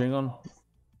broken machine gun.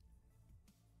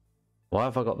 Why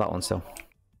have I got that one still?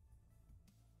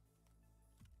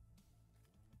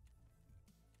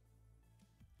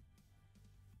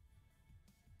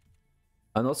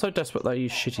 I'm not so desperate that I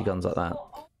use shitty guns like that.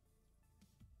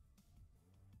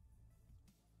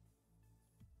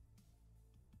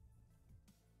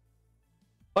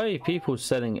 Why are people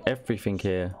selling everything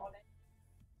here?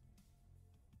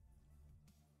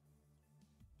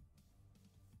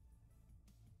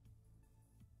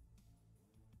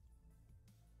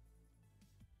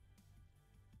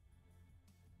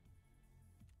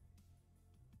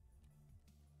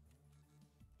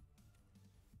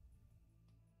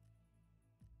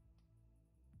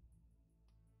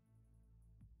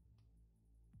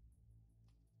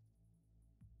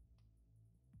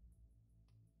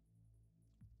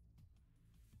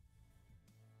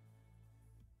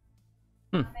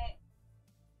 Hmm.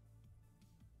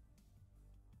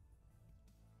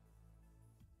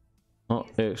 Oh,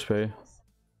 EXP.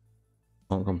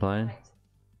 Won't complain.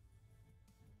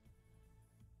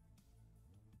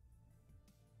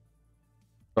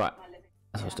 Right,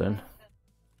 that's what I was doing.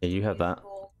 Yeah, you have that.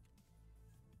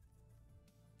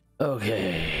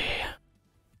 Okay.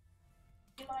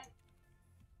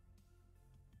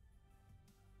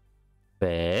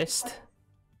 Best.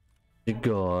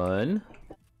 Gun.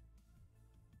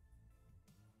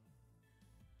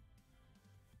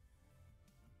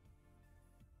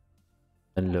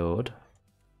 And load.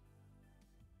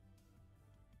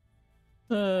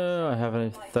 I have a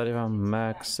 30 round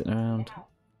max sitting around.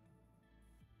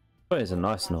 Well, it's a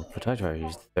nice enough potato. I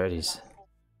use the 30s.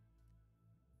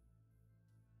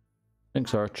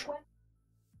 Thanks, Arch.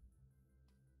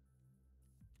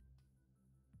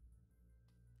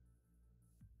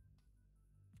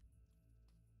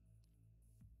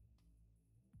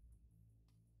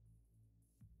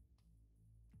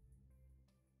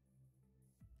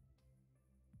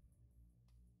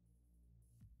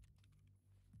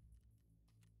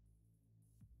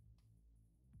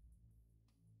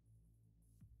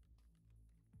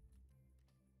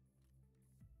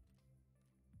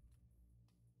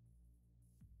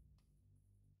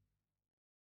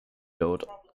 Lord.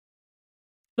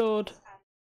 Lord.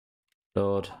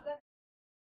 Lord.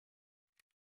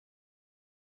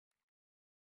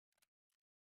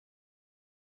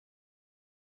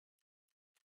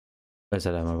 Where's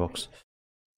that ammo box?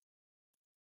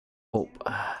 Oh.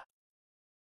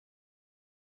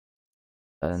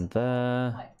 And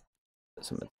there.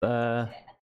 Something there.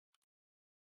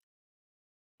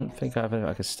 I don't think I have anything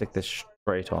I can stick this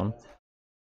straight on.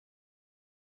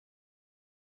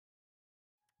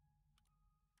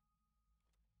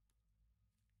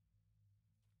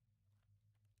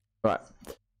 Right.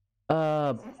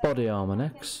 Body armor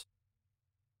next.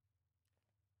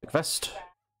 Big vest.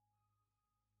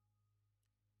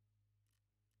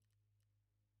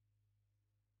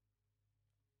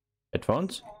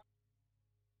 Headphones.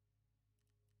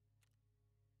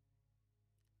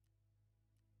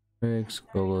 Rigs,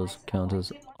 goggles,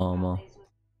 counters, armor.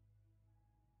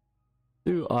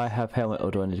 Do I have helmet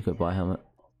or do I need to go buy a helmet?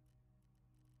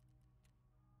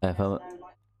 I have helmet.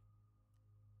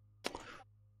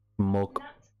 Smoke.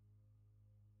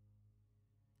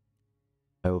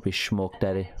 I will be smoke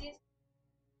daddy.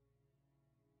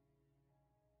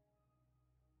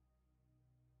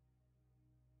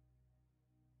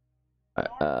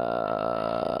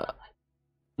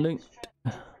 Linked.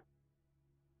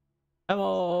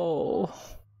 Ammo.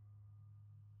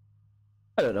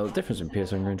 I don't know the difference in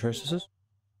PSO and green traces is.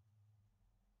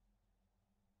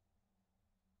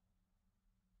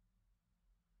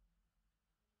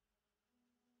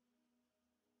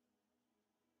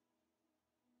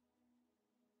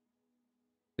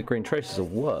 The green traces are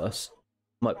worse.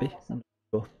 Might be. I'm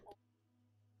not sure.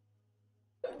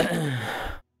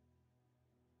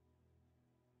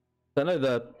 I know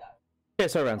the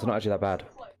PSO rounds are not actually that bad,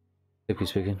 typically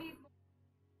speaking.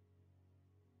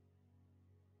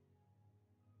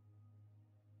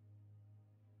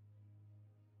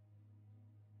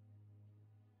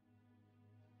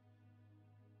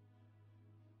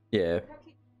 Yeah.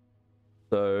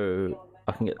 So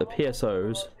I can get the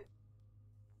PSOs,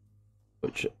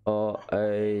 which are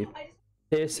a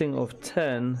piercing of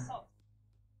 10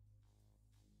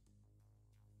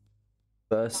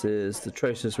 versus the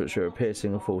traces, which are a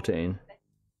piercing of 14.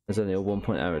 There's only a 1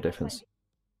 point arrow difference.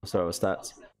 So our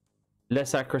stats.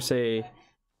 Less accuracy,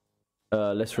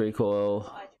 less recoil,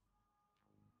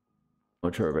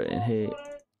 more durability and heat.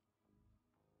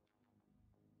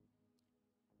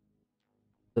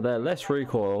 So they're less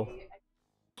recoil,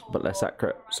 but less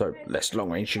accurate, so less long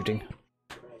range shooting.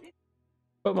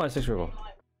 But minus 6 recoil.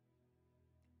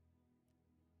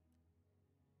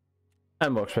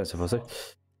 And more expensive also.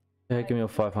 Yeah, give me your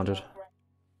 500.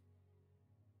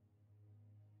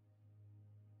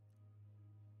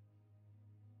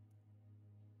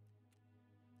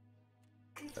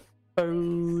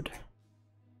 Code.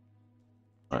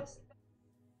 Right.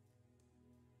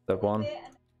 That one.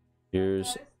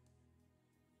 Use.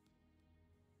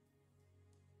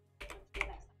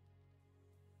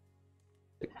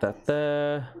 Stick that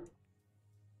there.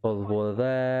 All the water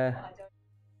there.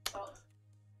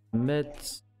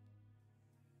 Mids.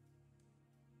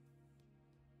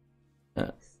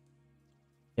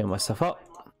 Get myself up.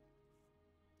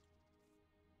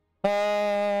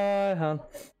 Hi, Han.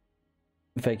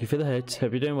 Thank you for the hits.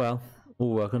 Hope you're doing well.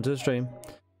 Welcome to the stream.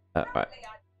 Right.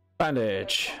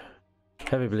 Bandage.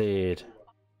 Heavy bleed.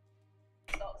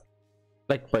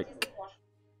 Leg break.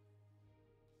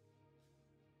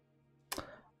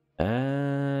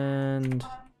 And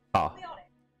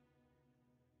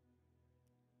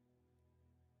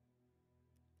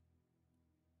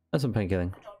and some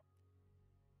painkilling.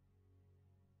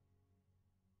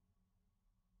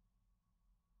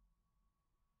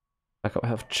 Back up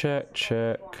health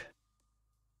check.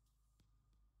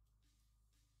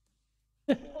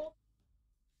 Did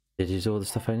use all the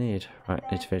stuff I need. Right,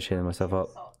 need to finish healing myself up.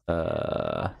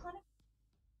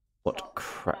 What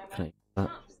crap can I use that?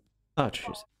 Oh,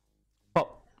 choose.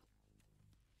 Pop.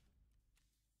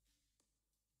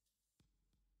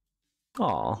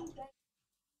 Aw.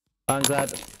 I'm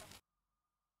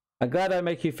glad I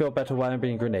make you feel better while I'm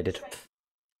being grenaded.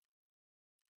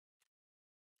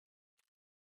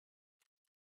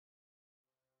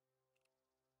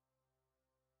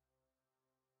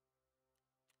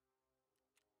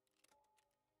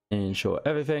 Ensure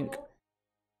everything.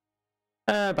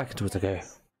 Back into it I go.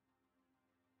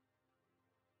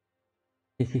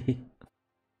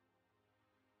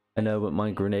 I know, but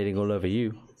mine grenading all over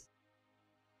you.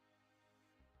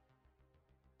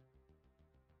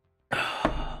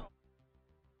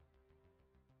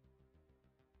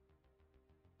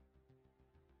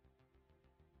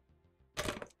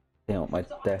 Out my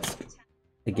desk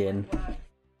again.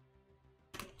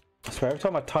 I swear, every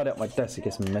time I tidy up my desk, it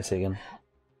gets messy again.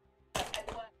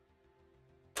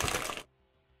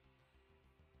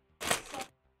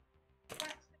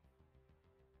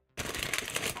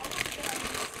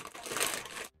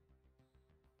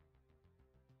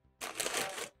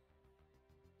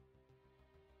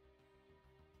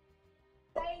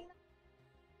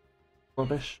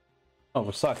 Rubbish. Oh,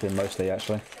 recycling mostly,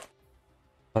 actually.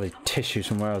 Bloody tissues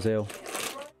from where I was ill.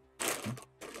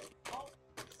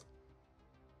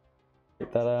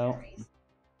 Get that out.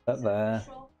 That there.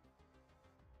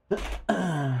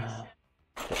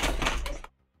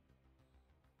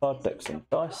 Card decks and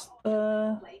dice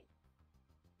there.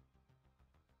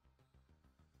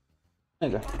 There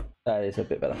you go. That is a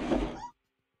bit better.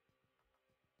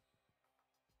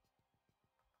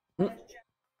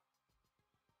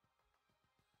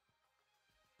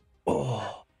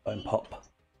 Oh, bone pop.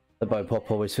 The bone pop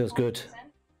always feels good.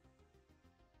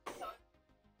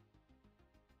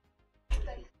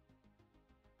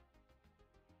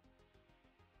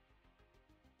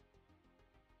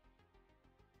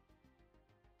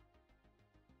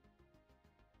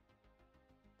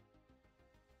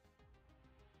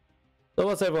 So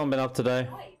what's everyone been up today?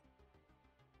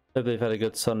 Hope they've had a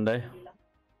good Sunday.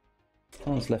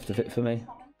 What's left of it for me?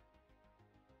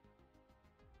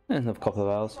 Another couple of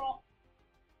hours.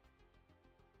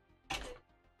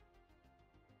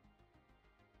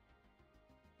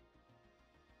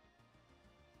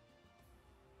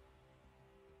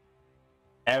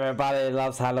 Everybody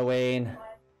loves Halloween.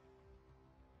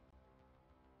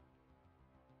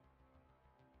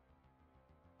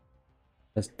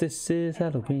 This is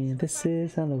Halloween, this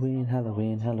is Halloween,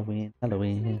 Halloween, Halloween,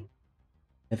 Halloween.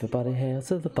 Everybody hails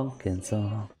to the pumpkin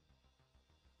song.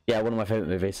 Yeah, one of my favourite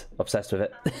movies. Obsessed with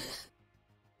it.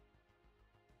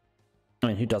 I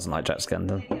mean, who doesn't like Jack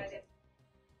Skellington?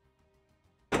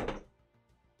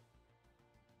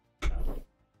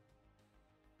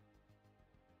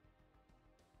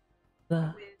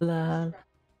 La, la. Now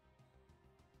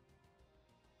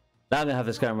I'm gonna have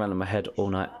this going around in my head all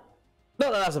night.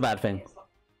 Not that that's a bad thing.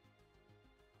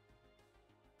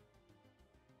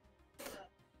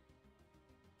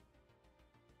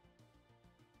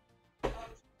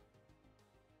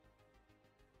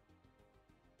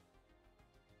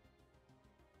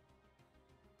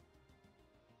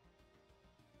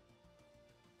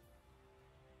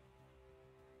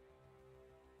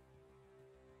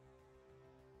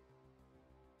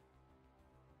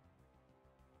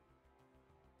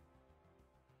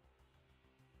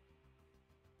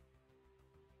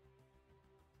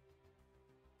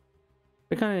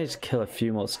 We're gonna need to kill a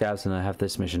few more scavs and I have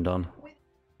this mission done.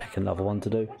 Pick another one to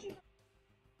do.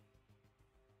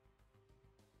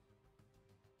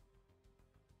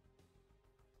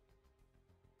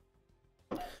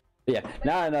 But yeah,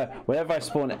 now I know whenever I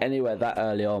spawn anywhere that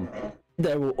early on,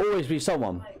 there will always be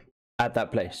someone at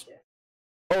that place.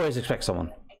 Always expect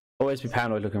someone. Always be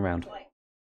paranoid looking around.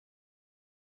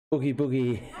 Oogie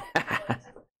boogie.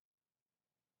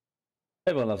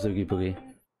 Everyone loves Oogie boogie.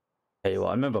 Tell you what,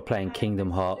 I remember playing Kingdom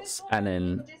Hearts and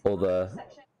then all the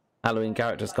Halloween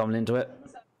characters coming into it.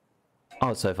 I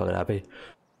was so fucking happy.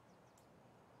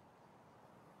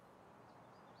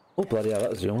 Oh bloody hell, that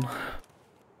was yawn.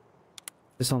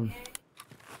 This on.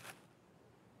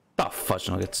 Oh fudge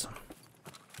nuggets.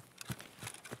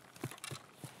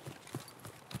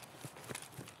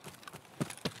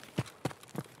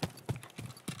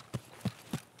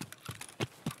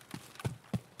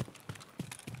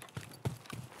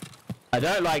 I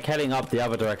don't like heading up the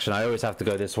other direction. I always have to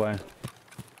go this way.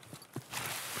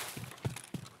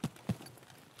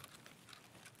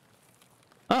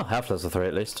 Oh, half level 3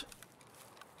 at least.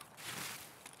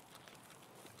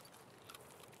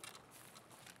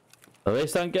 At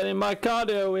least I'm getting my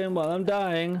cardio in while I'm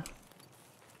dying.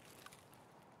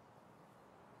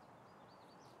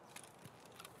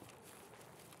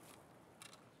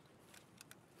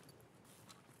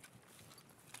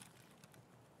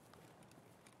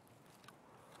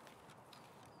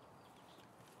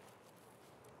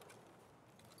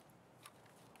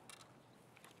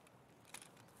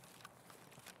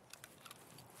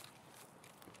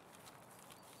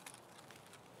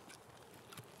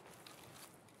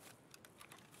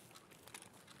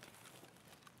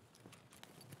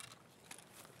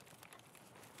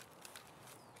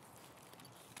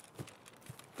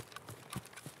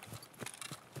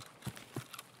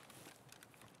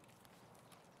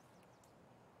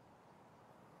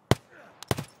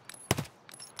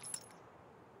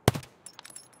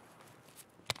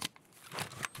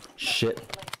 Shit.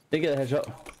 Did get a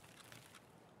headshot.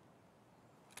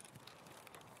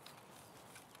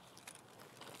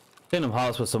 Kingdom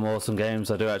Hearts were some awesome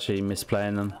games. I do actually miss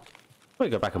playing them. I'll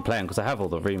go back and play them because I have all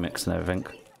the remix and everything.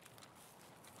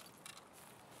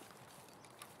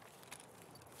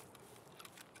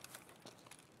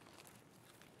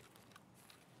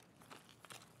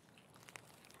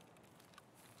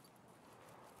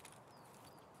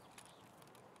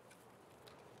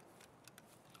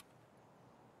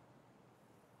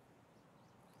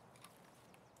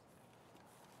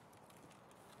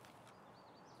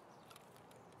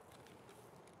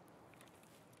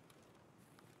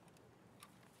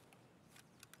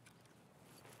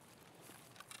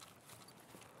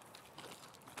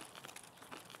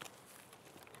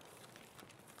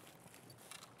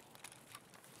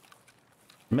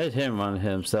 Made him run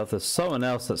himself. There's someone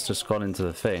else that's just gone into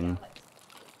the thing.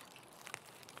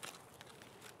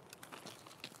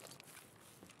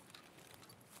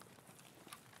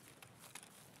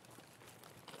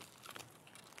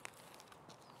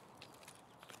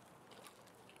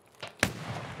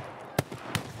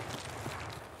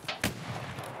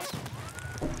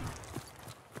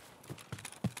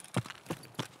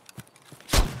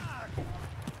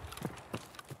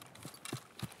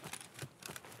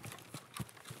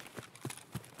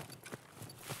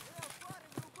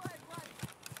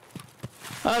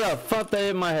 How the fuck they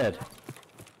hit my head?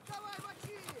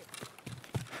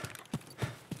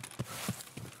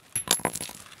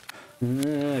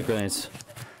 Grenades.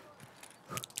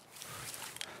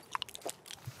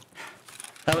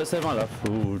 How about save my life?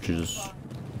 Oh Jesus.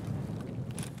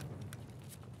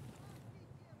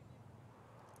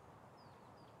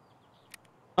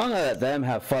 I'm gonna let them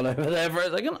have fun over there for a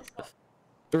second.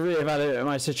 Reevaluate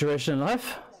my situation in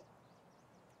life.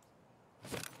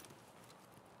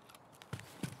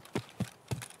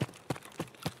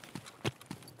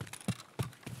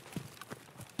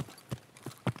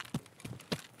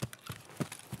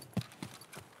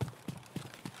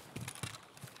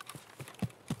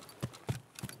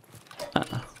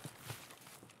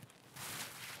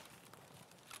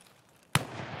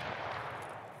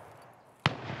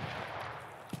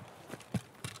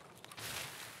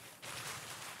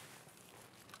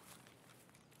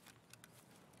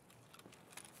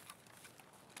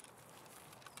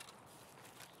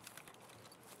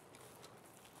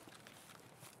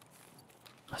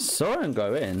 I saw him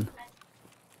go in.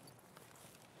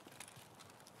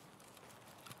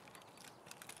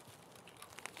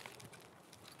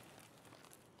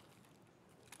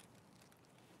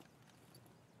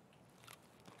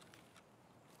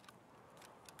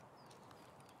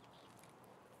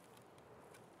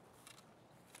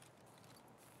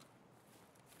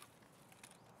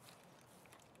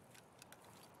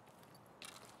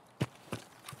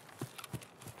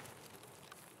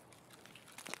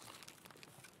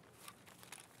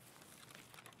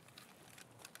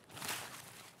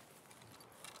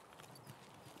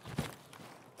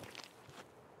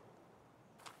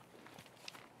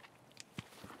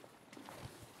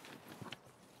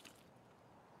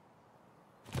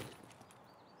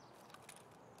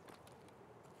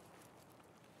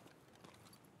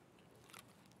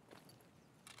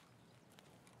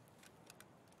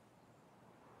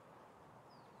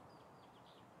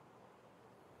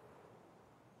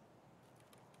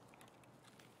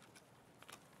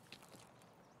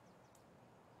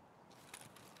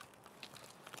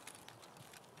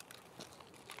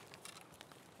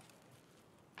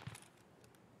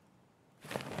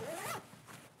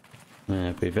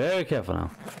 Yeah, be very careful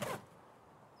now.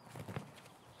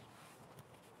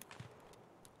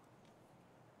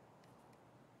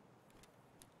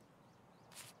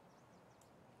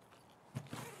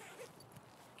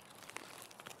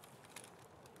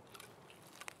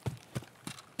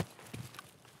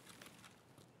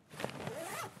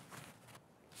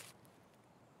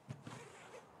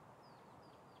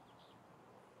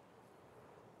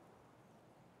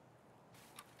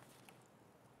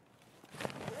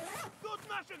 Тут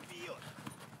наших бьют!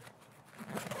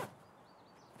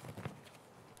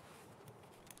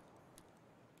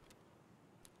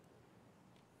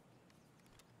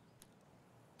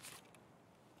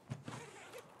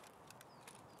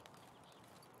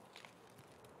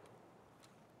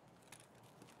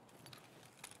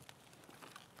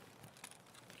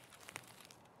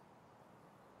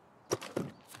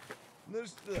 Ну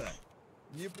что,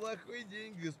 неплохой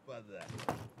день, господа.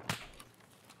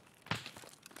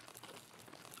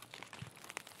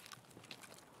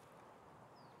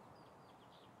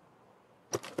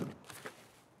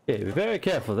 Yeah, be very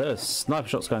careful. There's sniper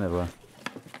shots going everywhere.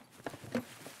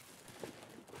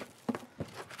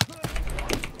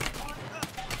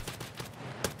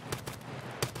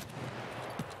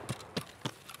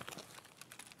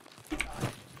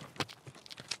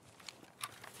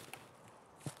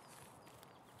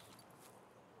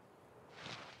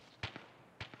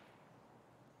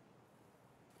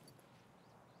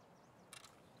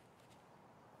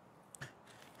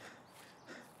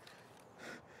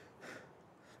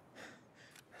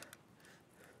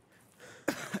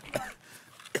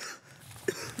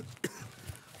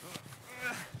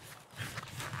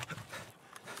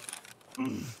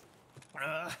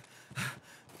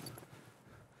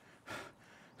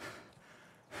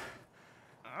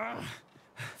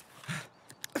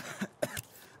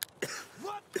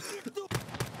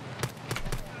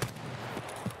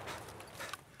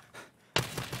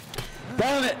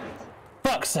 Damn it!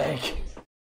 Fuck's sake!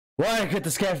 Why could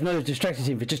the SCAVs not have distracted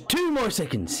him for just 2 more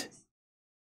seconds?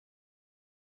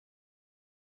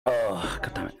 Oh,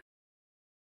 god damn it.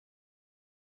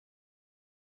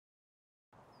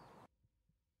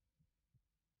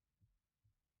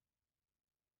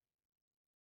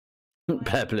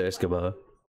 Pablo Escobar.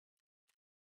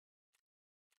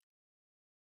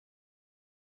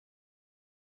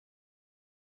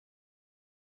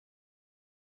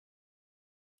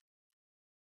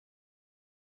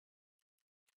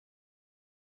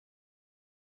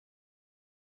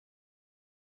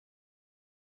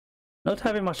 Not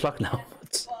having much luck now.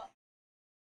 Just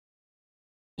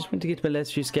want to get my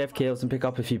last few scav kills and pick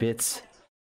up a few bits.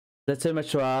 That's so much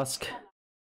to ask.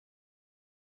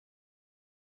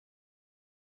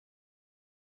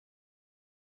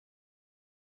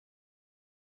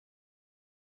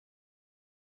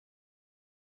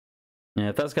 Yeah,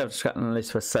 if that scav just got on the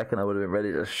list for a second, I would have been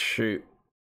ready to shoot.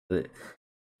 But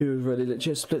he was ready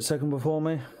literally a split second before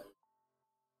me.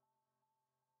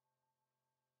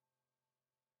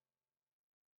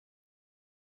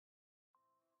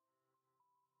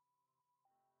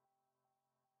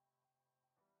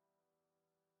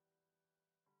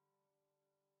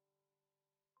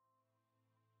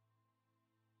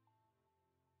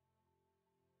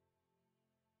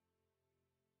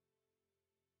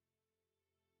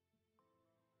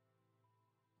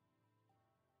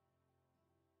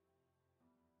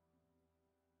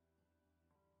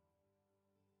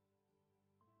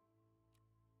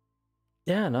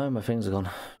 Yeah, no, my things are gone.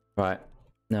 Right,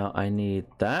 now I need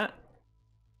that.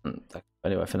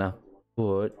 Anyway, for now.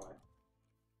 But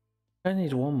I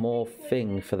need one more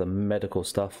thing for the medical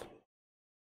stuff.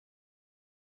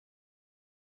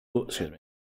 Oh, excuse me.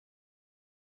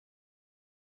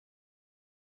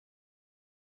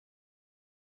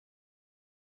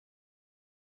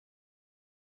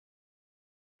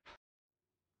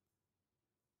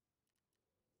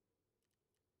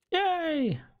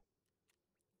 Yay!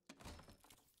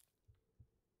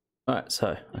 Alright,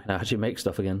 so I can actually make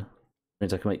stuff again.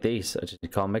 Means I can make these. I just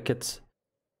can't make it.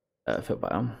 Fit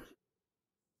bottom.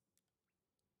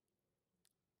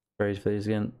 Praise for these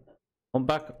again.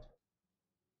 Humpback.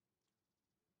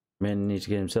 Man needs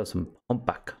to get himself some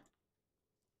humpback.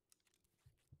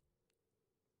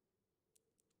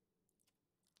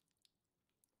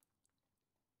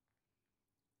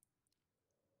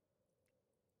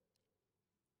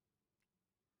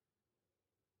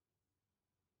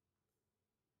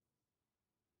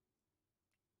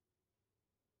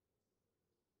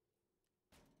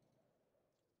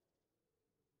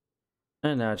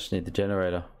 And now I just need the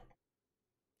generator.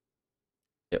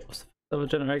 Yep, what's the other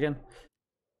generator again?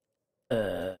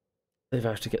 They've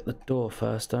actually get the door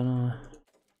first, don't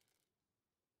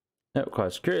I? That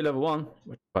requires security level 1,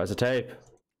 which requires a tape.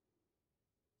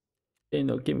 They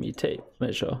no give me tape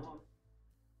measure.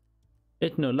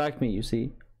 It no like me, you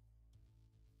see.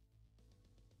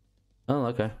 Oh,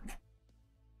 okay.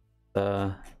 What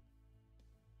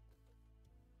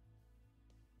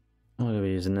are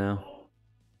we using now?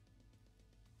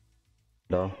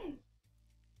 No.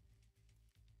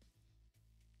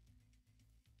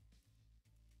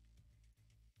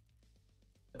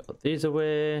 Put these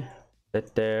away.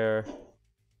 That there.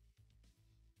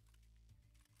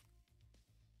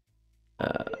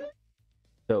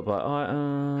 Built by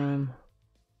item.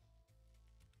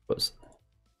 What's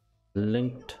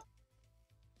linked?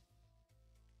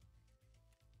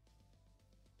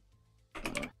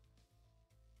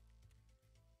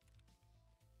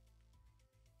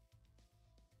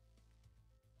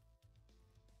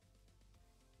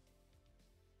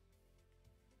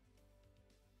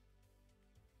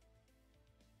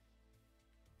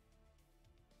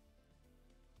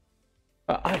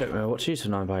 I don't know what to use for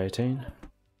 9x18.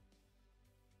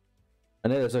 I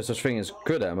know there's no such thing as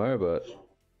good ammo, but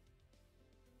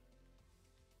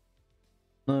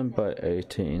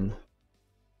 9x18.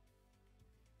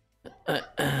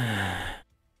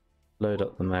 Load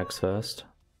up the mags first.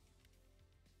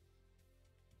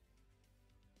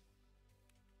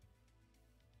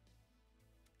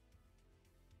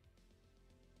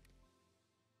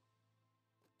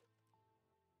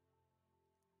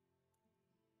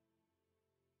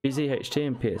 BZHT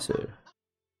and PSO.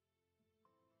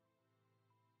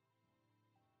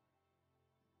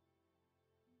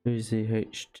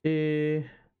 BZHT.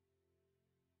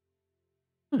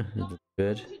 That's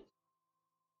good.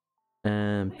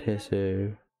 And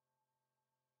PSO.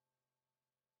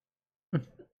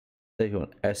 They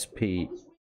got SP8.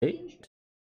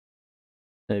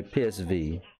 No,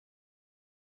 PSV.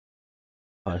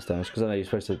 Highest damage, because I know you're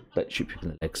supposed to like shoot people in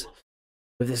the legs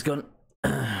with this gun.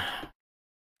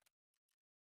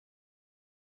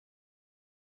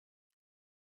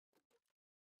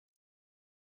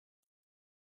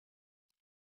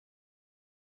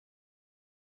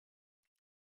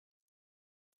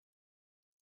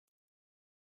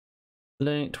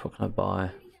 Linked, what can I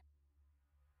buy?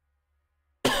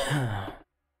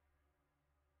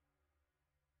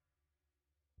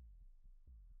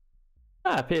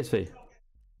 PSV.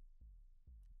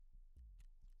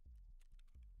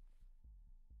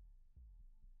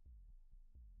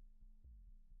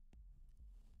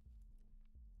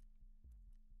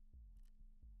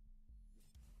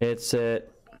 It's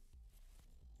it.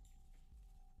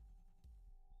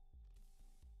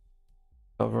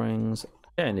 Coverings.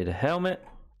 Okay, I need a helmet.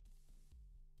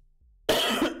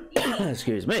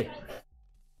 Excuse me.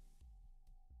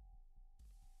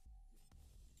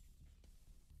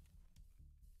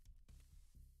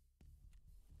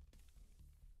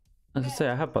 As I say,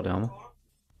 I have body armor.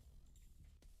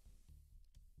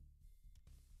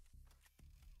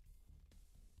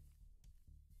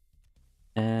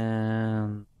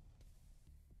 And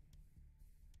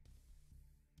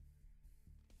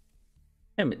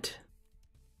helmet.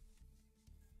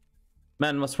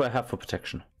 Man must wear hat for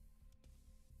protection.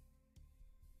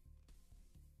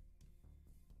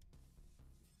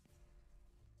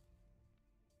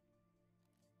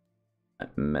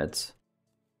 Meds.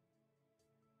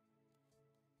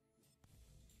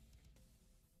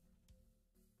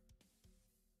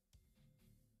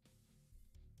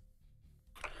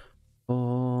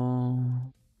 Four,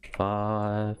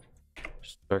 5,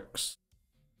 6,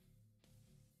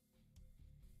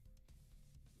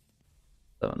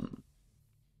 7.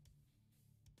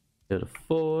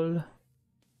 Beautiful.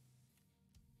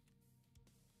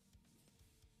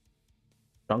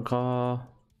 Junker.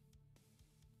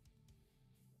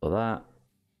 For that.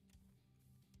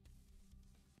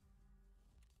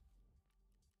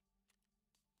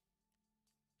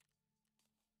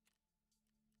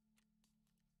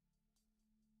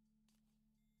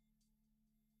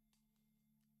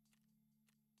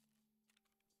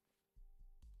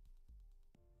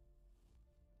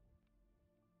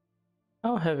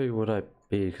 How heavy would I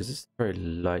be? Because it's very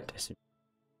light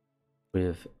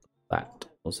with that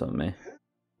or something.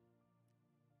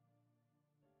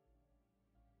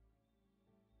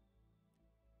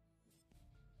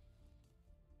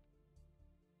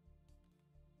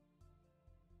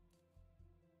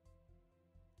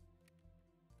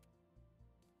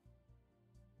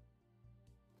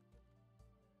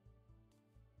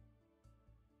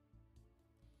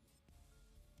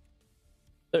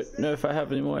 Don't know if I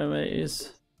have any more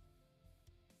M80s.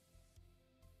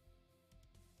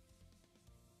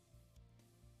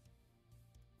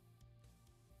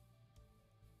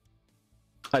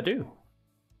 I do.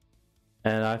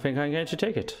 And I think I'm going to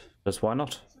take it. Because why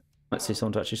not? Let's see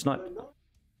someone to actually snipe.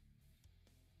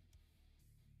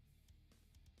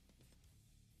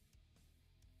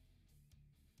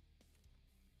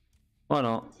 Why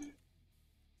not?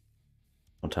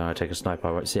 One time I take a sniper,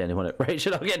 I won't see anyone at range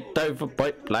and I'll get dove for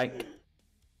point blank.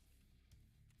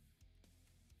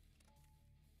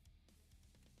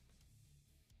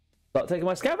 Start taking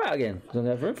my scav out again, because I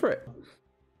don't have room for it.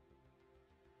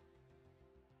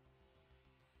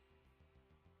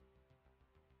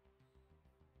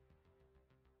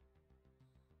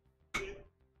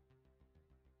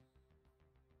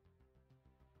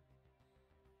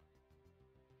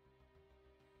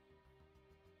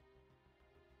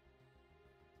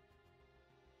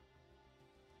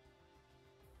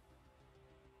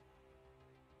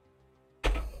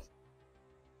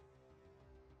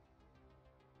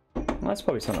 That's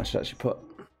probably something I should actually put.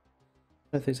 I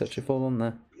don't think it's actually fall on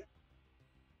there.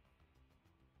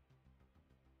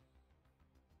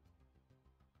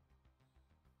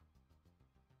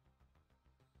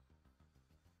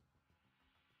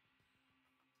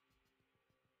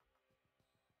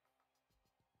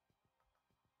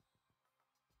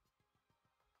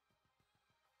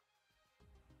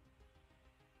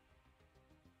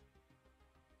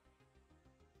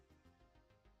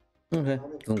 Okay,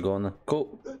 doesn't go on there.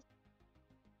 Cool.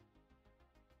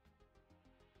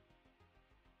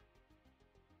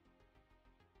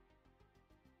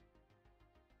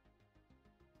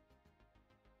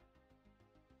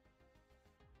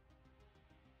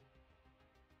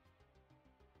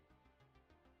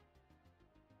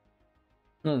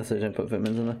 No, they don't put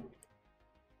vitamins in there.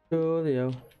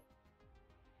 Coolio.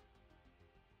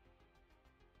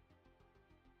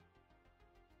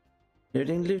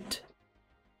 Looting loot.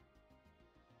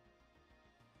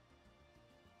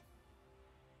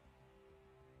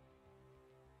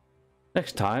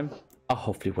 Next time, I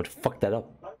hopefully would fuck that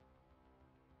up.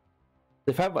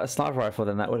 If I had a sniper rifle,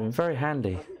 then that would have been very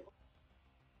handy.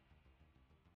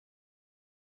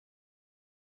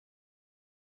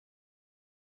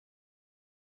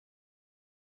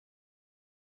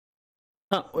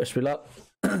 Oh, wish me luck.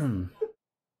 If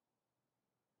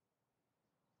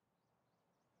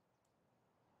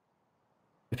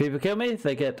people kill me,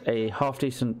 they get a half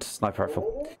decent sniper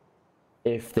rifle.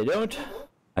 If they don't,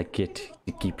 I get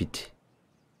to keep it.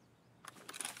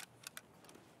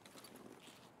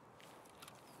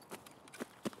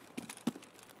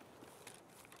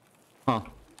 Huh.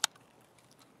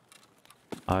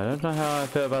 I don't know how I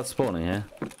feel about spawning here.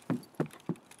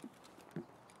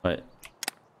 Wait.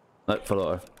 Look, full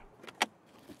auto.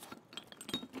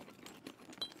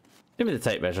 Give me the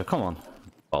tape measure, come on.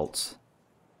 Bolts.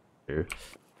 Two.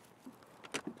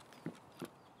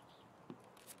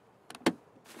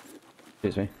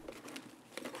 Excuse me.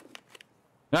 Can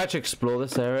I actually explore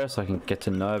this area so I can get to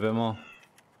know a bit more?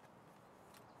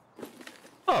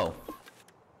 Oh.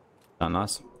 Oh,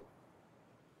 nice.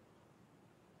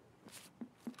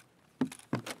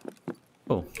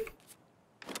 Cool.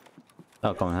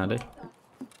 That'll come in handy.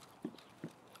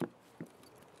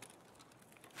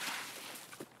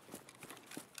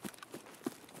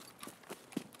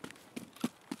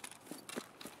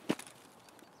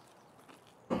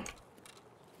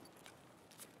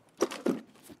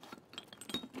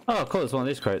 Oh, cool, it's one of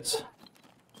these crates.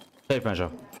 Tape measure,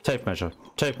 tape measure,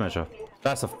 tape measure.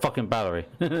 That's a fucking battery.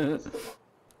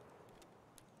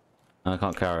 I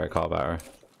can't carry a car battery.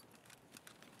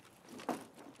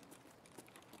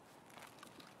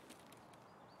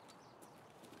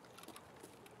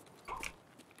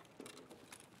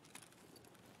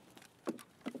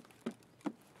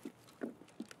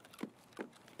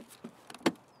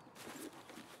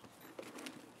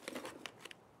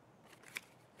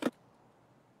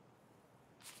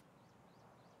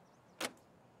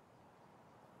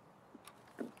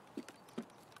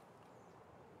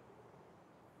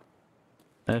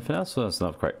 Anything else? Well, that's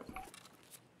not great.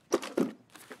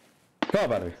 Car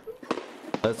battery.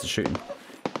 That's the shooting.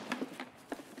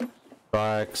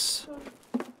 Bikes.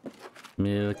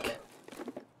 Milk.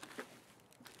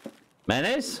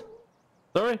 Mayonnaise?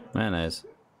 Sorry? Mayonnaise.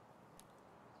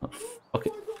 Oh, fuck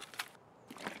it.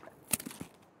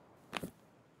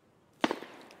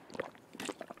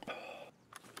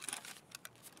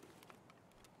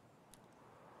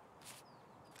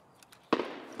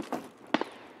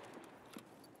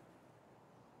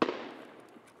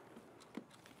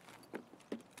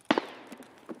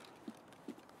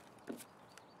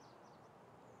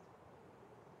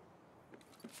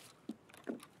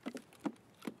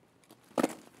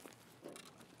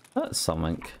 That's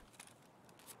something.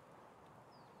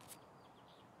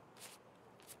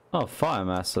 Oh, fire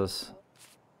masses.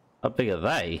 How big are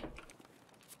they?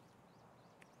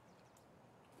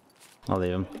 I'll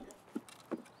leave him.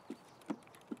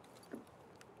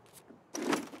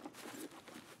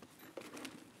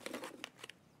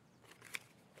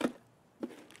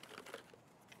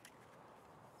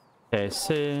 Okay,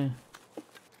 see.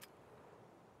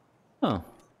 Oh.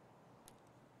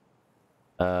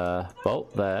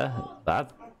 Bolt there.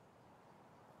 That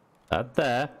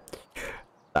there.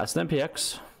 That's an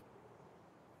MPX.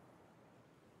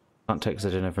 Can't take because I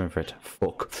didn't have room for it.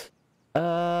 Fuck.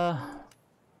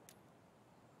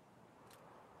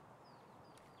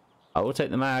 I will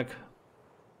take the mag.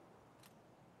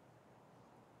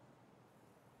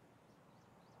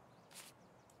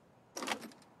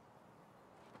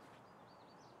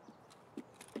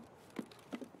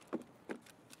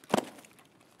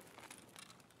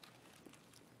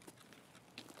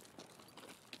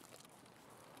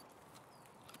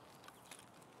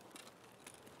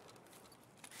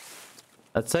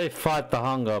 I'd say fight the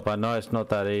hunger, but I know it's not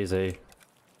that easy.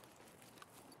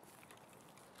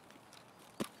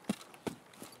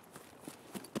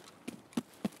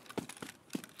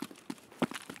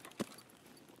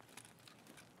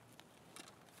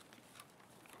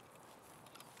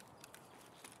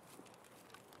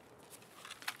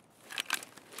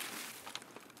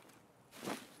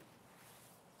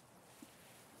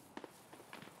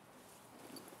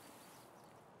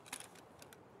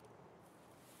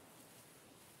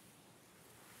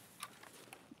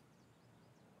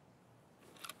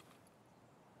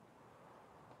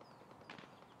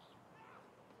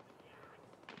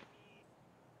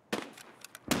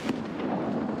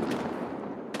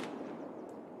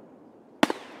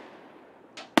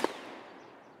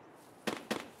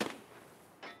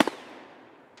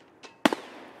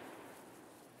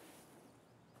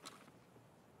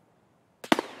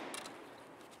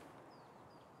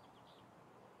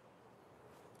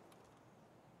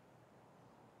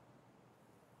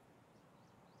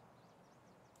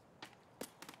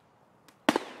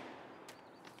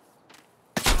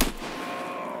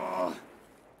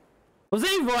 Was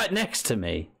he right next to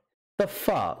me? The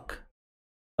fuck?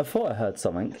 I thought I heard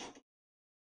something.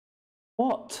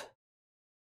 What?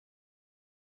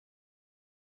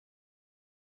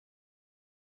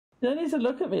 You don't need to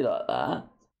look at me like that.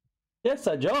 Yes,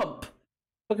 I jump.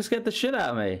 Fucking scared the shit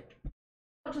out of me.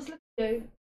 I'll just look at you.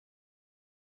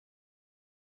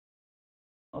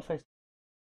 I'll face.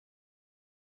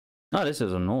 Oh, this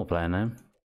is a normal player name.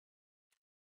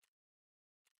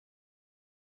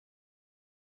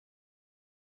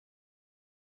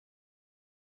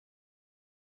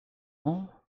 Oh.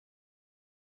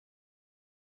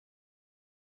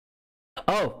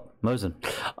 Oh, Mosen.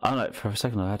 I don't know, for a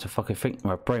second I had to fucking think in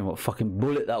my brain what fucking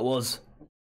bullet that was.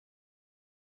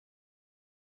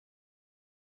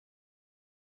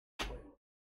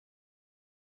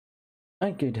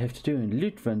 I'm going to have to do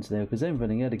loot runs now because I'm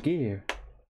running out of gear.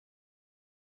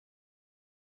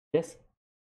 Yes?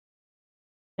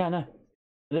 Yeah, I know.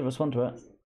 I did respond to it.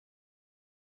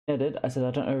 Yeah, I did. I said I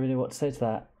don't know really what to say to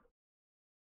that.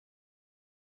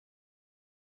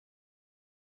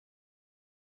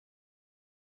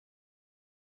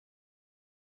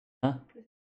 Huh?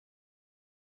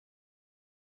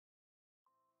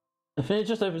 I think it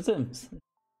just opened Sims.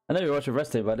 I know you watched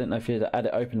Rested, but I didn't know if you had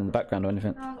it open in the background or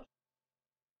anything.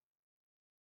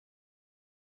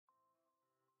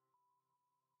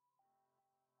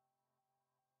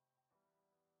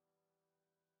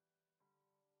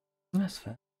 No, That's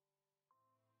fair.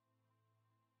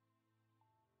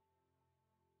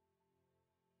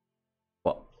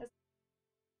 What?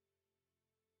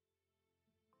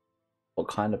 What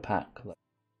kind of pack?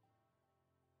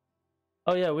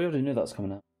 Oh yeah, we already knew that was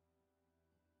coming out.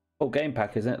 Oh, game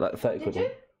pack, isn't it? Like 30 did quid. you?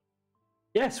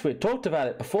 Yes, we talked about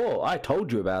it before. I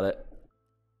told you about it.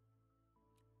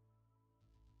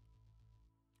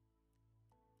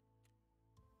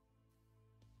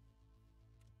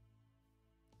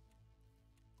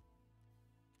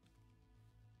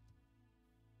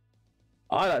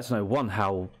 I'd like to know, one,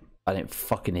 how I didn't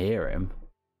fucking hear him.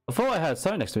 I thought I heard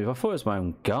someone next to me, but I thought it was my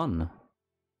own gun.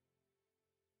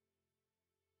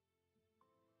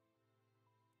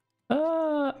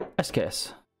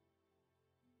 SKS.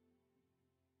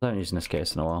 I haven't used an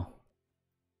SKS in a while.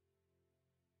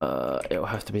 It'll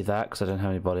have to be that because I don't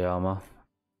have any body armor.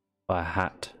 Buy a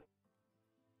hat.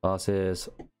 Glasses.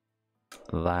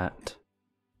 That.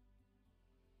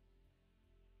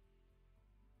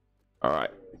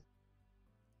 Alright.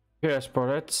 PS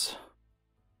products.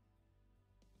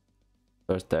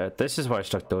 Those there. This is why I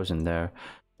stuck those in there.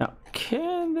 Now,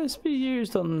 can this be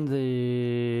used on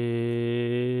the...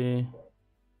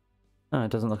 No, it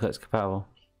doesn't look like it's compatible.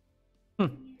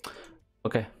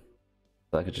 Okay.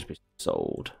 That could just be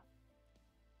sold.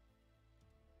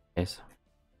 Yes.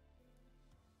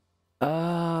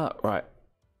 Right.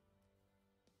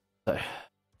 So,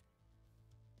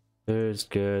 food's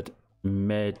good.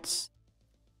 Meds.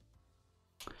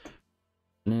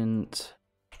 Lint.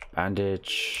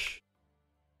 Bandage.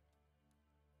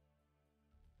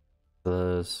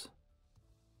 Others.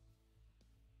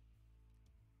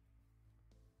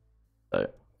 So,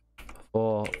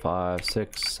 4, 5,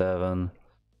 6, 7,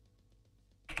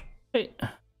 8.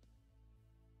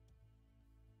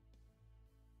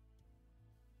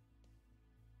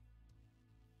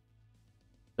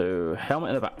 So, helmet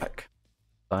in the backpack.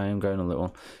 I am going on a little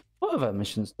one. What other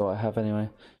missions do I have anyway?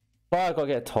 Well, I gotta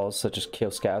get a TOS, so just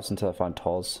kill scavs until I find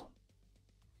TOS.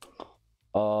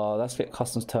 Let's get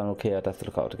customs terminal key. I'd have to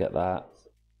look up to get that.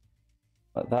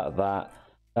 Like that.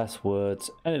 That's woods.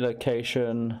 Any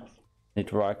location.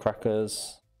 Need rye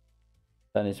crackers.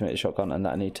 I need to make the shotgun, and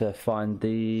that I need to find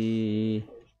the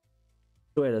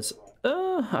duelers.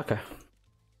 Okay.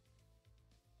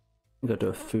 I'm gonna do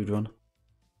a food run.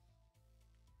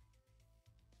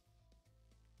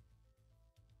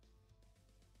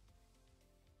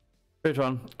 Food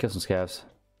run, kill some scavs.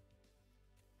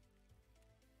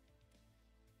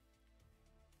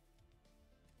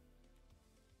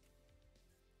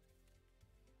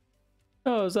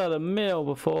 Oh, was that a meal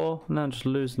before? Now I'm just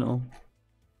losing it all.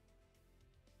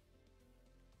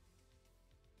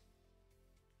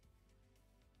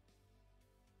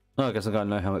 Oh, I guess I got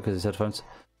no helmet because it's headphones.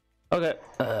 Okay,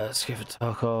 let's give it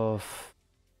Tarkov.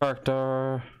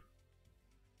 Character.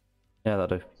 Yeah,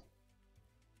 that'll do.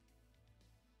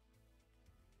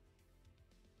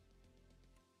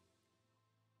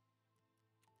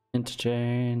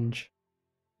 Interchange.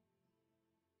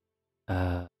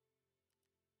 No,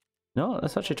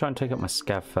 let's actually try and take up my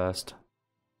scav first.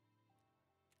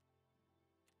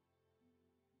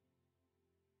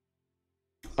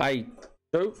 I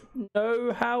don't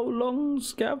know how long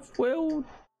scav will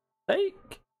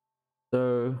take,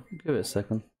 so give it a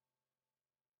second.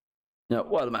 Yeah,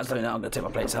 while the man's doing that, I'm going to take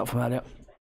my plates out from earlier.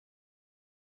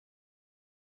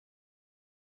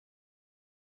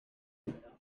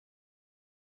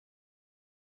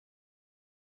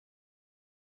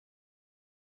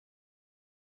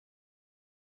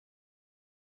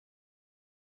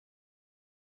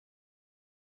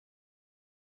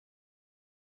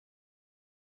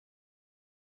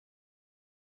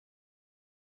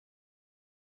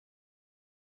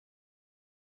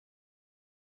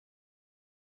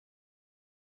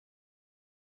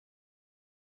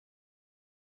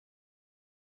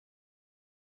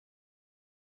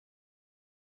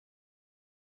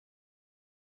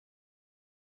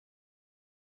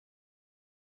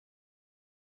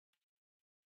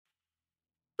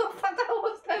 Oh, fuck, that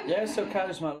was so Yeah, so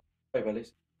charisma. Wait,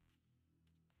 Billy's.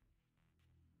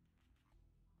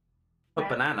 A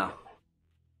banana.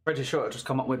 Pretty sure it'll just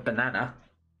come up with banana.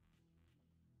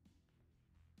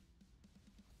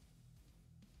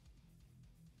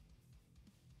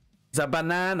 It's a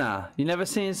banana. You never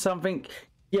seen something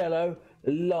yellow,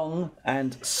 long,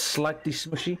 and slightly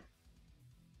smushy?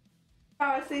 Oh,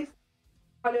 I see.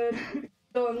 Coloured,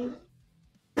 long,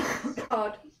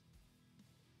 hard.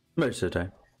 Most of the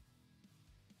time.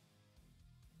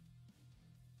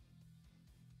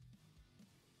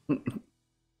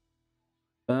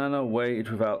 Banana weighted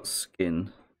without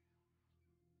skin.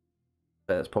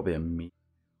 That's probably a meat.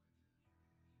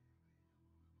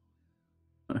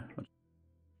 I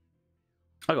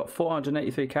got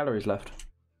 483 calories left.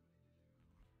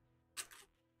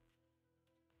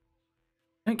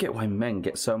 I don't get why men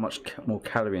get so much more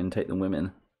calorie intake than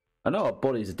women. I know our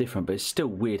bodies are different, but it's still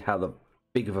weird how the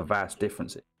big of a vast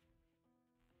difference is.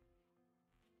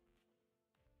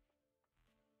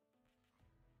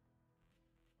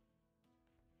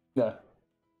 Yeah.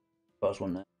 First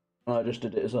one there. I just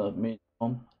did it as a medium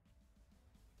one.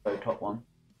 Very top one.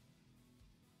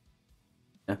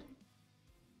 Yeah.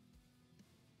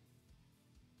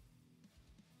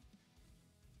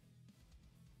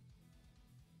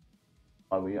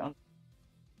 Why were you on?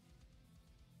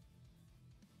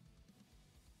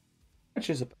 Which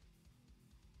is a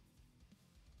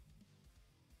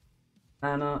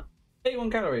banana.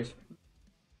 81 calories.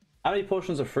 How many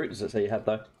portions of fruit does it say you had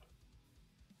though?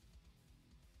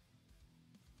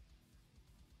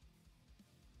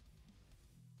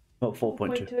 About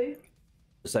 4.2.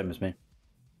 The same as me.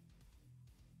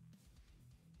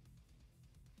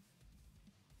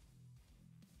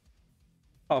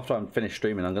 After I'm finished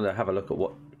streaming, I'm going to have a look at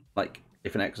what, like,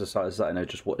 different exercises that I know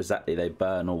just what exactly they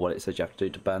burn or what it says you have to do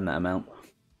to burn that amount.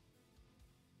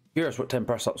 Curious what 10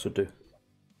 press ups would do.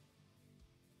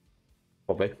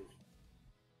 Probably.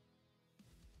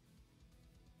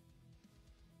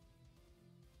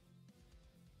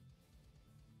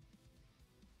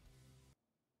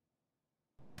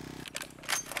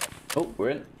 Oh, we're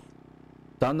in.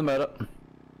 Done the murder.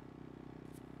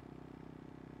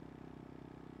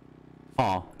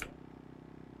 Oh.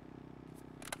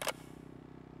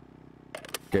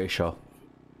 Geisha.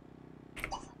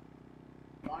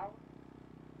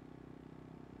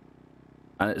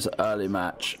 And it's an early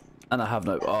match. And I have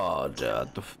no... Oh,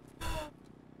 God.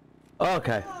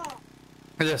 Okay.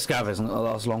 This scav isn't going to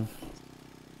last long.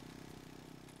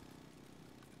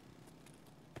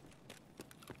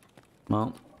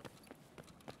 Well.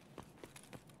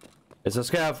 It's a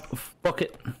scav. Fuck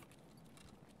it.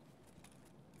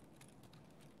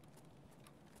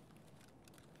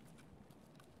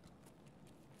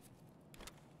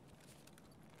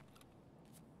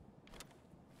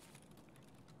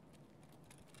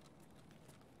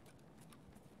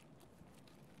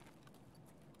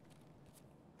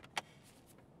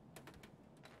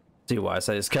 See why I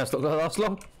say this scav's not going to last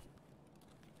long?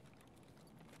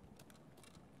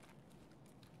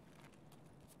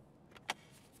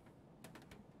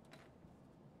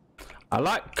 I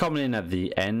like coming in at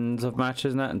the end of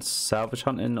matches and that, and salvage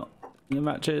hunting in the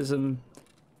matches and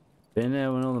being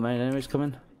there when all the main enemies come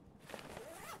in.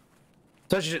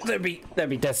 So there'd be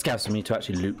death scavs for me to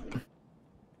actually loot.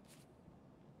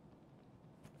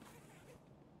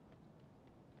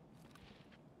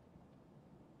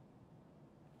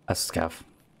 A scav.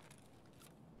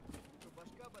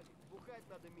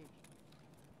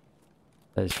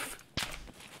 There's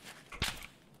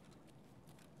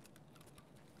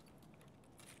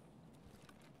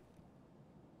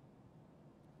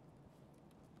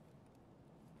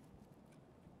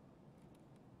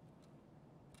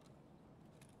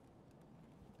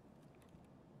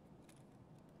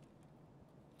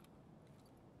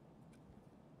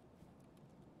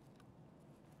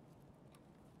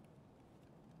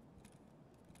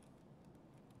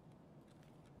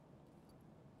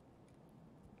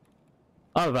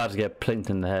I'm about to get plinked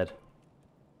in the head.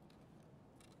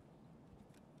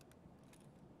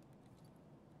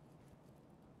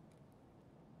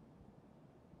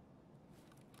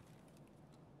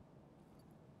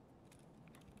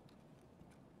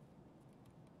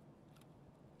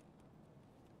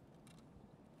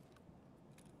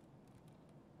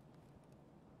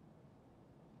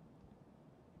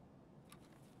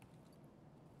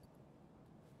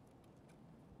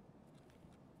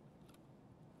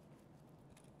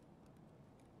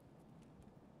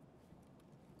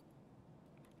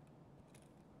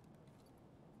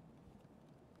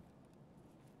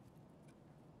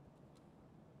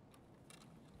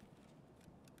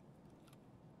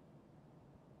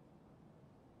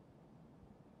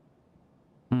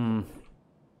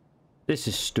 This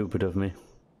is stupid of me.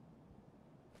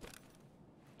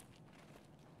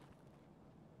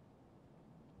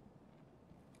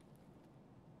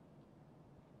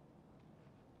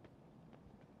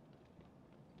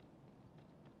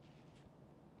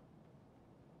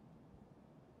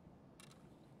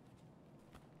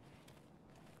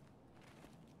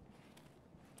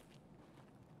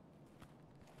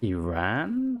 He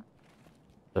ran?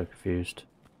 So confused.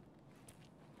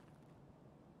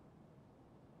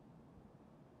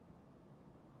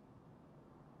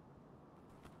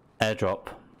 Airdrop.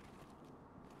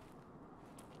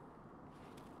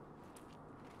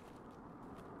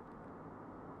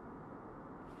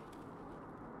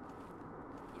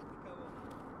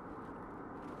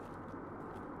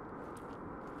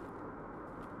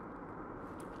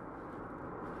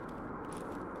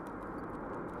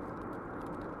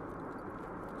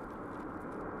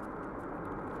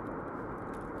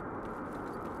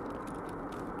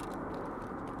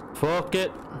 Fuck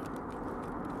it.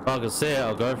 If I can see it,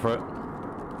 I'll go for it.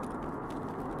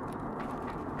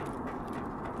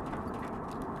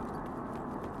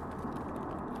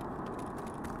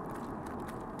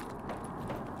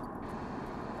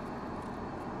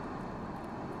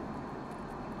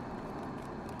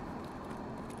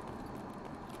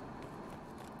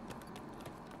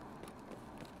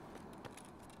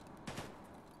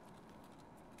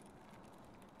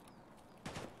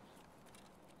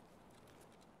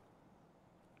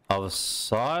 Other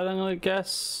side, I'm gonna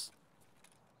guess.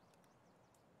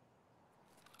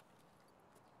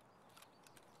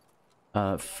 I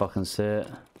don't fucking see it.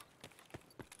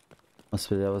 Must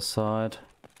be the other side.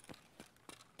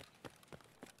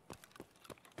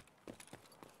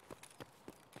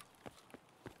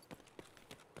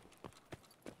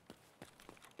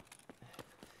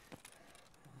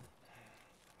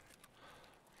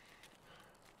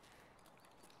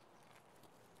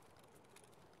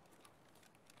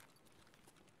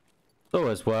 It's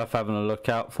always worth having a look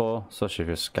out for, especially if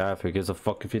you're a scav. Who gives a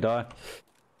fuck if you die?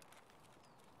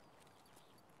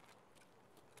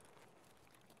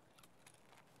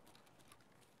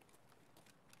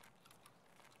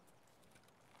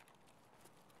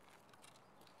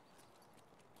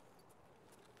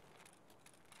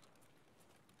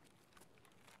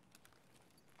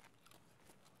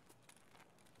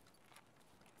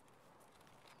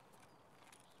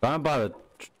 Going by the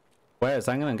where it's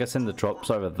hanging, I'm guessing the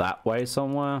drop's over that way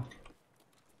somewhere.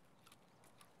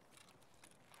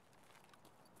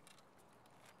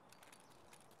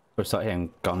 We'll start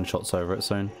hearing gunshots over it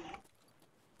soon.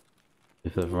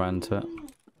 If they've ran to it.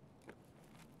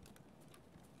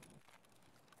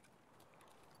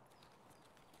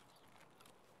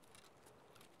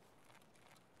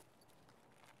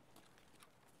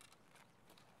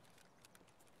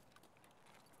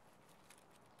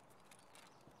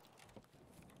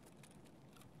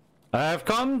 I have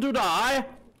come to die.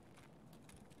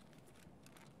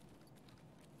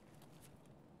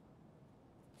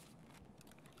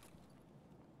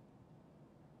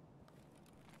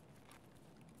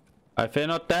 I fear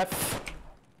not death.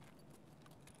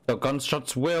 The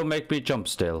gunshots will make me jump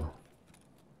still.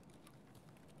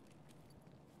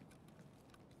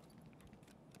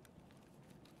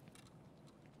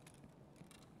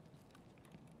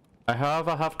 I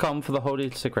however have come for the holy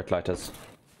cigarette lighters.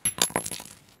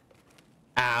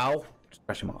 Ow!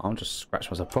 Scratching my arm, just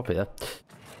scratch myself properly there.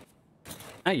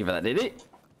 Thank you for that, did it?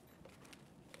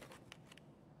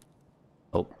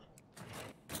 Oh.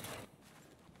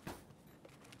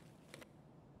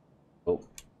 Oh.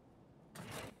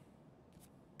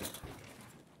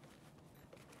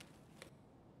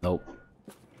 Nope.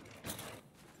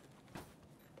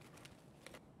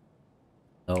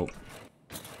 Nope.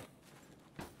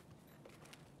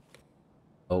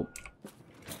 Nope.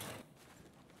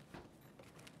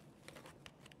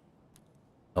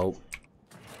 Nope.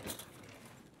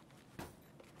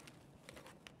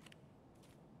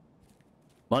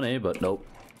 Money, but nope.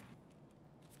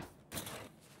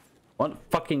 Want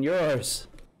fucking yours.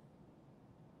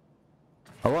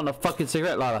 I want a fucking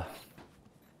cigarette lighter.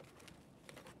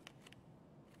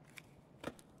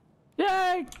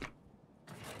 Yay!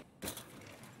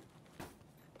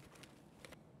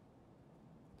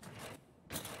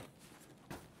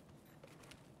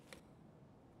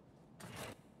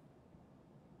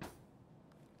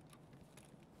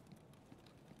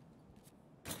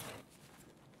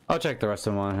 I'll check the rest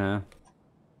of mine here.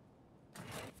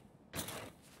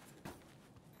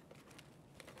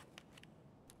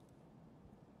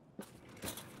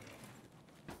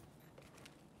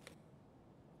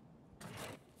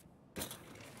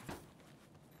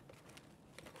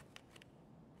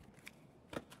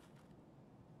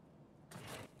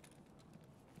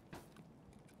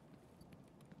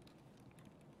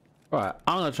 Right,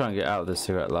 I'm gonna try and get out of this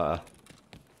cigarette lighter.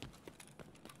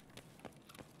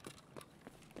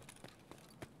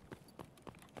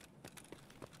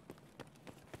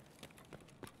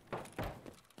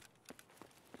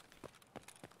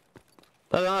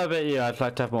 I don't know about you, I'd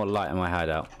like to have more light in my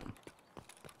hideout.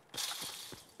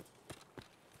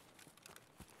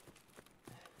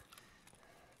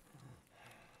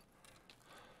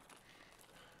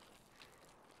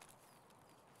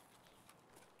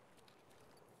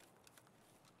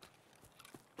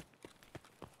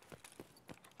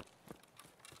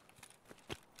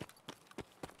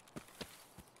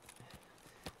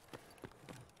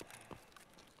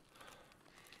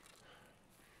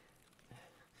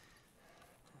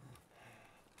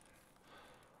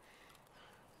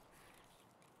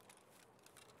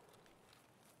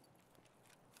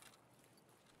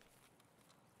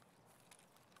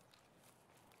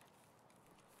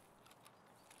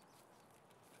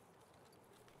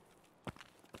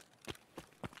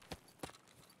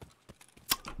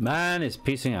 Man is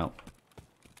piecing out.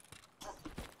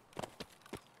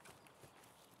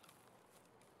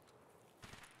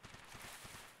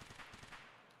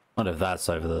 Wonder if that's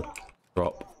over the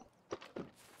drop.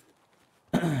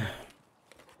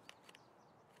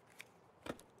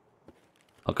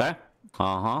 Okay.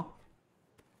 Uh-huh.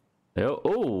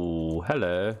 Oh,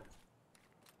 hello.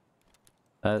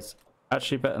 That's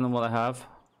actually better than what I have.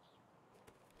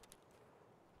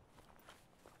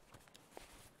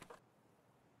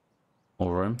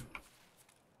 More room.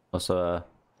 Also,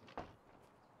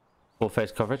 full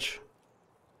face coverage.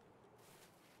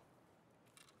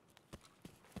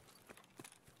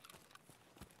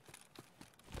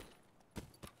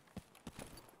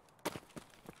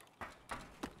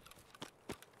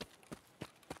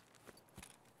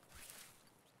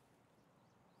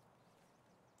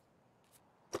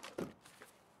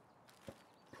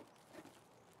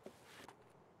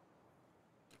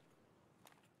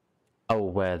 Oh,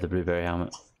 wear the blueberry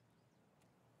helmet.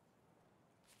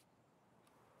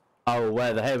 Oh,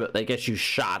 wear the helmet, they get you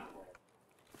shot.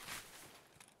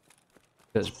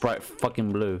 It's bright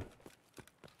fucking blue.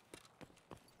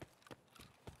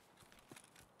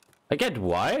 I get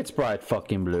why it's bright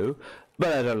fucking blue,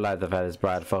 but I don't like the fact it's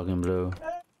bright fucking blue.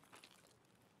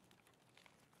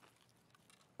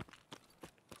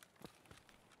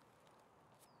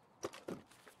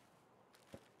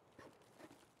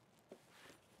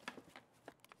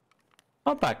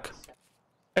 Oh, back.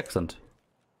 Excellent.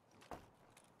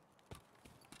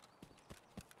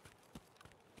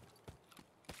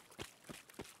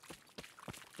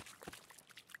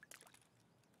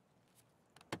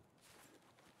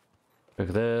 Look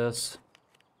at this.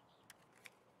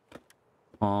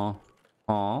 Oh,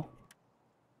 oh,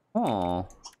 oh.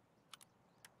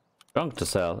 Junk to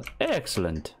sell.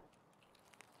 Excellent.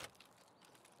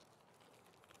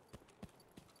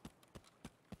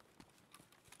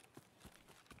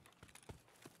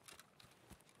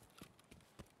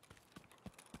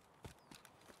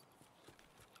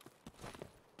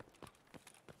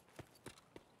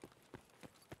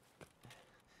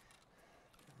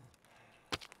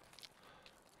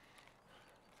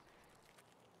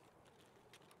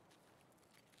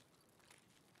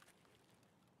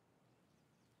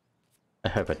 I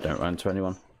hope I don't run into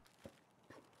anyone.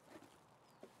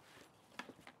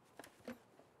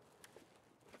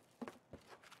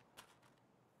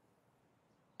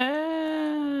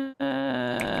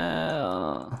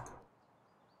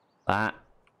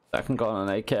 That can go on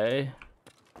an AK,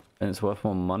 and it's worth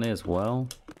more money as well.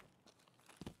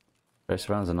 Trace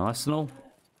rounds are nice and all.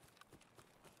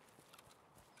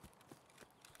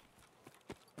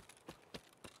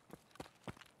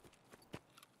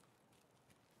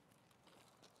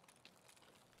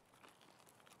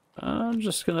 I'm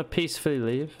just gonna peacefully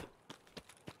leave.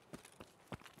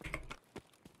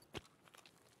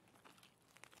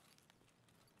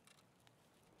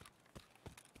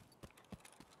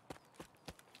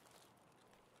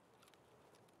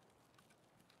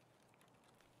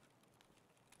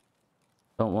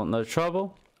 Don't want no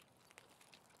trouble.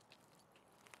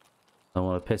 Don't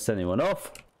want to piss anyone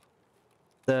off.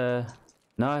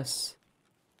 Nice.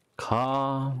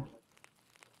 Calm.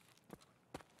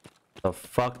 The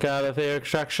fuck out of here,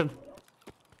 extraction.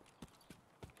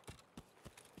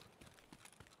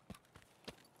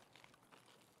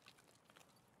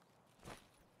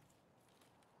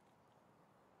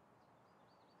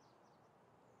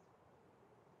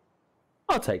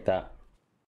 I'll take that.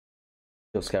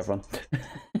 You'll scav run.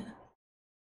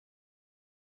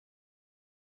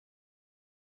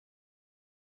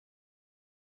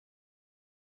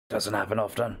 Doesn't happen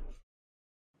often.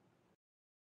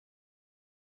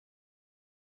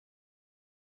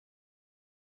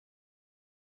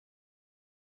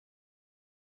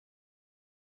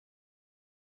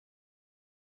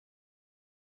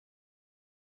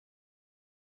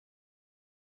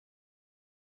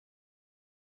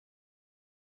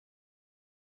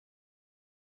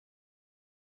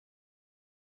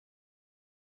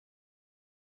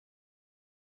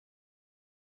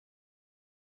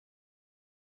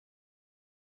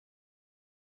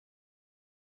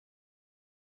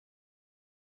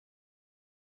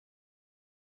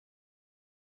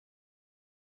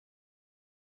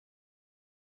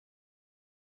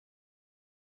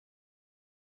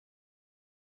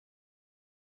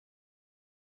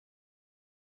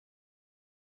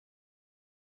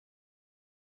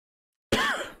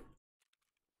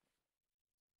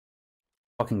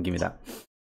 Fucking give me that.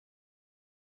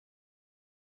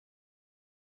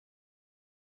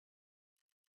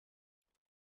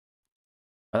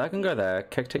 Oh, that can go there.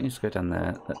 Keg tape needs to go down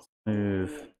there. Let's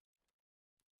move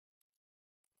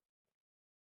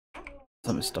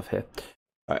some of this stuff here.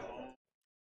 Alright.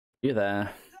 You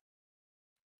there.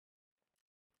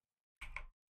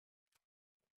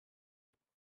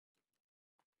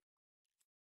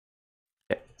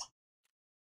 Okay.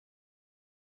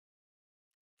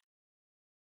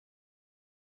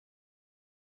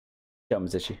 Get on,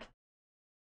 Mizishi.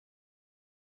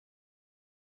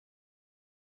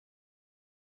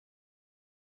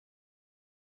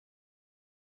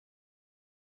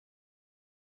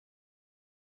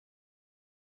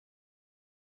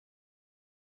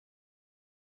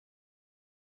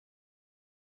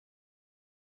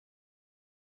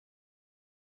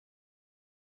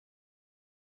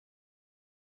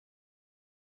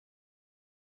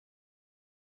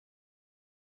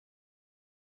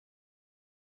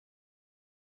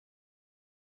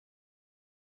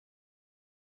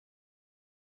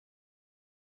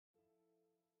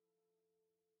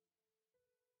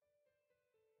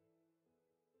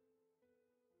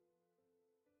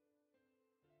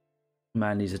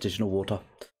 Man needs additional water.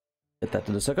 Get that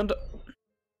in a second.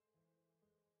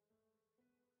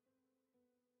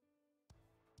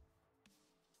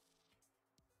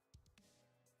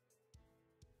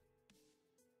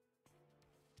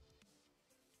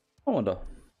 I wonder.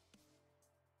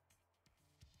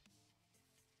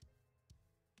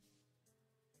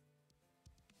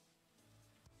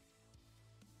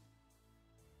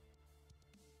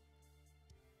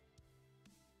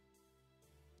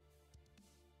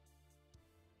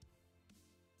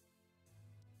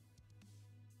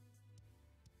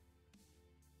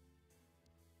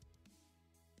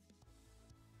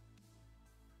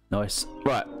 Nice.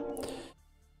 Right.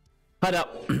 Hide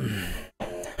up.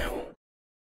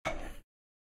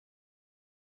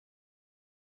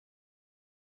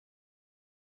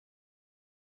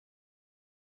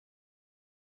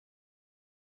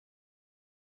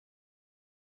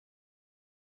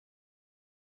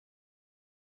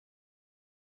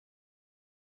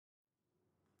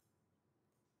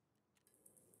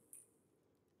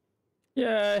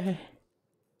 Yay.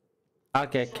 I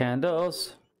get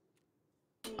candles.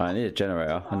 I need a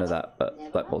generator. I know that,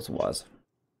 but black balls and wires.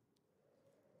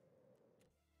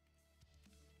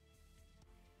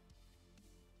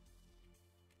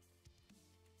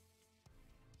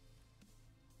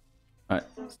 Alright.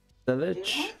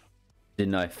 Village. The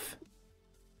knife.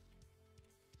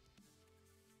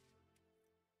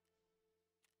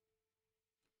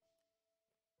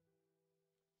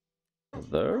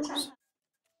 Those.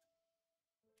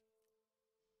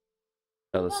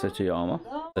 Other city armor.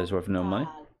 Those worth no money.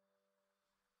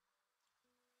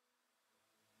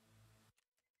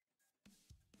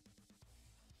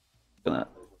 Gonna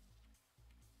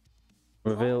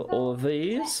reveal all of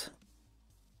these.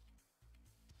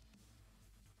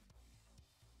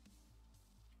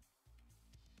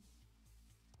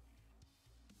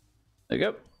 There you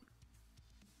go.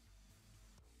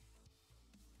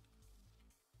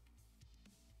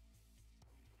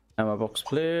 Ammo box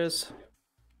clears.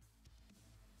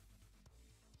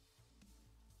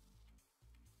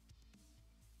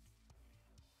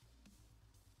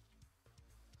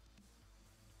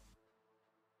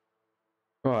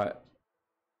 Right.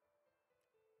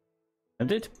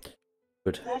 Emptied.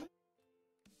 Good.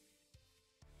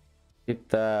 Keep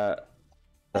that.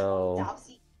 So.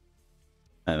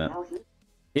 Wait a minute.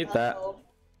 Keep that.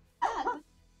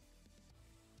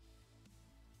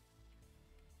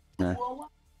 No.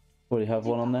 Already have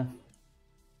one on there.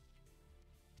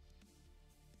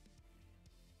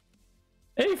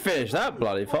 He finished that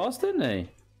bloody fast, didn't he?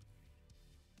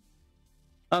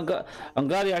 I'm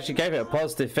glad he actually gave it a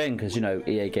positive thing, because you know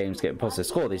EA games get a positive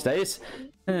score these days.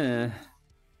 Yeah.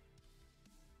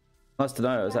 Nice to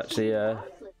know it was actually a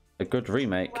good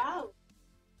remake.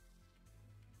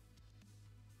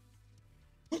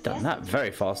 He done that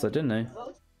very fast though, didn't he?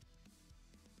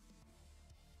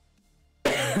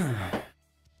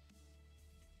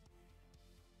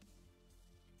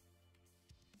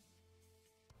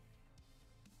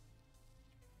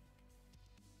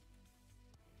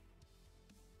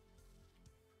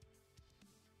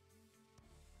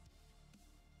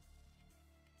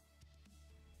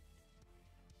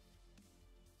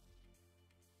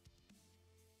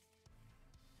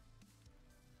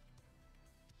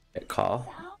 Get car.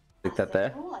 Stick that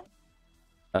there.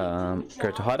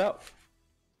 Go to hideout.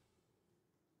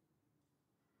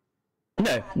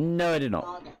 No, I did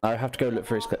not. I have to go look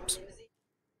for his clips.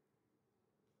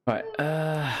 Right,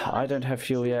 I don't have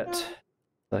fuel yet.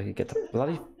 So I can get the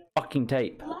bloody fucking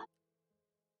tape.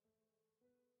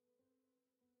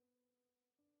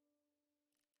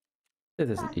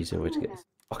 There's an easier way to get this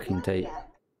fucking tape.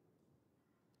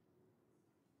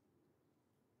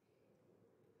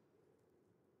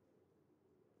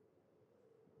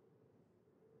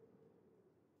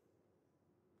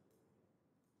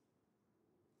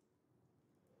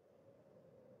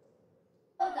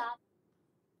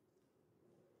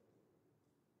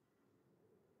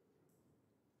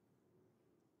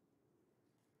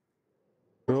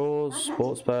 Drawers,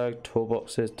 sports bag,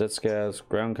 toolboxes, dead scares,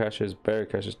 ground caches, berry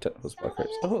caches, technical spy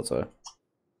crates. I thought so.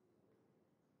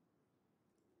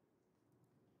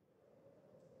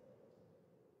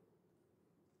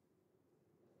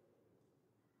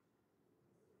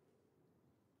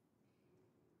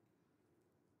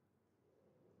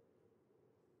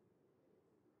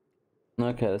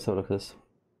 Okay, let's have a look at this.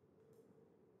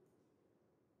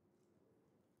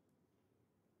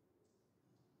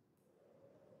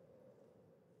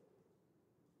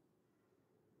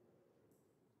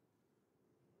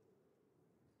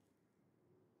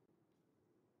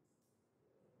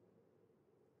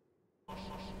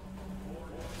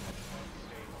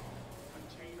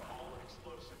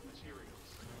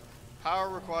 Power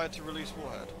required to release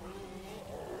warhead.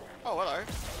 Oh, hello.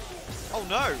 Oh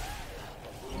no!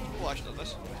 Oh, I should have done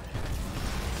this.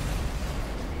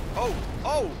 Oh!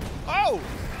 Oh! Oh!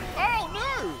 Oh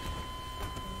no!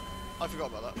 I forgot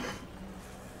about that.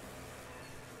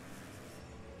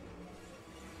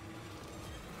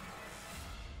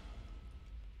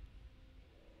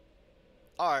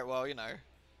 Alright, well, you know.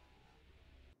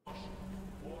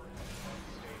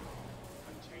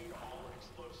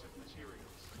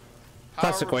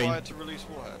 That's a queen. To release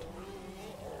warhead.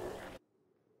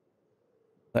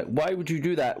 Like, why would you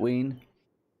do that, Ween?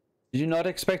 Did you not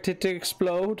expect it to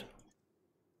explode?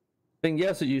 I think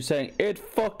yes, you saying it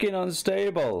fucking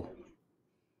unstable.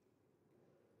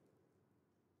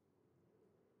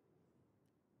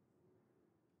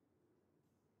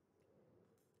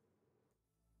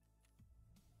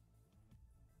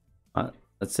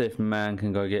 Let's see if man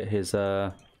can go get his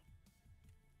stuff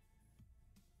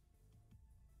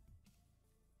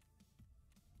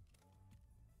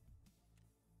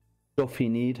he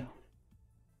need.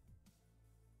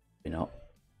 You know.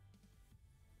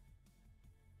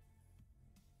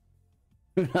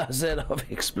 Who has it of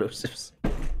explosives?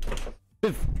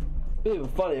 It'd be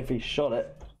funny if he shot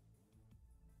it.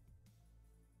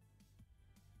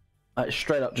 Like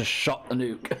straight up just shot the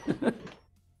nuke.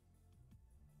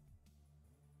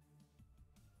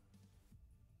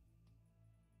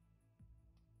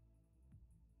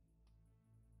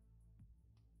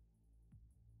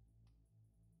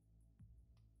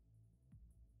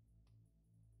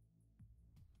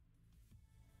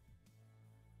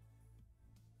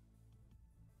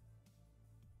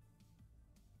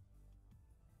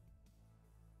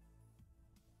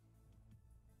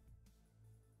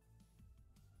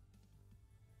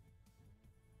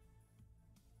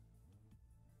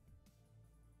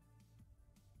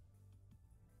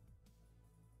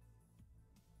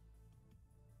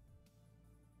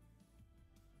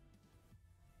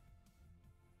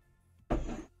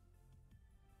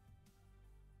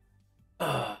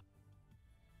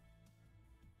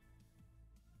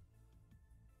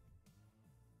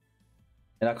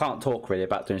 And I can't talk really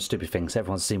about doing stupid things.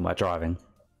 Everyone's seen my driving.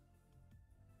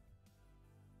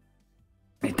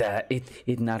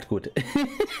 It's not good.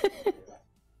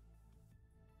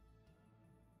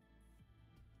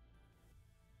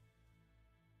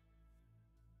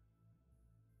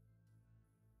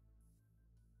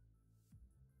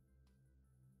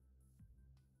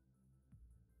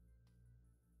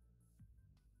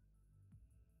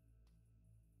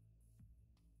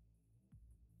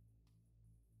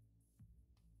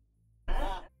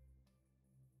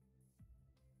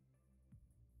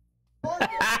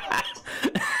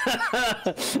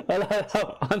 I like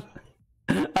that one.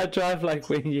 I drive like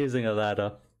we're using a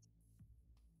ladder.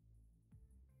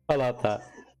 I like that.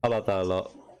 I like that a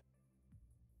lot.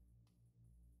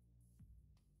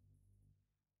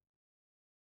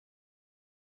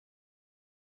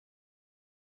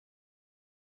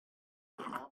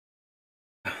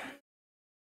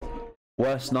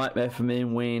 Worst nightmare for me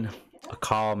and Ween. A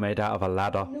car made out of a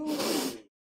ladder.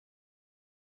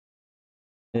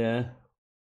 Yeah.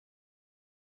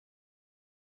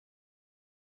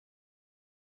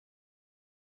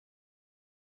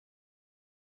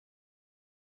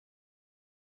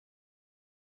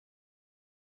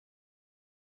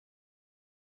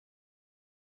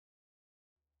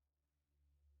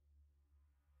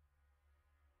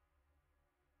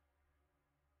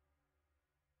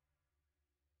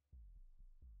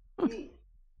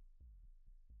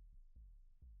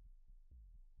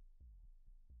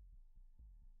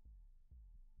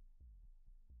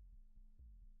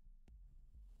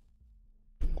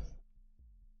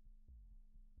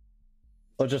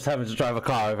 Or just having to drive a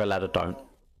car over a ladder. Don't.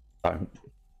 And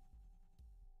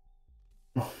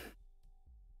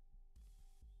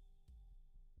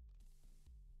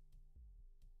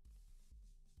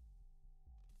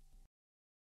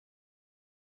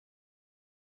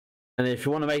if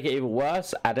you want to make it even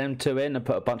worse, add M2 in and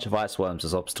put a bunch of ice worms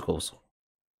as obstacles.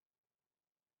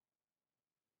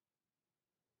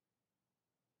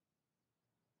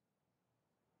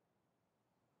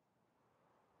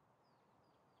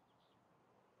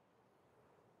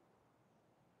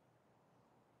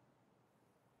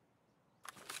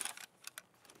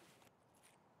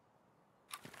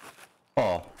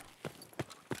 Oh.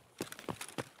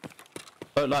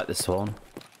 Don't like this one.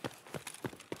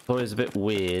 It's always a bit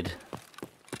weird.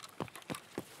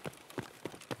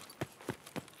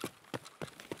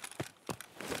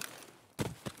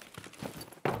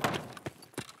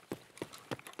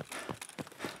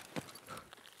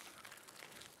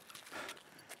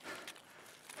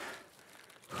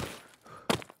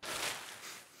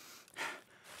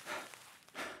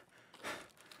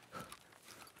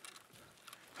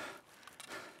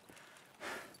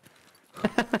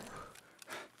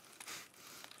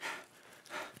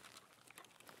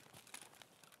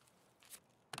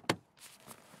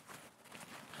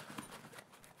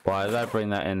 Why did I bring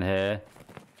that in here?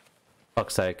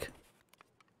 Fuck's sake.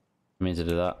 I mean to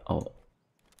do that. Oh.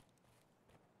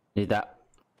 Need that.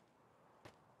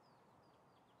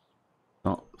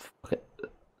 Oh, fuck it.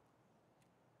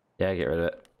 Yeah, get rid of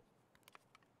it.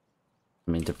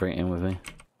 I mean to bring it in with me.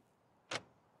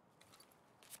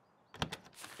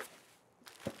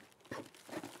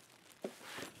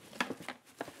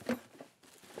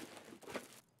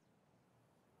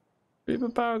 Reaper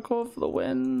Paracord for the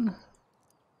win.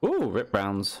 Ooh, Rip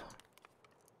Rounds.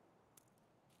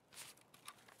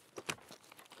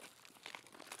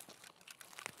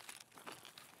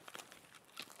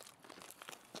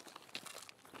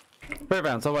 Rip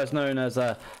Rounds, otherwise known as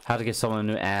how to give someone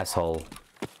a new asshole.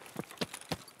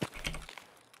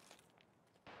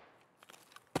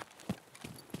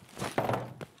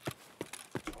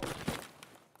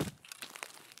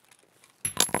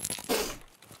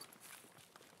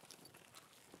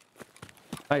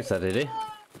 Thanks, Eddie.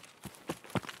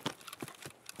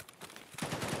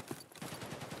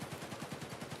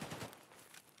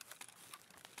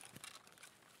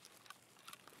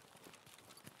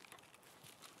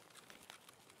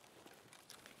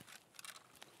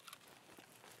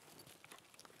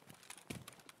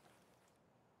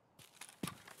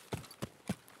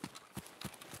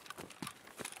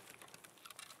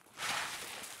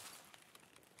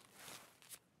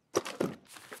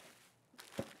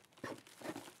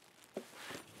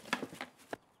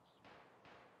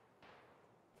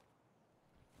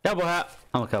 Cowboy hat.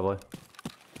 I'm a cowboy.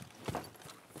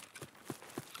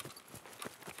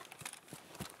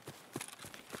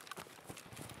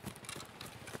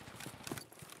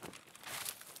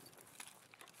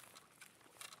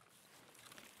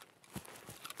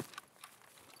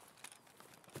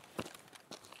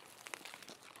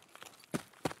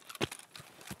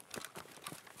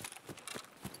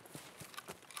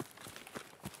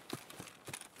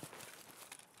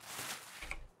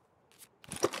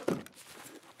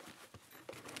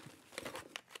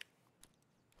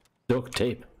 Duct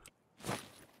tape.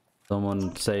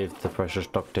 Someone saved the precious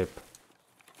duct tape.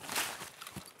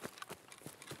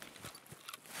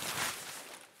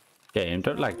 Game,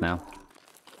 don't lag now.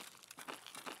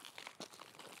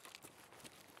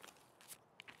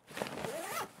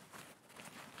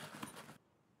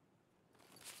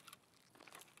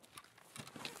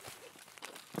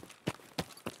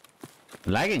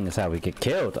 Lagging is how we get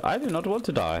killed. I do not want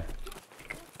to die.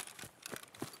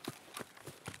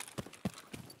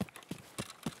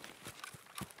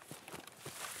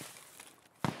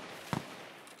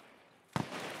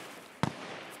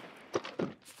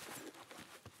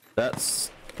 That's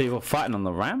people fighting on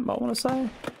the ramp, I want to say.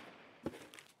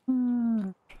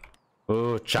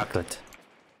 Oh, chocolate.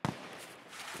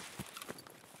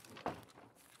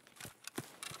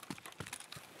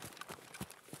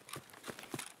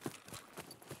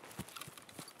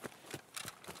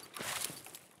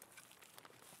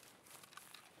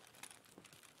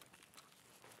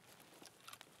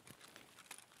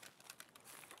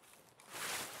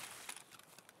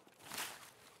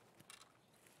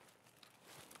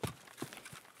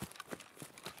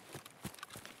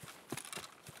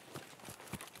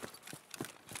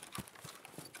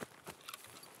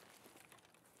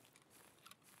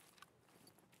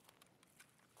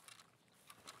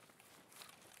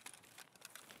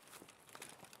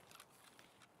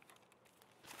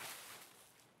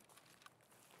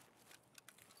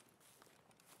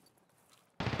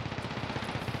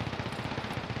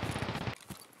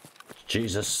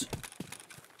 Jesus.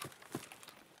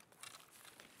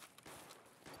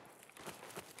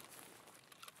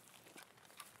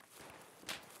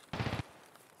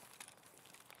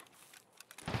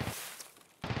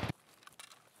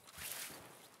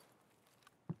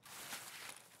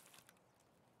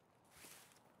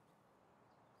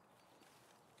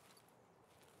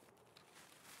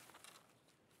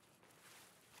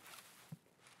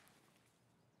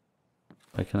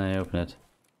 Why can I open it?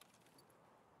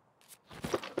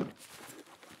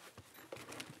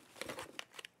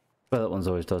 Well, that one's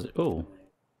always does it. Oh.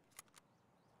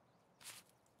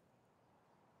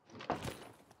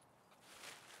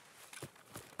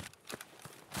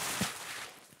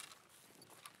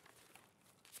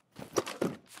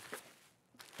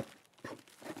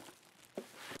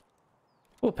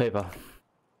 Wallpaper.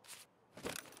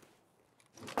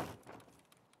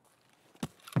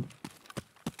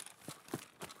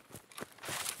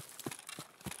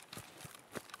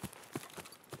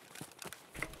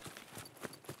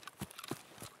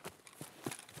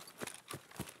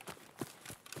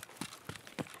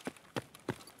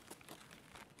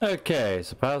 Okay,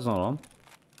 so power's not on.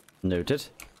 Noted.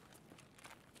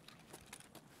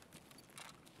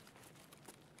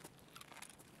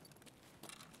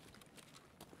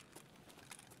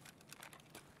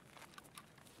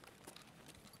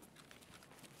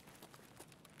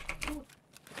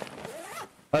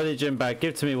 Holy gym bag,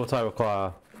 give to me what I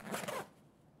require.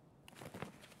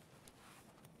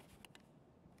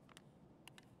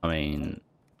 I mean,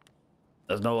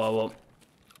 there's no what I want.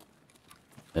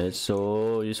 It's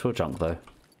so useful junk though.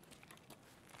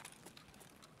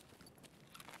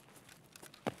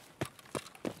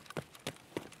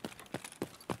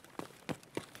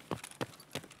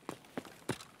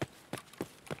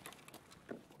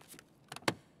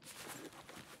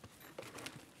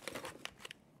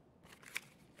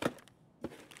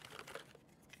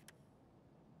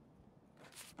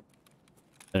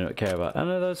 I don't care about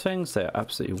any of those things. They are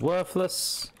absolutely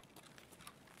worthless.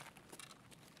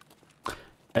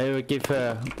 I would give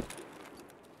her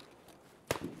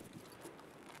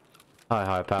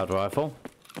high powered rifle.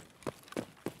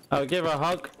 I would give her a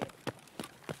hug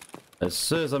as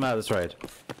soon as I'm out of this raid.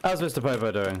 How's Mr.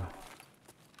 Popo doing?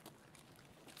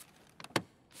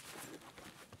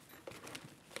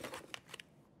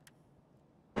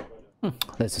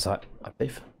 There's the site, I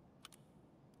believe.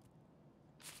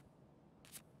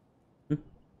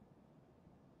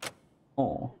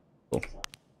 Oh, cool.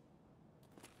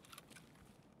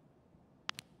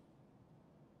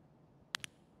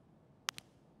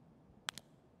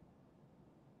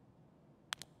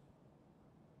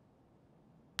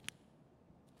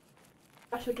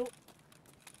 That's your daughter.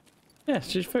 Yeah,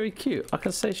 she's very cute. I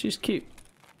can say she's cute.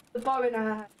 The bow in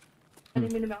her hand.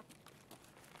 And in her mouth.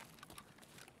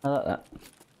 I like that.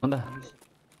 Wonder.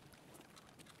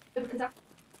 Because that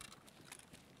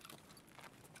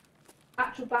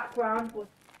actual background was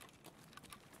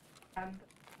that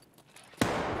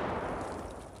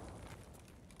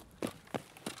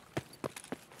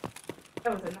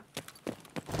was enough.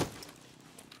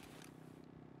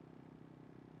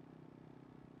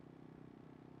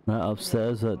 Right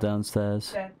upstairs, right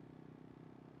downstairs. Yeah.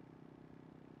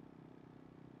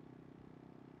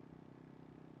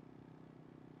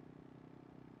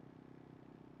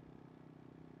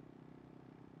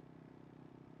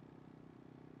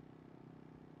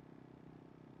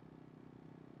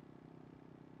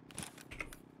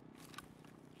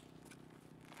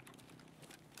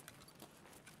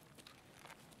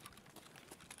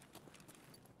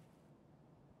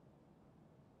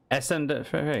 SM debt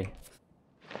free.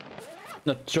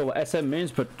 Not sure what SM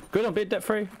means, but good on being debt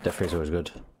free. Debt free is always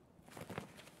good.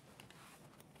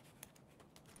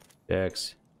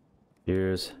 X,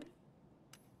 years,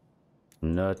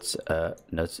 nuts,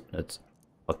 nuts.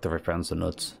 What the rip rounds the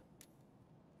nuts.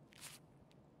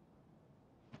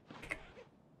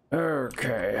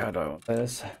 Okay, how do I want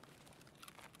this?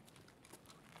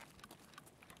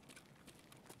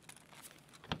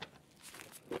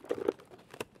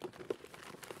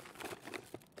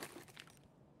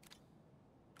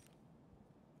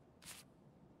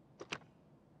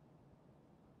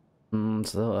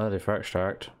 It's a little early for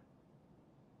extract.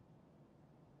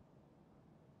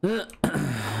 I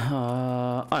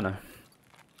know.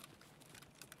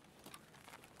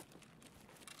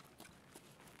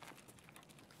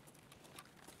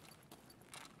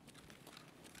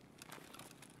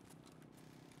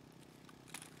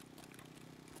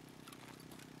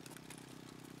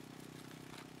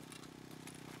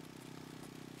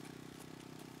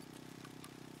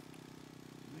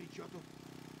 Ну и чё тут?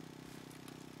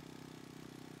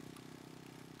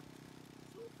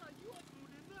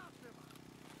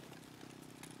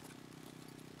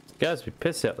 Guys, be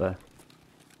pissy up there.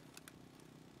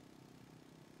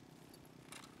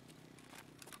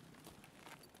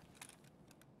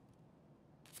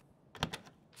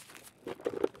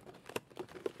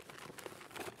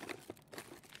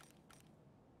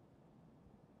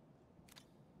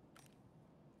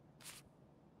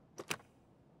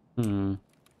 Hmm.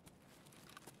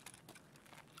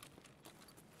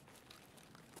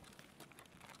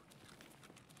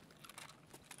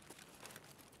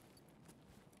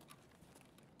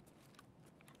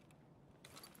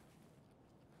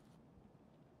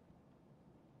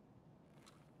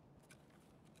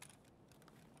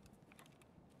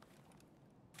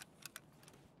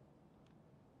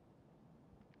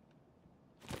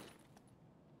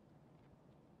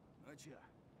 Ну чё,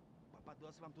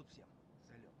 попадос вам тут всем,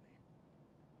 залетные.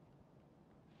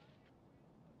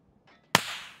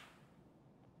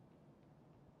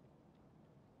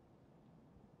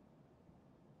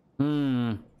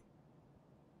 Hmm.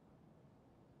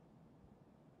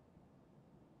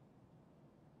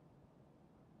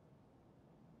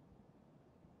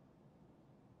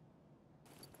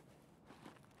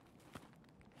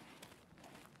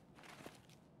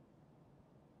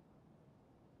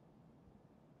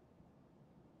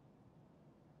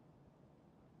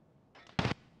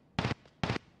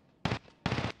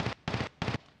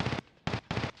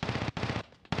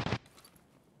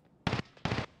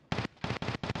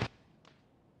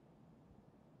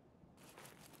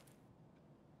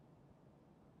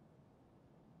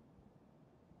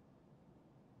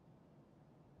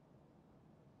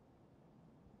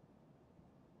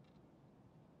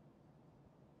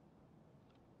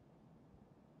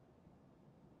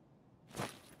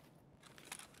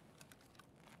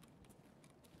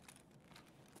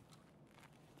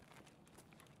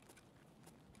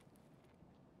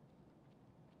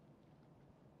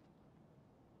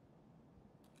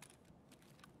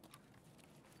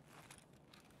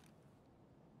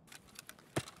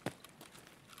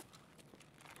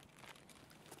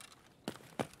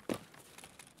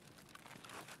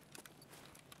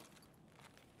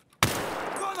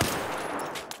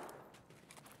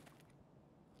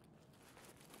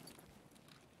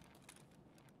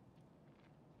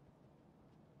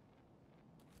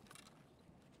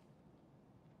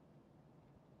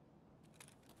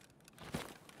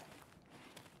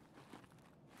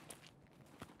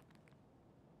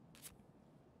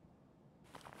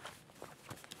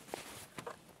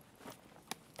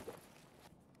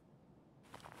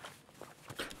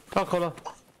 Oh, collar.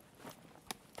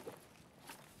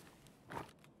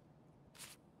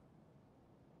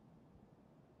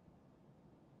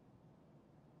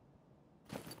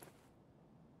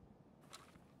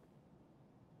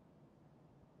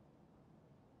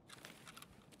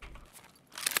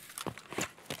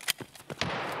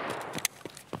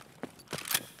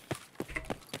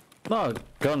 No,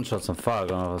 gunshots and fire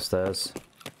going off the stairs.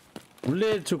 I'm a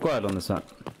little too quiet on this map.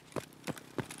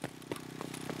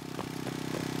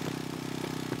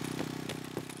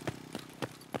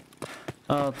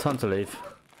 Oh, time to leave.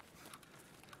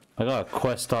 I got a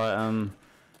quest item.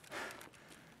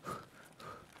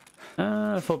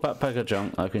 For backpack of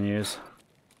junk I can use.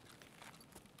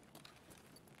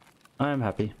 I am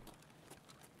happy.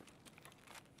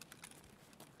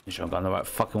 You sure I'm going the right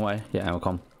fucking way? Yeah, I'm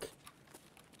calm.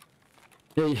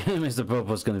 Yeah, Mr.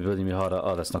 Popo's gonna bully me harder.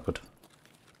 Oh, that's not good.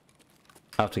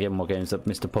 I have to get more games that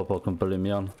Mr. Popo can bully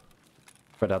me on.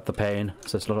 Spread out the pain,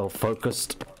 so it's not all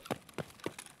focused.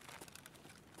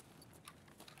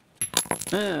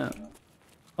 Yeah.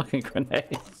 Fucking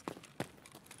grenades.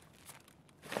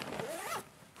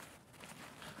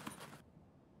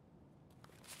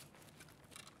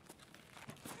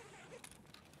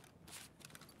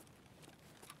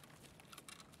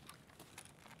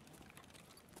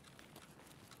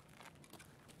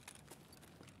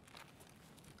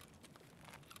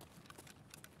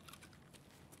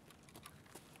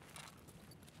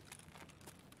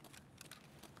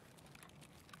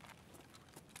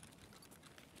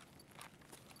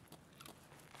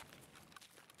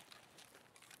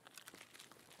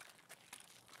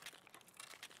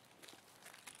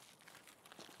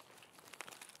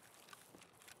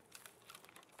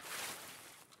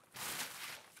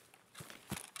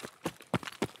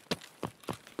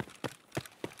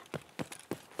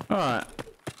 Alright.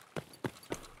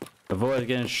 Avoid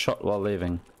getting shot while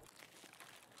leaving.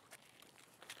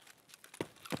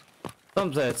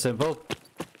 Some say it's simple.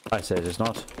 I say it is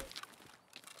not.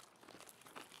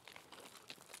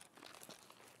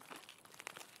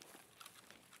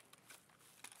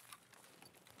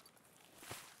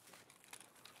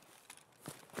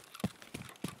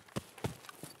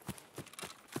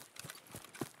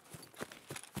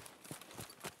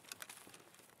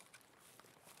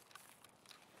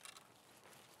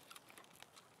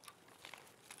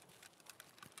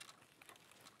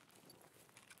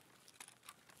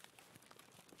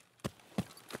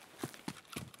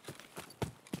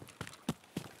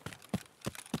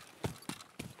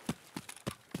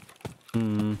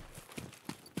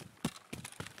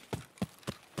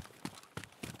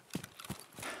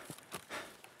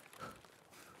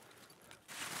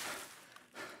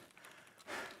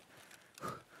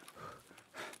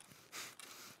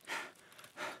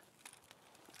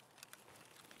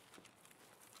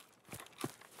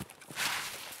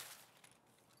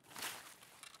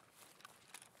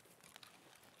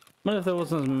 What if there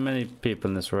wasn't as many people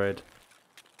in this raid?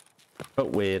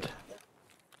 But weird.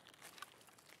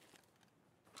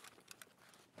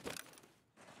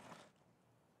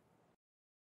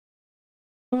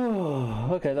 Oh,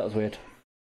 okay, that was weird.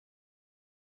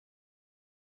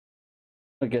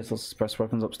 I guess I'll suppress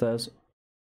weapons upstairs.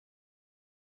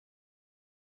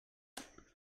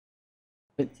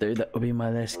 Dude, that would be my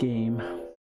last game.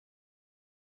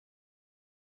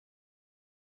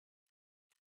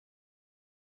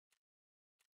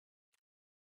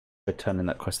 Turn in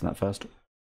that quest in that first.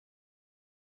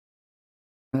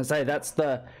 I say that's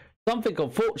the something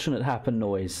unfortunate happened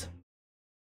noise.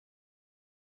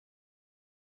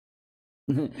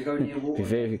 You go near water.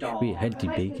 We had the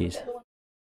biggies.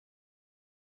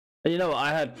 And you know what?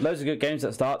 I had loads of good games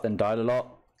at start, then died a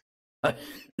lot. Talk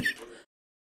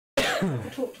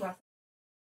to us. I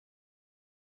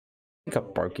think I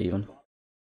broke even.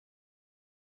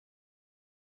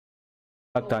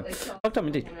 Fuck time. Fuck time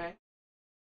indeed.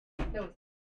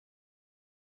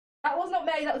 That was not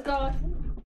me, that was God.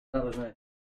 That was me.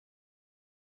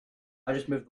 I just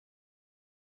moved.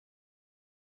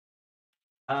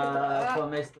 For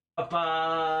Mr.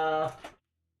 Papa.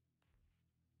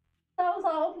 That was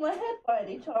out of my head by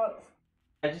any chance.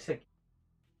 I just said.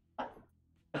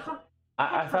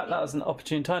 I felt that was an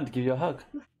opportune time to give you a hug.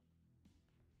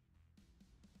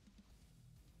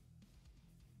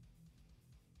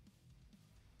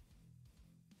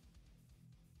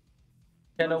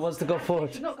 Jenna wants to go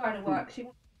forward. She's not going to work, she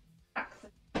wants access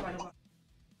to going to work.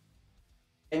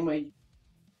 Anyway,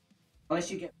 unless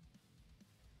you get.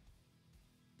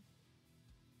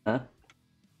 Huh?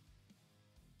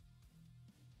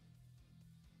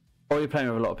 Or are you playing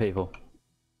with a lot of people?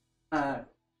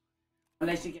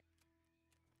 Unless you get.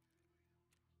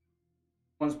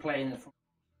 One's playing it from.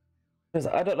 Because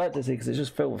I don't like this because it's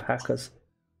just filled with hackers.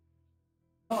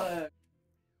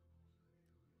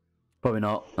 Probably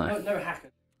not. No. No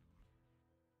hackers.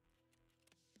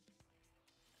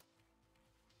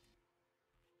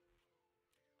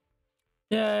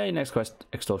 Yay, next quest,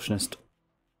 extortionist.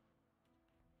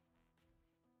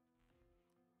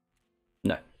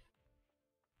 No.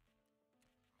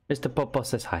 Mr. Pop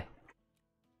says hi.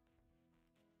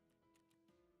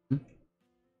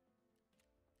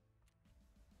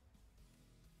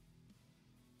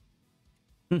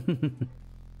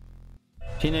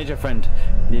 Teenager friend,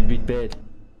 need be beard.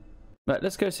 Right,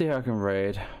 let's go see how I can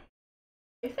raid.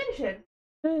 You're finishing?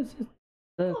 Yeah, it's,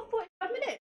 Oh, 45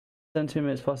 minutes. 17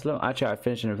 minutes past 11. Actually, I'm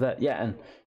finishing with that. Yeah, and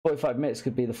 45 minutes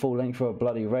could be the full length for a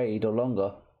bloody raid or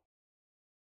longer.